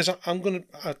funny because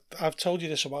I've told you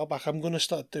this a while back, I'm going to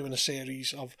start doing a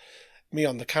series of me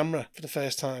on the camera for the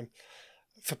first time,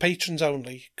 for patrons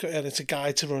only, and it's a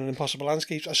guide to running Impossible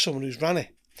Landscapes as someone who's ran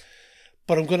it.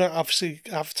 But I'm going to obviously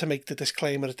have to make the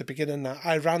disclaimer at the beginning that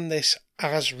I ran this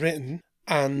as written,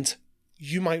 and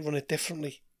you might run it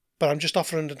differently. But I'm just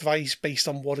offering advice based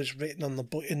on what is written on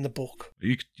in the book.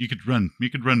 You could run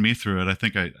me through it. I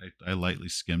think I lightly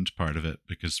skimmed part of it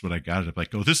because when I got it, I'm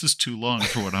like, oh, this is too long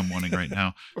for what I'm wanting right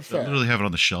now. I literally have it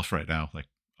on the shelf right now, like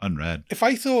unread. If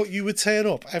I thought you would turn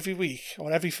up every week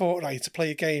or every fortnight to play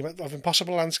a game of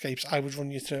Impossible Landscapes, I would run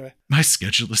you through it. My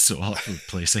schedule is so all over the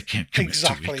place. I can't commit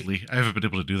to weekly. I haven't been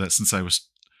able to do that since I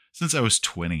was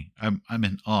 20. I'm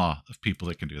in awe of people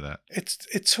that can do that.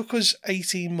 It took us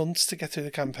 18 months to get through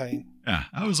the campaign. Yeah,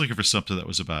 I was looking for something that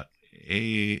was about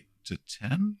 8 to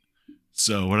 10.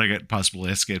 So when I got Impossible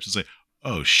Landscapes, it's like,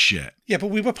 oh shit. Yeah,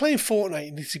 but we were playing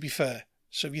Fortnite, to be fair.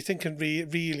 So if you're thinking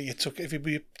really, it took, if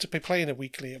we were to be playing it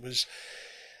weekly, it was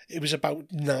about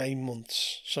 9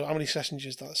 months. So how many sessions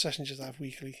is that? Sessions is that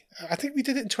weekly? I think we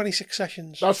did it in 26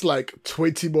 sessions. That's like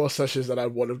 20 more sessions than I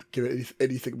want to give it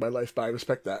anything in my life, but I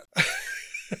respect that.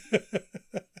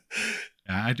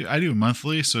 Yeah, I do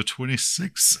monthly, so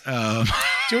 26. Do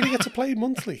you only get to play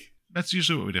monthly? That's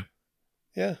usually what we do.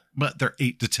 Yeah. But they're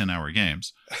 8 to 10 hour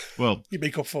games. Well, you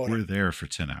make up for it. We're there for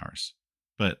 10 hours.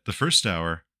 But the first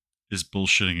hour is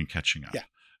bullshitting and catching up. Yeah.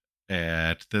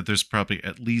 And that there's probably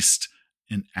at least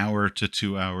an hour to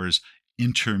 2 hours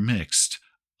intermixed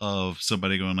of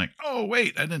somebody going like, oh,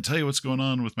 wait, I didn't tell you what's going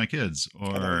on with my kids.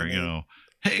 Or,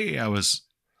 hey, I was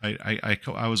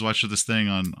watching this thing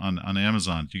on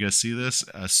Amazon. Do you guys see this?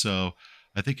 So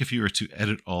I think if you were to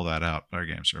edit all that out, our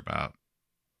games are about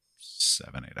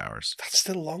 7-8 hours. That's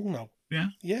still long though. Yeah.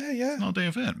 Yeah. It's an all-day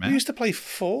event, man. We used to play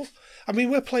 4. I mean,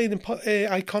 we're playing in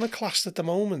Iconoclast at the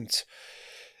moment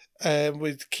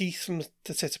with Keith from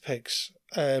the Titter Pigs.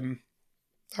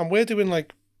 And we're doing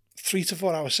like 3 to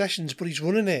 4 hour sessions, but he's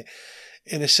running it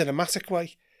in a cinematic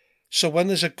way. So when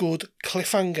there's a good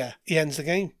cliffhanger, he ends the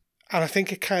game. And I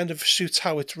think it kind of suits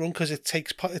how it's run because it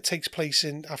takes place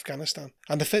in Afghanistan.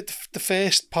 And the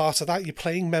first part of that, you're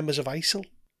playing members of ISIL,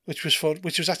 which was fun,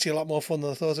 which was actually a lot more fun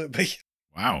than I thought it would be.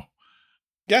 Wow.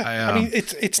 Yeah, I mean,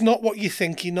 it's not what you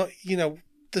think. You're not,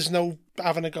 there's no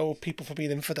having a go at people for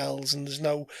being infidels, and there's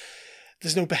no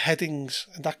beheadings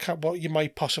and that kind of what you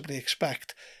might possibly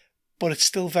expect. But it's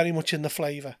still very much in the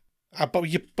flavour. But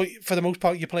for the most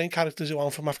part, you're playing characters who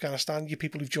aren't from Afghanistan. You're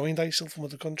people who've joined ISIL from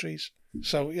other countries.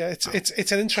 So yeah,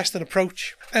 it's an interesting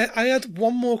approach. I had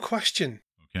one more question.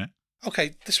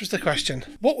 Okay, this was the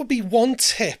question. What would be one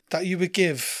tip that you would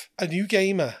give a new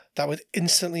gamer that would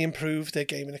instantly improve their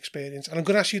gaming experience? And I'm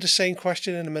going to ask you the same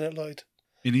question in a minute, Lloyd.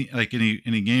 Any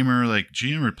gamer, like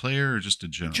GM or player, or just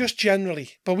in general? Just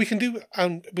generally, but we can do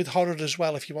with horror as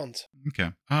well if you want.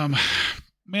 Okay.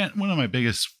 Man, one of my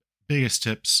biggest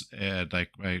tips, and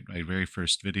like my very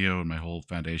first video and my whole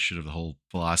foundation of the whole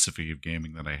philosophy of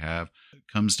gaming that I have,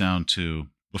 comes down to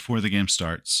before the game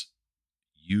starts,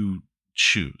 you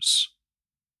choose.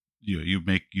 You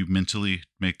mentally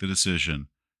make the decision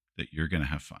that you're going to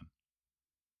have fun,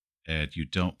 and you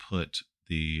don't put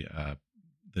the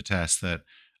task that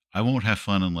I won't have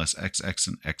fun unless X,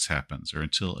 and X happens, or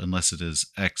unless it is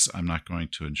X, I'm not going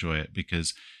to enjoy it.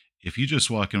 Because if you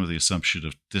just walk in with the assumption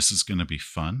of this is going to be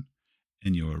fun,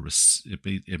 and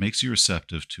it makes you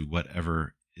receptive to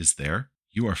whatever is there,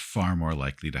 you are far more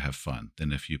likely to have fun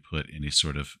than if you put any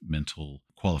sort of mental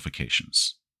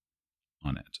qualifications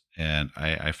on it. And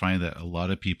I find that a lot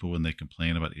of people, when they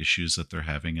complain about issues that they're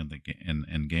having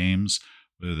in games,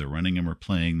 whether they're running them or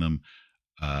playing them,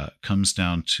 comes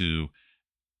down to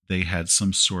they had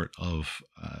some sort of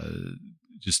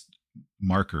just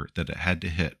marker that it had to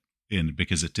hit, and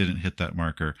because it didn't hit that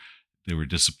marker, they were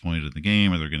disappointed in the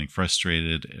game, or they're getting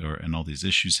frustrated, and all these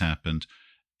issues happened.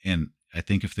 And I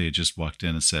think if they had just walked in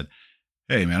and said,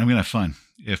 hey man, I'm gonna have fun.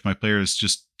 If my players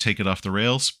just take it off the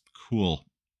rails, cool,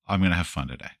 I'm gonna have fun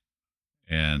today.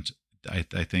 And I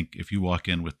think if you walk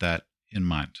in with that in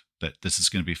mind, that this is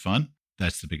going to be fun,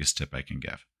 that's the biggest tip I can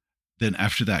give. Then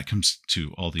after that comes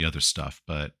to all the other stuff.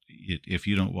 But if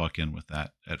you don't walk in with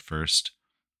that at first,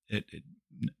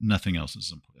 nothing else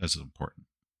is as important.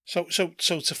 So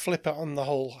to flip it on the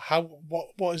whole,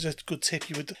 what is a good tip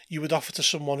you would offer to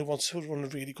someone who wants to run a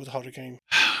really good horror game?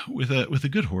 With a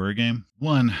good horror game,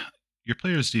 one, your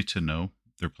players need to know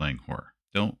they're playing horror.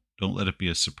 Don't let it be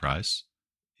a surprise.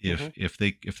 If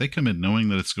they come in knowing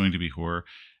that it's going to be horror,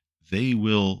 they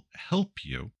will help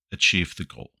you achieve the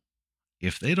goal.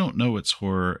 If they don't know it's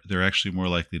horror, they're actually more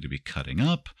likely to be cutting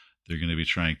up. They're going to be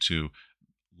trying to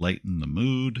lighten the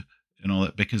mood and all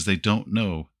that, because they don't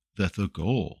know that the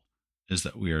goal is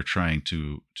that we are trying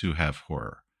to have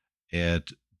horror.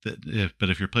 But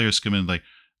if your players come in like,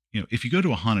 if you go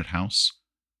to a haunted house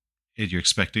and you're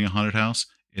expecting a haunted house,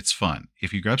 it's fun.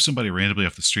 If you grab somebody randomly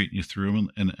off the street and you threw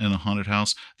them in a haunted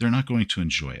house, they're not going to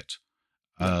enjoy it.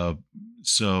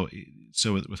 So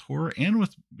with horror and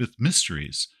with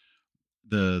mysteries,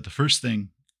 the first thing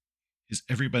is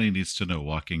everybody needs to know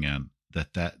walking in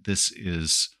that this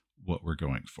is what we're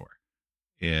going for.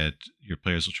 And your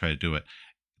players will try to do it.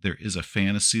 There is a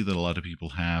fantasy that a lot of people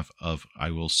have of,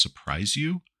 I will surprise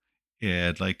you.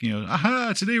 And like,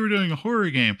 aha, today we're doing a horror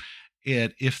game.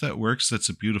 And if that works, that's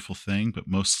a beautiful thing. But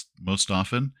most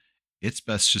often, it's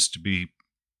best just to be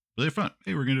really fun.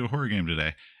 Hey, we're going to do a horror game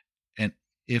today. And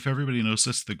if everybody knows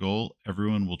that's the goal,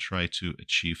 everyone will try to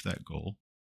achieve that goal.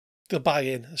 They'll buy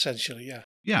in, essentially, yeah.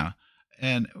 Yeah.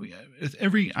 And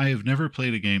I have never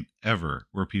played a game ever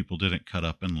where people didn't cut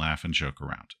up and laugh and joke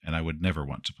around. And I would never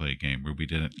want to play a game where we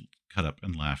didn't cut up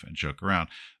and laugh and joke around.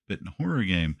 But in a horror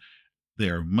game, they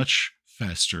are much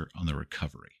faster on the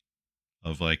recovery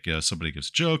of like somebody gives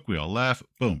a joke, we all laugh,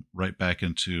 boom, right back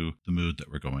into the mood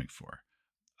that we're going for.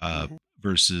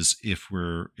 Versus if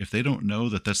they don't know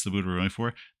that that's the mood we're going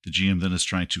for, the GM then is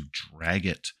trying to drag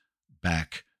it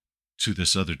back to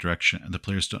this other direction, and the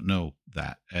players don't know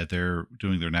that. They're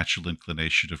doing their natural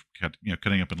inclination of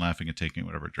cutting up and laughing and taking it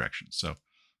whatever direction. So,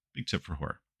 big tip for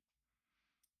horror.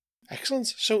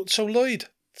 Excellent. So Lloyd,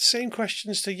 same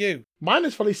questions to you. Mine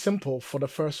is fairly simple for the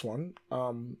first one.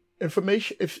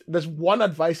 Information. If there's one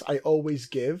advice I always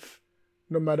give,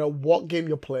 no matter what game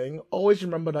you're playing, always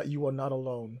remember that you are not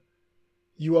alone.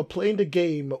 You are playing the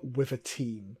game with a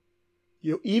team.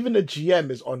 Even the GM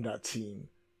is on that team.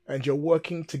 And you're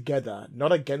working together,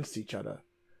 not against each other.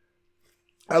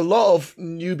 A lot of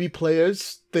newbie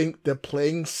players think they're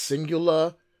playing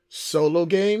singular solo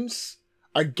games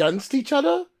against each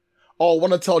other or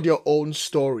want to tell their own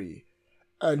story.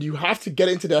 And you have to get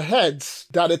into their heads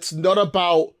that it's not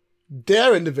about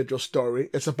their individual story,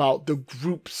 it's about the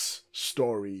group's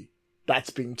story that's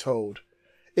being told.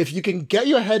 If you can get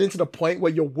your head into the point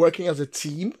where you're working as a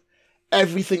team,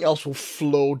 everything else will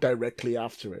flow directly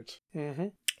after it. Mm-hmm.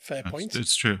 Fair point.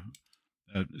 It's true.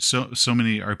 So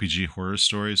many RPG horror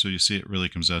stories where you see it really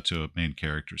comes out to a main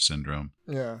character syndrome.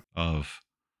 Yeah. Of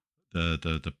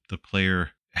the player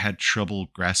had trouble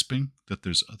grasping that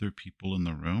there's other people in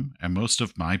the room, and most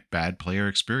of my bad player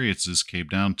experiences came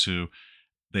down to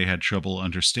they had trouble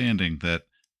understanding that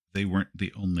they weren't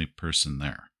the only person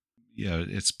there. Yeah,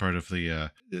 it's part of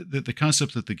the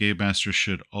concept that the game master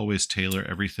should always tailor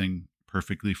everything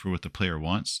perfectly for what the player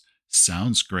wants.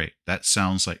 Sounds great. That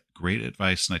sounds like great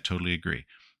advice, and I totally agree.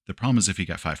 The problem is if you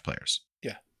got 5 players.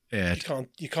 Yeah. And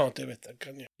you can't do it then,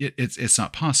 can you? It's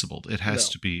not possible. It has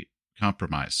to be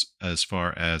compromise as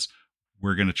far as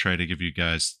we're going to try to give you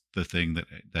guys the thing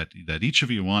that each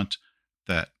of you want,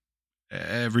 that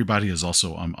everybody is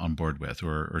also on board with,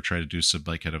 or try to do some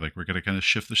like we're going to kind of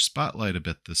shift the spotlight a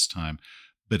bit this time,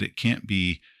 but it can't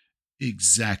be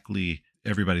exactly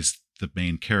everybody's the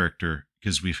main character,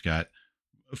 because we've got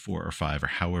 4 or 5 or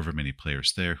however many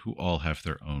players there who all have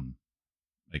their own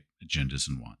like agendas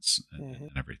and wants and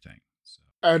everything. So.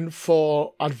 And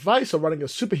for advice on running a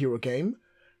superhero game,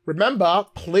 remember,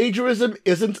 plagiarism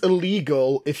isn't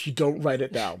illegal if you don't write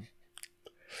it down.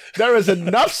 There is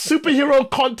enough superhero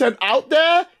content out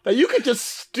there that you can just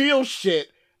steal shit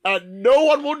and no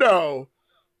one will know.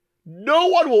 No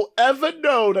one will ever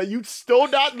know that you stole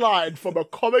that line from a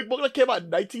comic book that came out in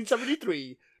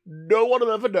 1973. No one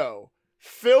will ever know.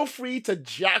 Feel free to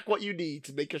jack what you need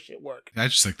to make your shit work. I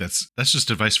just think that's just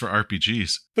advice for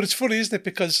RPGs. But it's funny, isn't it?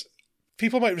 Because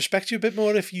people might respect you a bit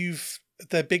more if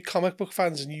they're big comic book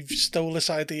fans and you've stole this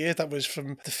idea that was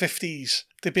from the 50s.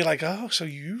 They'd be like, oh, so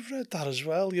you've read that as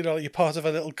well? You're part of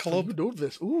a little club. You know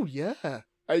this. Ooh, yeah.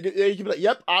 And you can be like,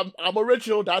 yep, I'm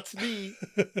original. That's me.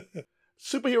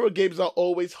 Superhero games are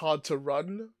always hard to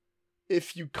run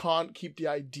if you can't keep the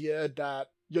idea that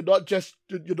you're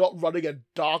not running a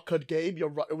darker game.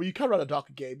 You can't run a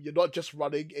darker game. You're not just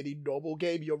running any normal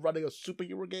game. You're running a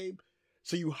superhero game.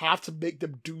 So you have to make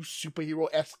them do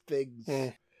superhero-esque things.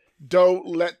 Don't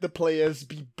let the players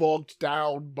be bogged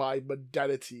down by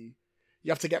mundanity.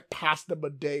 You have to get past the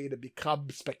mundane and become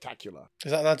spectacular.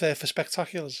 Is that an advert for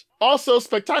Spectaculars? Also,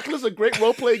 Spectacular's a great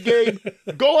role-playing game.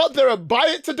 Go out there and buy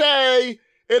it today.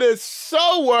 It is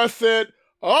so worth it.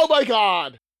 Oh my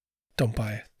god. Don't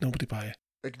buy it. Nobody buy it.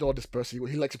 Ignore this person.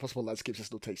 He likes impossible landscapes.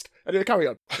 Has no taste. Anyway, carry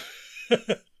on.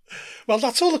 Well,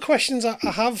 that's all the questions I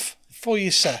have for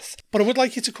you, Seth. But I would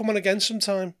like you to come on again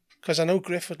sometime, because I know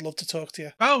Griff would love to talk to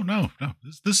you. Oh, no.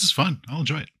 This is fun. I'll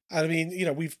enjoy it. I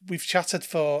mean, we've chatted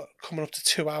for coming up to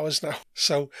 2 hours now.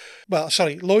 So, well,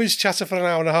 sorry, Lloyd's chatted for an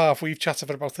hour and a half. We've chatted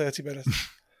for about 30 minutes.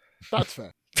 That's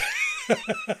fair.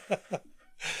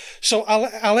 So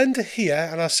I'll end it here,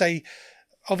 and I'll say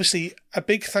obviously, a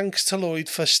big thanks to Lloyd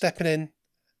for stepping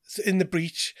in the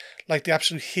breach like the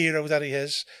absolute hero that he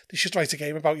is. They should write a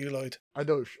game about you, Lloyd. I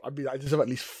know. I mean, I deserve at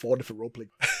least 4 different roleplay.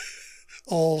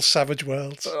 All Savage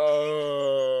Worlds.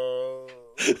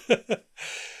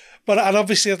 But and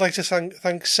obviously, I'd like to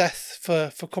thank Seth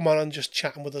for coming on and just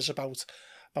chatting with us about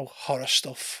horror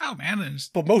stuff. Oh man,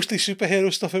 but mostly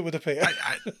superhero stuff. It would appear.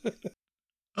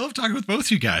 I love talking with both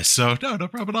you guys. So no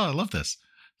problem at all. I love this.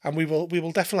 And we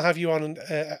will definitely have you on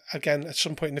again at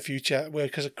some point in the future,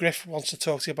 because Griff wants to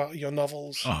talk to you about your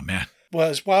novels. Oh man.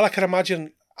 Whereas while I can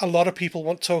imagine a lot of people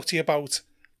want to talk to you about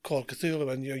Call of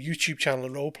Cthulhu and your YouTube channel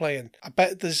and role playing, I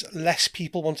bet there's less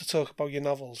people want to talk about your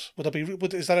novels.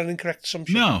 Is that an incorrect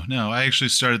assumption? No. I actually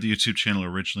started the YouTube channel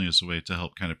originally as a way to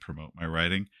help kind of promote my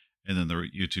writing, and then the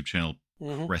YouTube channel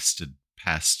rested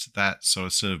past that. So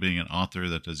instead of being an author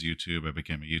that does YouTube, I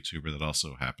became a YouTuber that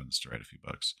also happens to write a few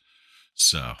books.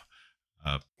 So,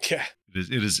 yeah,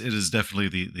 it is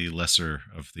definitely the lesser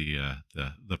of the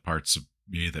parts of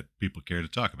me that people care to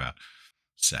talk about.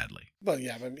 Sadly, well,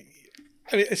 yeah, I mean,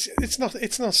 it's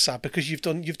not sad, because you've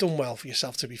done well for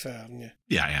yourself, to be fair, haven't you?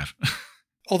 Yeah, I have.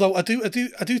 Although I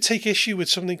do take issue with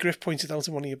something Griff pointed out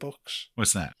in one of your books.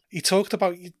 What's that? He talked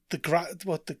about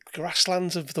the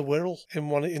grasslands of the Wirral in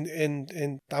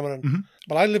Dameron. Mm-hmm.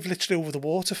 Well, I live literally over the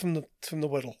water from the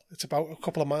Wirral. It's about a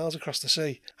couple of miles across the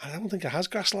sea. I don't think it has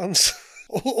grasslands,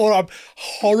 or I'm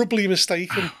horribly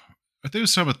mistaken. I think it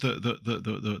was talking about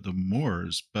the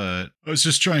moors, but I was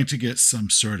just trying to get some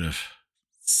sort of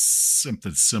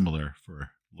something similar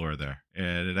for lore there,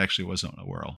 and it actually wasn't a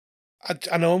Wirral.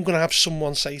 I know I'm going to have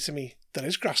someone say to me, there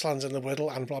is grasslands in the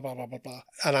Wirral and blah, blah, blah, blah, blah.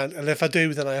 And if I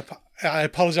do, then I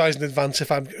apologise in advance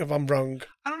if I'm wrong.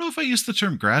 I don't know if I used the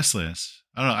term grasslands.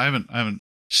 I don't know. I haven't.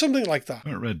 Something like that. I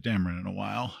haven't read Dameron in a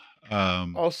while.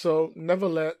 Also, never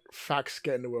let facts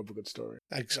get in the way of a good story.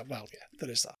 Well, yeah,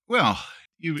 there is that. Well,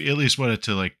 you at least want it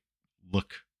to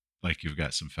look like you've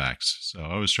got some facts. So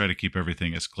I always try to keep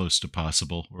everything as close to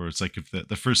possible. Or it's like if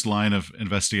the first line of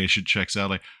investigation checks out,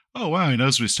 like, oh wow, he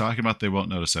knows what he's talking about, they won't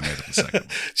notice I made it the second one.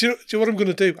 do you know what I'm going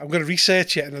to do? I'm going to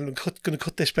research it, and then I'm going to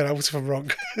cut this bit out if I'm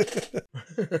wrong.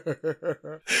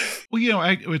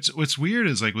 Well, what's weird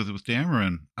is like with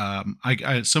Dameron,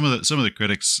 I some of the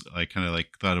critics kind of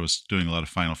thought it was doing a lot of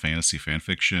Final Fantasy fan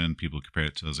fiction. People compared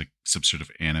it to as like some sort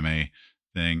of anime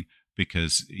thing,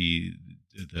 because the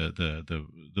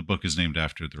book is named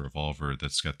after the revolver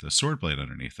that's got the sword blade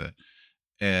underneath it.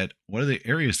 And one of the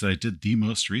areas that I did the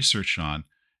most research on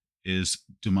is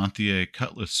Dumontier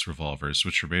cutlass revolvers,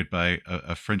 which were made by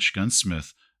a French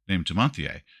gunsmith named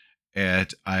Dumontier.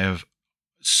 And I have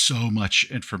so much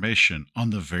information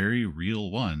on the very real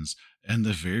ones and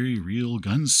the very real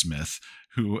gunsmith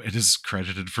who it is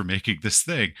credited for making this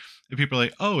thing. And people are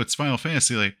like, oh, it's Final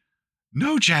Fantasy. Like,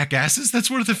 no, jackasses,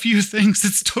 that's one of the few things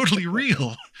that's totally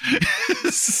real.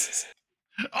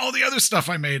 All the other stuff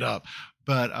I made up.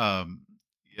 But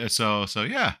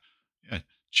yeah.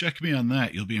 Check me on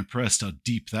that. You'll be impressed how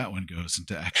deep that one goes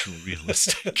into actual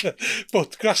realistic.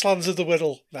 But grasslands of the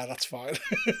Wirral, no, that's fine.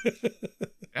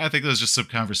 I think there's just some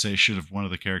conversation of one of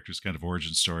the characters' kind of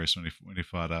origin stories when he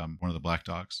fought one of the Black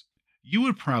Dogs. You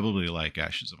would probably like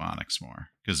Ashes of Onyx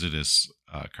more, because it is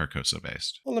Carcosa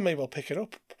based. Well, I may well pick it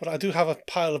up, but I do have a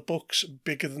pile of books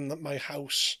bigger than my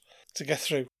house to get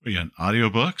through. We got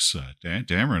audiobooks.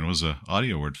 Dameron was an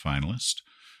Audio Award finalist.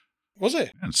 Was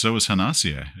it? And so was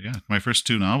Hanasia. Yeah, my first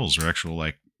 2 novels were actual,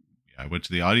 I went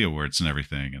to the Audio Awards and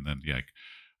everything. And then,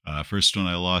 first one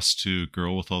I lost to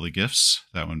Girl with All the Gifts.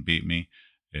 That one beat me.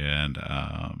 And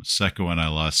second one I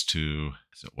lost to,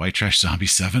 is it White Trash Zombie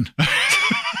 7?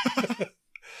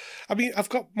 I mean, I've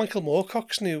got Michael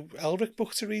Moorcock's new Elric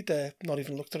book to read there. Not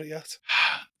even looked at it yet.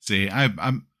 See, I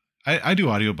do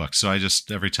audiobooks, so I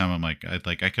just, every time I'm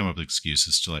I come up with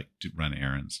excuses to run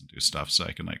errands and do stuff, so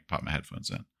I can pop my headphones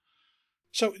in.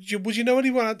 So, would you know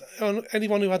anyone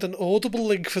who had an Audible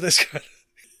link for this guy?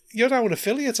 You're now an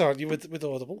affiliate, aren't you, with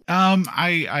Audible?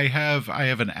 I have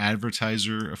an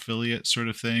advertiser affiliate sort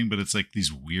of thing, but it's like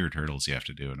these weird hurdles you have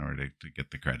to do in order to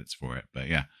get the credits for it. But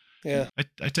yeah,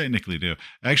 I technically do.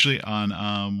 Actually,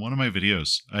 on one of my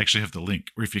videos, I actually have the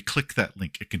link where if you click that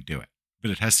link, it can do it, but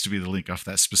it has to be the link off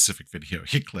that specific video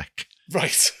you click.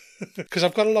 Right. Because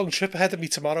I've got a long trip ahead of me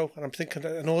tomorrow, and I'm thinking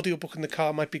an audiobook in the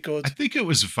car might be good. I think it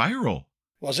was Viral.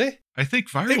 Was it? I think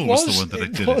Viral was the one that I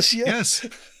did. Was, yeah. Yes.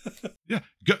 Yeah.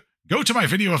 Go to my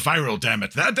video of Viral, damn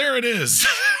it. There it is.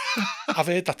 I've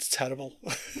heard that's terrible.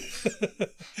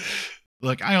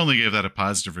 Look, I only gave that a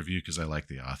positive review because I like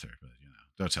the author, but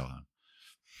don't tell him.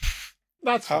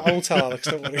 That's I won't tell Alex,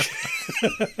 don't worry.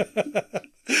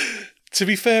 To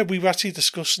be fair, we were actually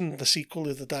discussing the sequel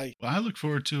the other day. Well, I look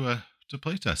forward to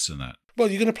playtesting that. Well,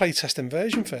 you're going to play test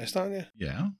Inversion first, aren't you?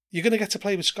 Yeah. You're going to get to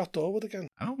play with Scott Dorward again.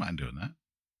 I don't mind doing that.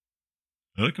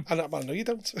 I know you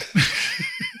don't.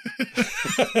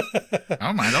 I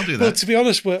don't mind. I'll do that. Well, to be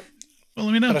honest, let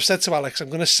me know. But I've said to Alex, I'm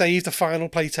going to save the final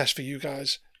playtest for you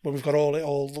guys when we've got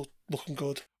all looking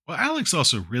good. Well, Alex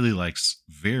also really likes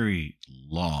very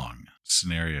long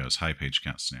scenarios, high page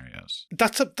count scenarios.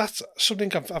 That's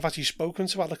something I've actually spoken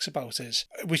to Alex about,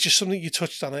 which is something you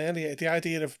touched on earlier. The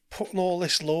idea of putting all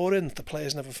this lore in that the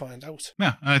players never find out.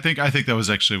 Yeah, I think that was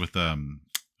actually with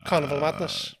Carnival of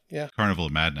Madness. Yeah, Carnival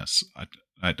of Madness.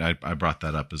 I brought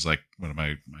that up as like one of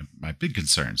my big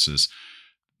concerns is,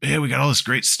 hey, we got all this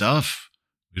great stuff.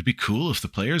 It'd be cool if the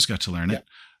players got to learn it.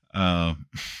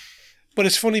 But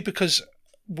it's funny because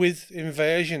with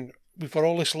Inversion, we've got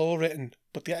all this lore written,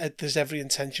 but there's every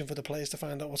intention for the players to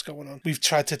find out what's going on. We've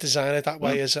tried to design it that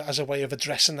way as a way of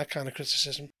addressing that kind of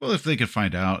criticism. Well, if they could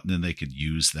find out, then they could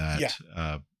use that.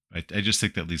 Yeah. I just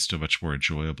think that leads to a much more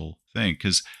enjoyable thing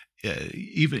because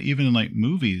even in like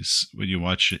movies, when you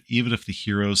watch it, even if the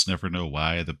heroes never know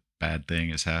why the bad thing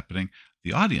is happening,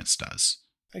 the audience does.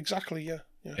 Exactly. Yeah.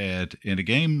 And in a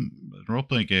game, a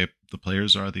role-playing game, the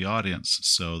players are the audience,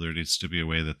 so there needs to be a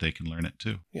way that they can learn it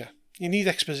too. Yeah, you need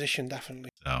exposition,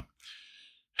 definitely. So,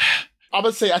 I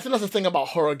would say, I think that's the thing about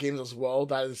horror games as well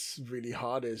that is really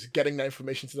hard, is getting that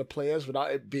information to the players without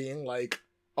it being like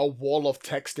a wall of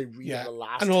text they read in the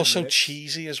last and also 10 minutes.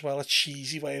 Cheesy as well, a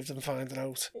cheesy way of them finding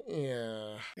out.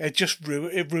 Yeah. It just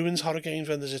ruins horror games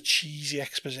when there's a cheesy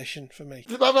exposition for me.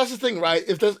 That's the thing, right?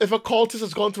 If a cultist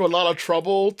has gone through a lot of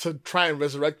trouble to try and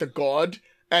resurrect the god,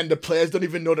 and the players don't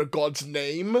even know the god's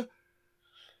name,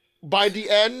 by the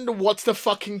end, what's the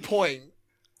fucking point?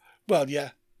 Well,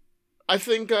 yeah. I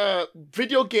think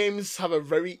video games have a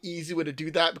very easy way to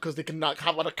do that because they can not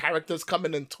have other characters come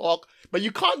in and talk. But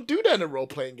you can't do that in a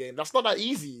role-playing game. That's not that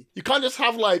easy. You can't just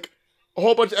have like a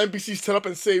whole bunch of NPCs turn up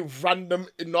and say random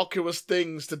innocuous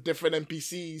things to different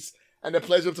NPCs and the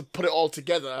players have to put it all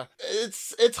together.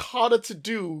 It's harder to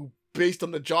do based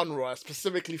on the genre,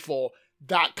 specifically for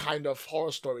that kind of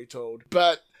horror story told.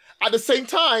 But at the same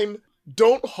time,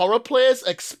 don't horror players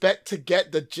expect to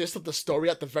get the gist of the story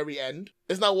at the very end?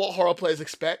 Isn't that what horror players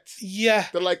expect? Yeah.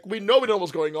 They're like, we know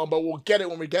what's going on, but we'll get it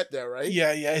when we get there, right?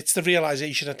 Yeah. It's the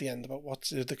realization at the end about what's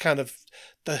the kind of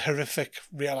the horrific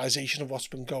realization of what's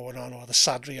been going on, or the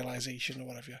sad realization, or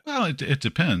whatever. Well, it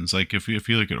depends. Like if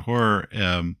you look at horror,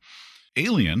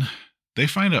 Alien, they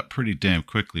find out pretty damn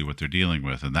quickly what they're dealing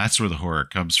with, and that's where the horror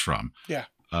comes from. Yeah.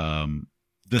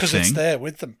 Because it's there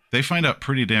with them. They find out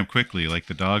pretty damn quickly. Like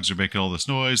the dogs are making all this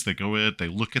noise. They go in, they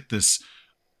look at this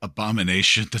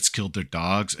abomination that's killed their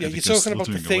dogs. Yeah, and you're talking about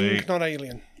The Thing, not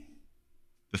Alien.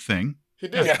 The Thing.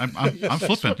 Yeah. I'm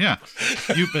flipping. Yeah.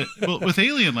 But with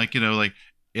Alien, like,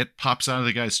 it pops out of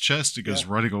the guy's chest. It goes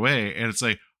running away, and it's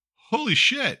like, holy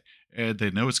shit! And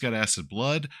they know it's got acid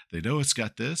blood. They know it's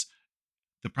got this.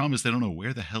 The problem is they don't know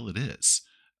where the hell it is.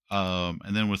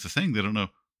 And then with The Thing, they don't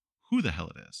know who the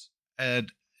hell it is. And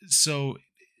so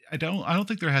I don't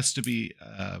think there has to be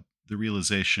the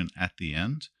realization at the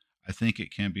end. I think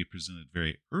it can be presented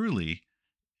very early,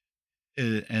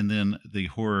 and then the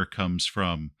horror comes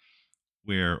from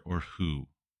where or who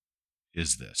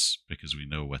is this, because we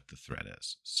know what the threat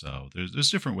is. So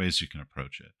there's different ways you can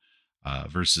approach it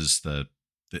versus the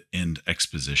end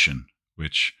exposition,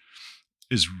 which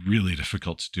is really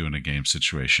difficult to do in a game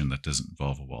situation that doesn't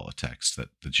involve a wall of text that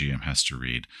the GM has to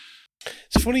read.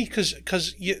 It's funny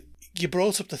because you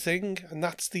brought up The Thing, and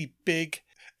that's the big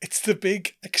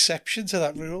exception to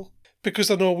that rule. Because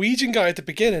the Norwegian guy at the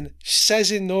beginning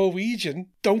says in Norwegian,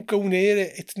 don't go near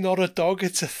it. It's not a dog,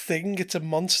 it's a thing, it's a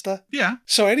monster. Yeah.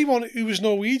 So anyone who was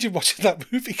Norwegian watching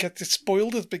that movie gets it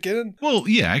spoiled at the beginning. Well,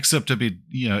 yeah, except, I mean,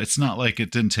 it's not like it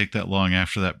didn't take that long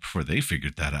after that before they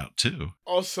figured that out, too.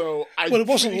 Also, I'm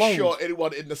pretty sure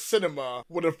anyone in the cinema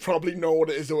would have probably known what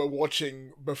it is they were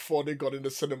watching before they got in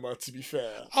the cinema, to be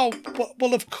fair. Oh,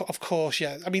 well, of course,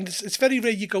 yeah. I mean, it's very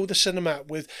rare you go to cinema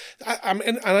with...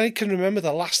 and I can remember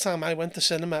the last time I went to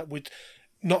cinema with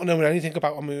not knowing anything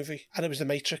about a movie, and it was The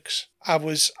Matrix. I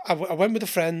went with a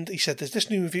friend. He said, there's this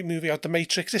new movie out, The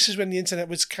Matrix. This is when the internet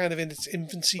was kind of in its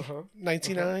infancy,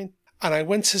 99. And I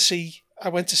went to see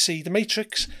The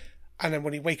Matrix, and then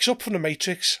when he wakes up from The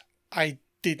Matrix, I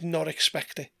did not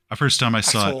expect it. The first time I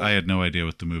saw it, I had no idea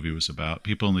what the movie was about.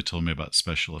 People only told me about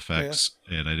special effects,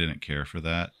 and I didn't care for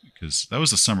that, because that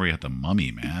was the summer we had The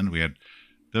Mummy, man.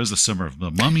 That was the summer of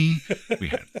The Mummy. We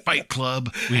had Fight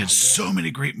Club. We had so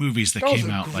many great movies that came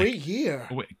out. Great year.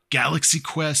 Galaxy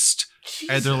Quest. Jesus.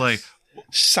 And they're like,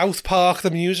 South Park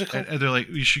the musical. And they're like,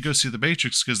 you should go see The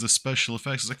Matrix because the special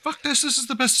effects is like, fuck this is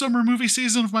the best summer movie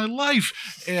season of my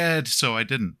life. And so I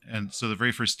didn't. And so the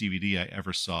very first DVD I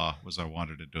ever saw was I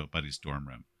wandered into a buddy's dorm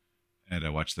room and I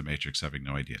watched The Matrix having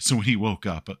no idea. So when he woke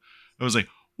up, I was like,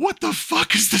 what the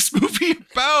fuck is this movie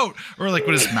about? Or like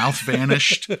when his mouth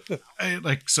vanished. I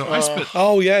spent.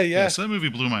 Oh yeah. So that movie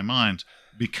blew my mind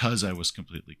because I was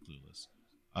completely clueless.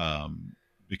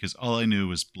 Because all I knew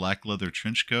was black leather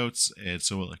trench coats, and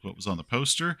so like what was on the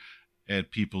poster,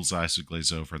 and people's eyes would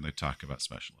glaze over and they'd talk about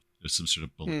special. There's some sort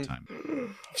of bullet time.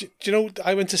 Do you know,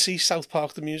 I went to see South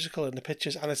Park the musical in the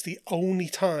pictures, and it's the only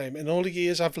time in all the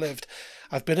years I've lived,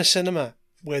 I've been a cinema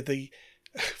where the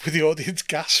audience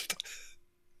gasped.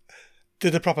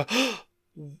 Did a proper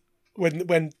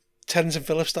when Terrence and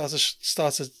Phillips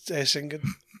started singing.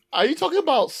 Are you talking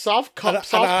about South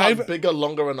Park bigger,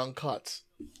 longer, and uncut?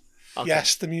 Okay.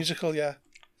 Yes, the musical. Yeah,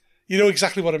 you know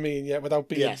exactly what I mean. Yeah, without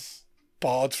being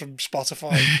barred from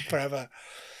Spotify forever.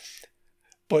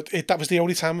 But that was the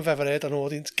only time I've ever heard an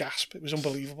audience gasp. It was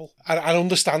unbelievable and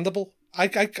understandable.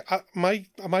 My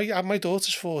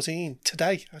daughter's 14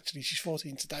 today. Actually, she's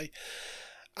 14 today,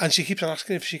 and she keeps on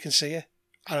asking if she can see it,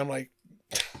 and I'm like,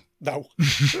 no,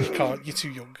 you can't. You're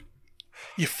too young.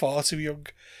 You're far too young.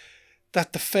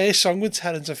 That the first song with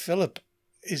Terrence and Phillip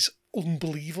is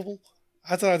unbelievable.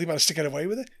 I don't know how they managed to get away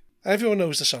with it. Everyone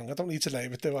knows the song. I don't need to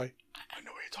name it, do I? I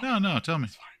know what you're talking about. No, tell me.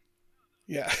 It's fine.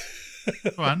 Yeah.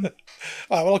 Go on.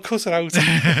 All right, well, I'll cut it out.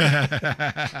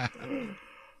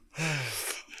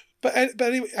 But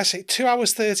anyway, I say 2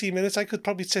 hours, 13 minutes. I could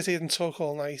probably sit here and talk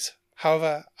all night.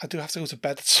 However, I do have to go to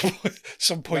bed at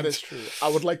some point. That is true. I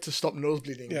would like to stop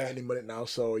nosebleeding any minute now.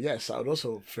 So, yes, I would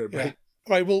also fear break. Yeah.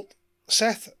 Right, well,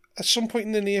 Seth, at some point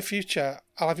in the near future,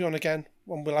 I'll have you on again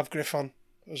when we'll have Griff on.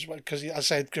 As well, because as I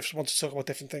said, Griff wants to talk about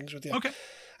different things with you. Okay.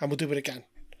 And we'll do it again.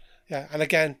 Yeah, and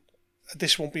again,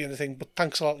 this won't be anything, but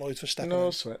thanks a lot, Lloyd, for stepping in.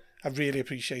 No sweat. I really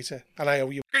appreciate it. And I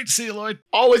owe you. Great to see you, Lloyd.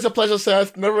 Always a pleasure,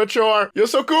 Seth. Never a chore. You're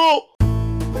so cool.